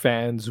 as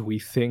fans, we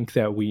think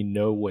that we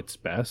know what's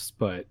best,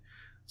 but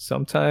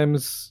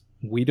sometimes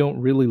we don't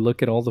really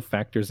look at all the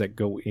factors that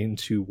go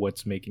into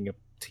what's making a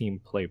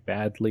team play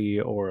badly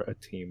or a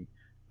team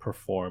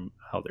perform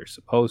how they're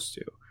supposed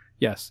to.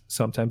 Yes,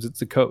 sometimes it's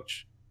the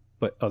coach,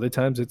 but other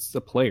times it's the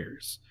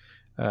players.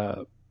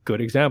 Good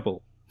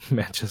example,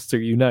 Manchester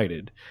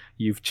United.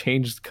 You've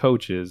changed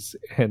coaches,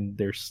 and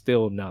they're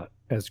still not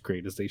as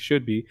great as they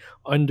should be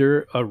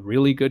under a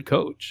really good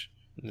coach.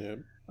 Yeah.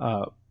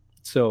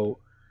 So,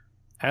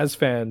 as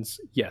fans,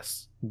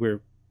 yes,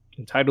 we're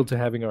entitled to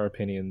having our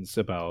opinions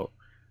about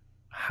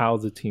how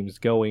the team's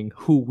going,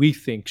 who we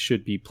think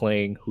should be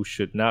playing, who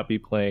should not be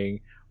playing,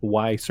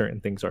 why certain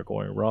things are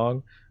going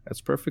wrong. That's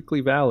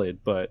perfectly valid,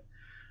 but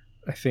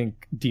I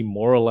think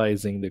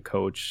demoralizing the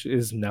coach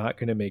is not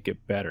going to make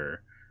it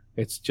better.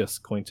 It's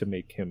just going to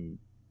make him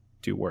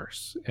do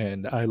worse.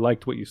 And I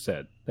liked what you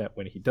said, that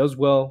when he does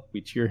well,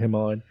 we cheer him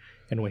on,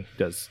 and when he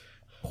does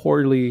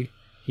poorly,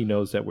 he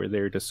knows that we're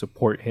there to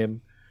support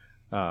him,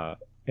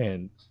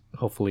 and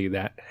hopefully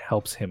that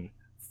helps him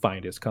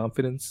find his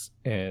confidence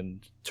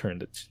and turn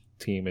the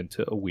team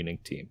into a winning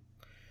team.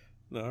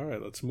 All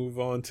right, let's move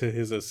on to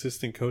his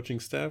assistant coaching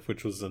staff,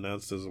 which was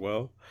announced as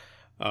well.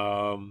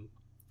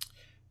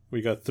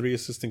 We got 3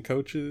 assistant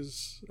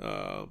coaches.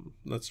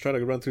 Let's try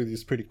to run through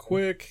these pretty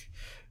quick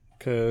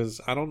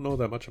because I don't know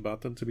that much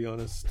about them, to be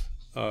honest.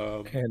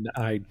 And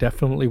I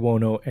definitely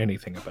won't know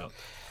anything about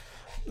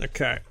them.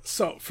 Okay,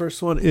 so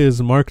first one is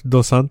Mark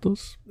Dos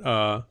Santos.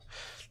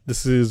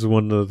 This is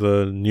one of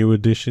the new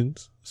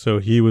additions. So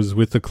he was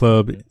with the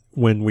club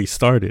when we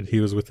started. He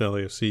was with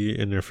LAFC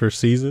in their first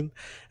season,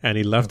 and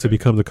he left to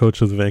become the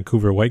coach of the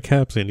Vancouver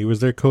Whitecaps, and he was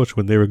their coach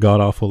when they were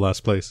god-awful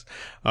last place.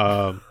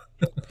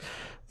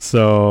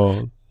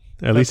 So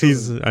at least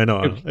I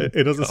know,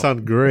 it doesn't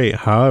sound great.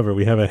 However,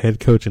 we have a head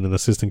coach and an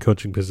assistant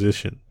coaching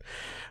position.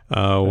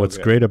 What's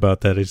great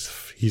about that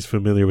is he's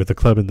familiar with the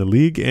club in the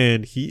league,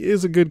 and he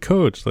is a good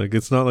coach. Like,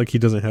 it's not like he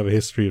doesn't have a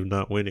history of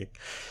not winning.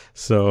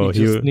 So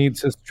he just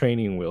needs his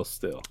training wheels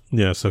still.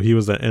 Yeah, so he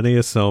was the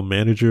NASL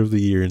Manager of the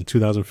Year in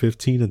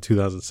 2015 and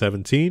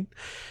 2017.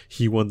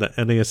 He won the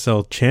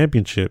NASL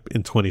Championship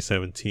in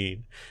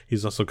 2017.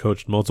 He's also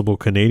coached multiple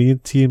Canadian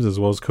teams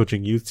as well as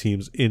coaching youth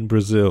teams in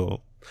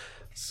Brazil.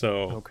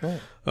 So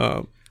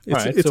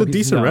it's a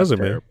decent resume.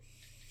 Terrible.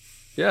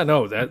 Yeah,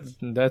 no,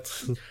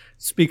 that's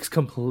speaks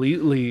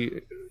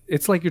completely.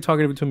 It's like you're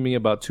talking to me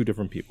about 2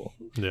 different people.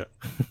 Yeah,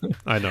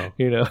 I know.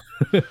 You know,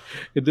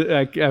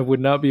 I would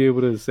not be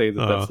able to say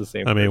that that's the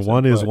same. I mean,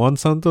 one is Juan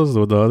Santos,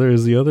 the other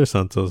is the other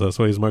Santos. That's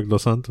why he's Mark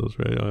Dos Santos,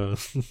 right?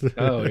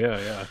 Oh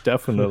yeah,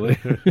 definitely.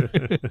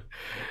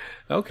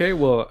 Okay,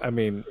 well, I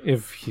mean,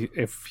 if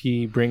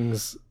he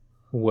brings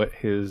what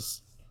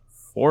his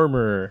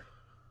former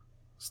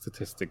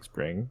statistics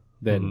bring,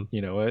 then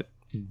you know what,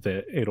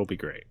 it'll be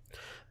great.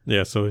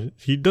 Yeah, so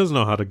he does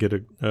know how to get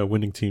a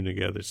winning team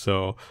together.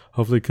 So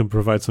hopefully he can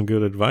provide some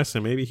good advice.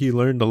 And maybe he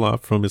learned a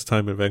lot from his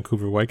time at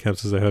Vancouver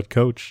Whitecaps as a head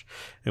coach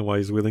and why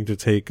he's willing to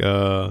take,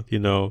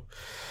 an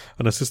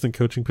assistant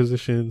coaching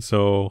position.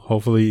 So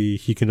hopefully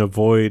he can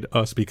avoid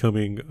us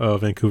becoming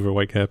Vancouver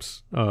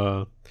Whitecaps.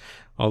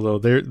 Although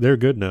they're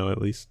good now,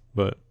 at least.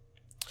 But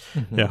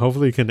yeah,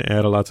 hopefully he can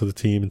add a lot to the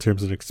team in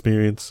terms of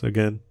experience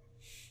again.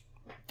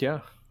 Yeah,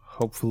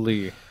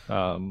 hopefully.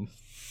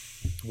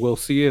 We'll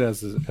see it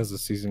as the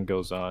season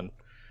goes on,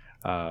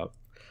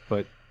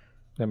 but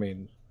I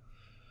mean,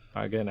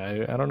 again,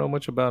 I don't know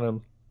much about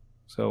him,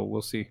 so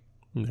we'll see.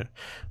 Yeah.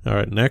 All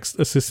right. Next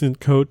assistant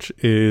coach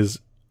is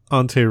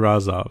Ante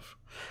Razov.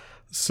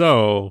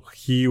 So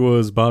he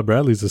was Bob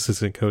Bradley's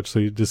assistant coach, so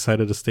he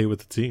decided to stay with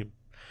the team.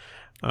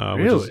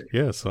 Really?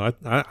 So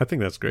I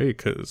think that's great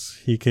because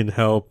he can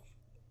help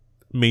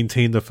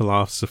maintain the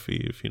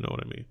philosophy, if you know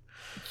what I mean.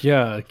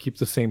 Yeah, keep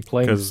the same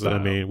playing style. Because, I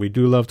mean, we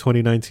do love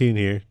 2019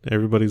 here.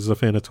 Everybody's a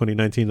fan of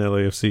 2019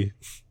 LAFC.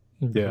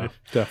 Yeah,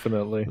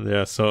 definitely.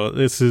 Yeah, so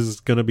this is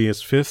going to be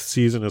his 5th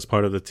season as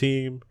part of the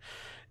team.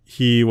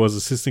 He was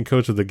assistant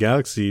coach of the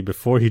Galaxy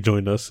before he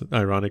joined us,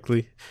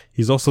 ironically.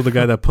 He's also the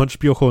guy that punched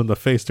Piojo in the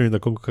face during the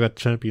CONCACAF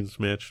Champions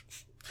match.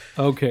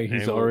 Okay,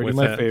 he's already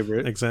my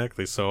favorite.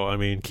 Exactly. So, I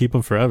mean, keep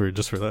him forever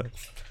just for that.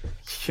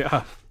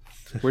 Yeah.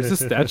 Where's the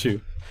statue?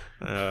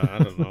 I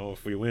don't know.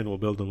 If we win, we'll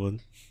build him one.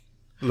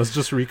 Let's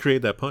just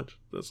recreate that punch.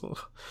 That's all.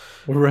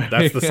 Right.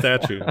 That's the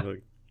statue.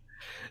 Like,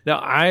 now,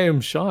 I am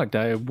shocked.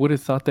 I would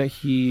have thought that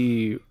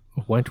he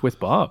went with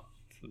Bob.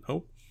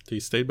 Nope. He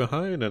stayed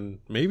behind, and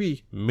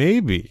maybe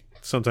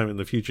sometime in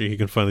the future he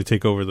can finally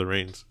take over the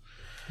reins.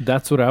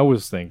 That's what I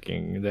was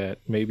thinking, that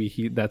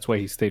maybe that's why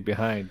he stayed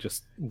behind,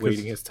 just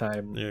waiting his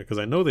time. Yeah, because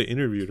I know they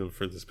interviewed him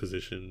for this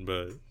position,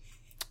 but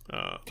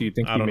do you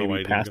think he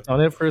maybe passed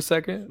on it for a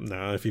second?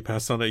 Nah, if he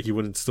passed on it, he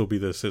wouldn't still be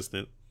the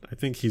assistant. I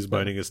think he's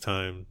biding his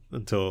time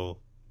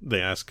until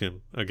they ask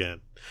him again.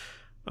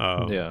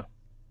 Yeah.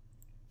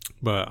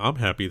 But I'm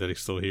happy that he's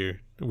still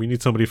here. We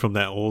need somebody from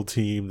that old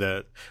team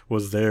that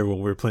was there when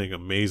we were playing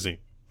amazing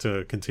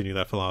to continue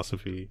that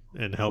philosophy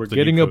and help. We're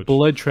getting a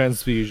blood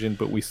transfusion,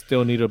 but we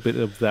still need a bit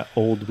of that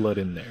old blood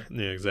in there.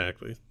 Yeah,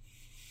 exactly.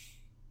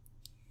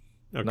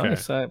 Okay.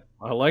 Nice. I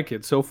like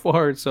it. So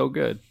far, it's so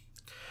good.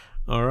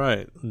 All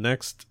right.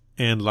 Next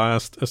and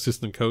last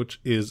assistant coach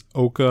is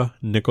Oka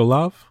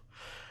Nikolov.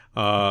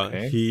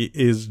 Okay. He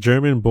is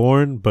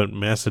German-born but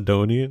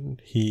Macedonian.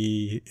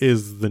 He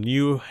is the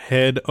new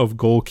head of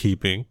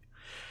goalkeeping.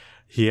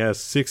 He has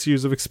 6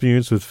 years of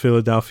experience with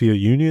Philadelphia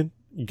Union,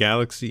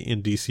 Galaxy,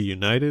 and DC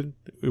United,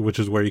 which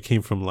is where he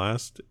came from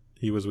last.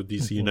 He was with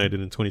DC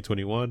United in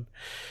 2021.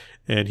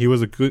 And he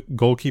was a good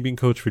goalkeeping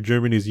coach for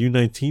Germany's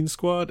U19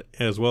 squad,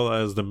 as well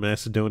as the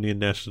Macedonian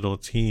national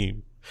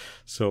team.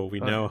 So we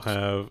now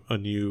have a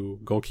new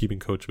goalkeeping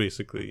coach,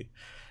 basically.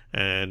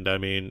 And I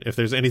mean, if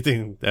there's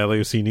anything the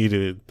LAFC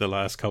needed the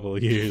last couple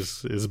of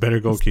years, is better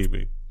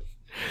goalkeeping.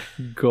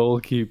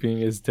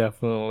 Goalkeeping is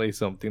definitely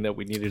something that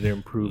we needed to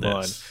improve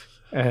on.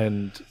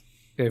 And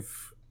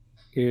if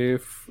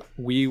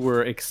we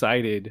were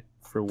excited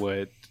for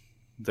what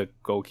the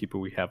goalkeeper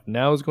we have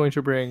now is going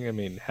to bring, I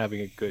mean,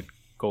 having a good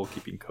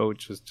goalkeeping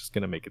coach is just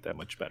going to make it that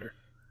much better.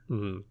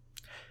 Mm-hmm.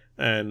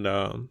 And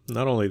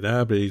not only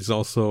that, but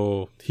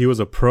he was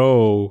a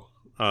pro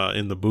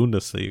in the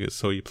Bundesliga.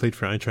 So he played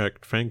for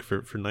Eintracht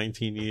Frankfurt for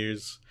 19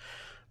 years.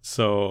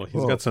 So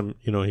he's got some,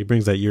 he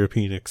brings that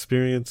European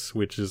experience,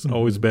 which is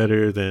always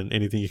better than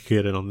anything you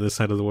could get on this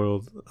side of the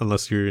world,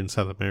 unless you're in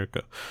South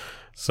America.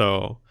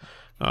 So,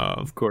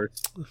 of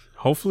course,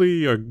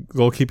 hopefully our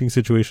goalkeeping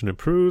situation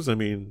improves. I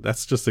mean,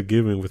 that's just a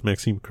given with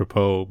Maxime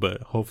Crepeau,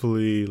 but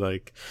hopefully,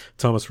 like,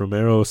 Thomas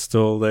Romero is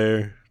still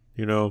there,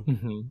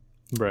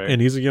 right?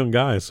 And he's a young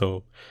guy,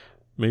 so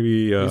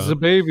maybe he's a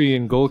baby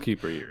in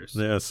goalkeeper years.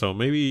 Yeah, so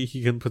maybe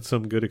he can put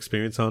some good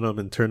experience on him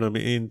and turn him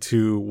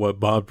into what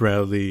Bob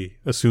Bradley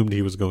assumed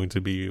he was going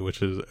to be,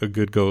 which is a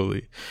good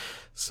goalie.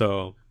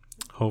 So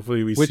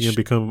hopefully we see him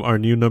become our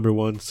new number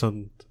one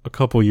a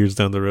couple years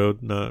down the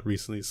road, not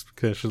recently,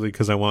 especially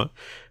because I want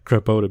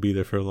Crepeau to be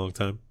there for a long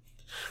time.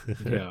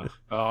 Yeah,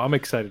 I'm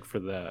excited for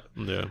that.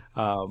 Yeah.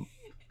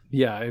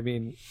 Yeah, I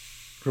mean,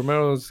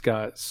 Romero's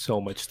got so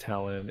much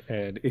talent,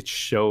 and it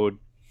showed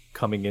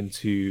coming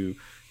into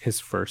his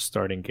first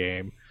starting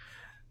game.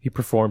 He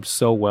performed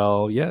so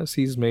well. Yes,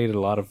 he's made a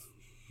lot of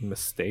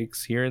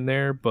mistakes here and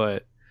there,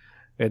 but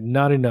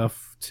not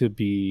enough to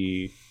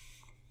be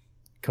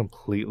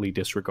completely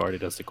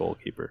disregarded as a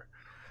goalkeeper.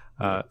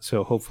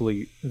 So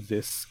hopefully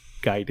this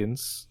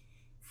guidance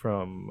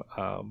from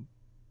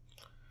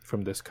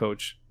this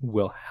coach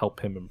will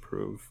help him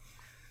improve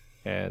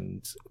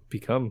and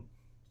become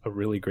a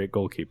really great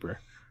goalkeeper.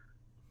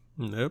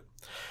 Yep.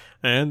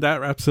 And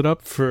that wraps it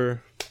up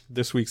for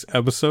this week's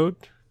episode.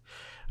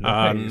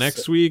 Nice.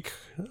 Next week,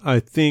 I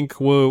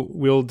think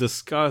we'll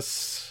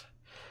discuss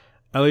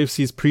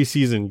LAFC's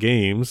preseason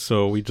games.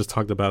 So we just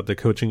talked about the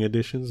coaching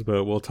additions,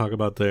 but we'll talk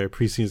about their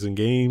preseason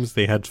games.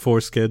 They had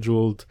 4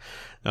 scheduled.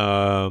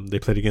 They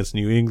played against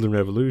New England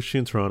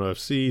Revolution, Toronto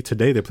FC.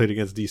 Today they played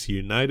against DC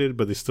United,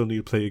 but they still need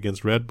to play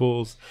against Red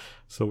Bulls.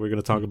 So we're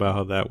going to talk about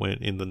how that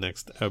went in the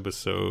next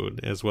episode,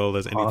 as well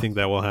as anything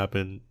that will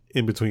happen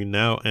in between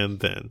now and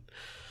then.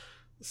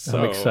 So,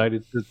 I'm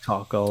excited to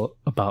talk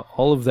about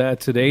all of that.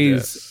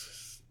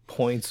 Today's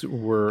points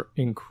were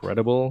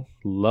incredible.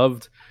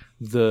 Loved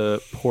the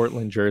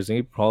Portland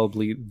jersey,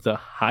 probably the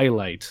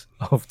highlight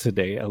of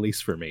today, at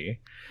least for me.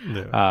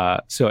 Yeah.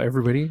 So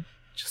everybody,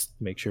 just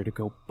make sure to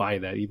go buy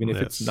that, even if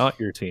it's not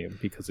your team,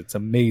 because it's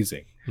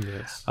amazing.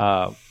 Yes.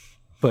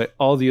 But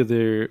all the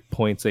other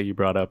points that you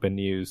brought up and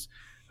news,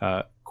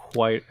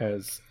 quite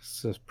as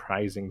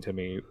surprising to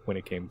me when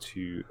it came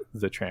to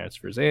the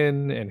transfers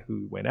in and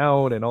who went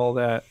out and all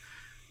that.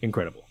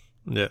 Incredible.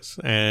 Yes.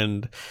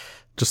 And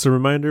just a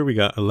reminder, we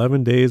got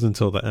 11 days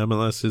until the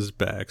MLS is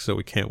back, so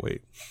we can't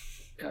wait.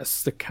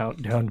 Yes, the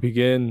countdown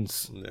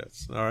begins.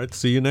 Yes. All right.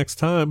 See you next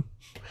time.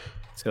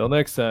 Till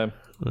next time.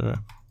 All right.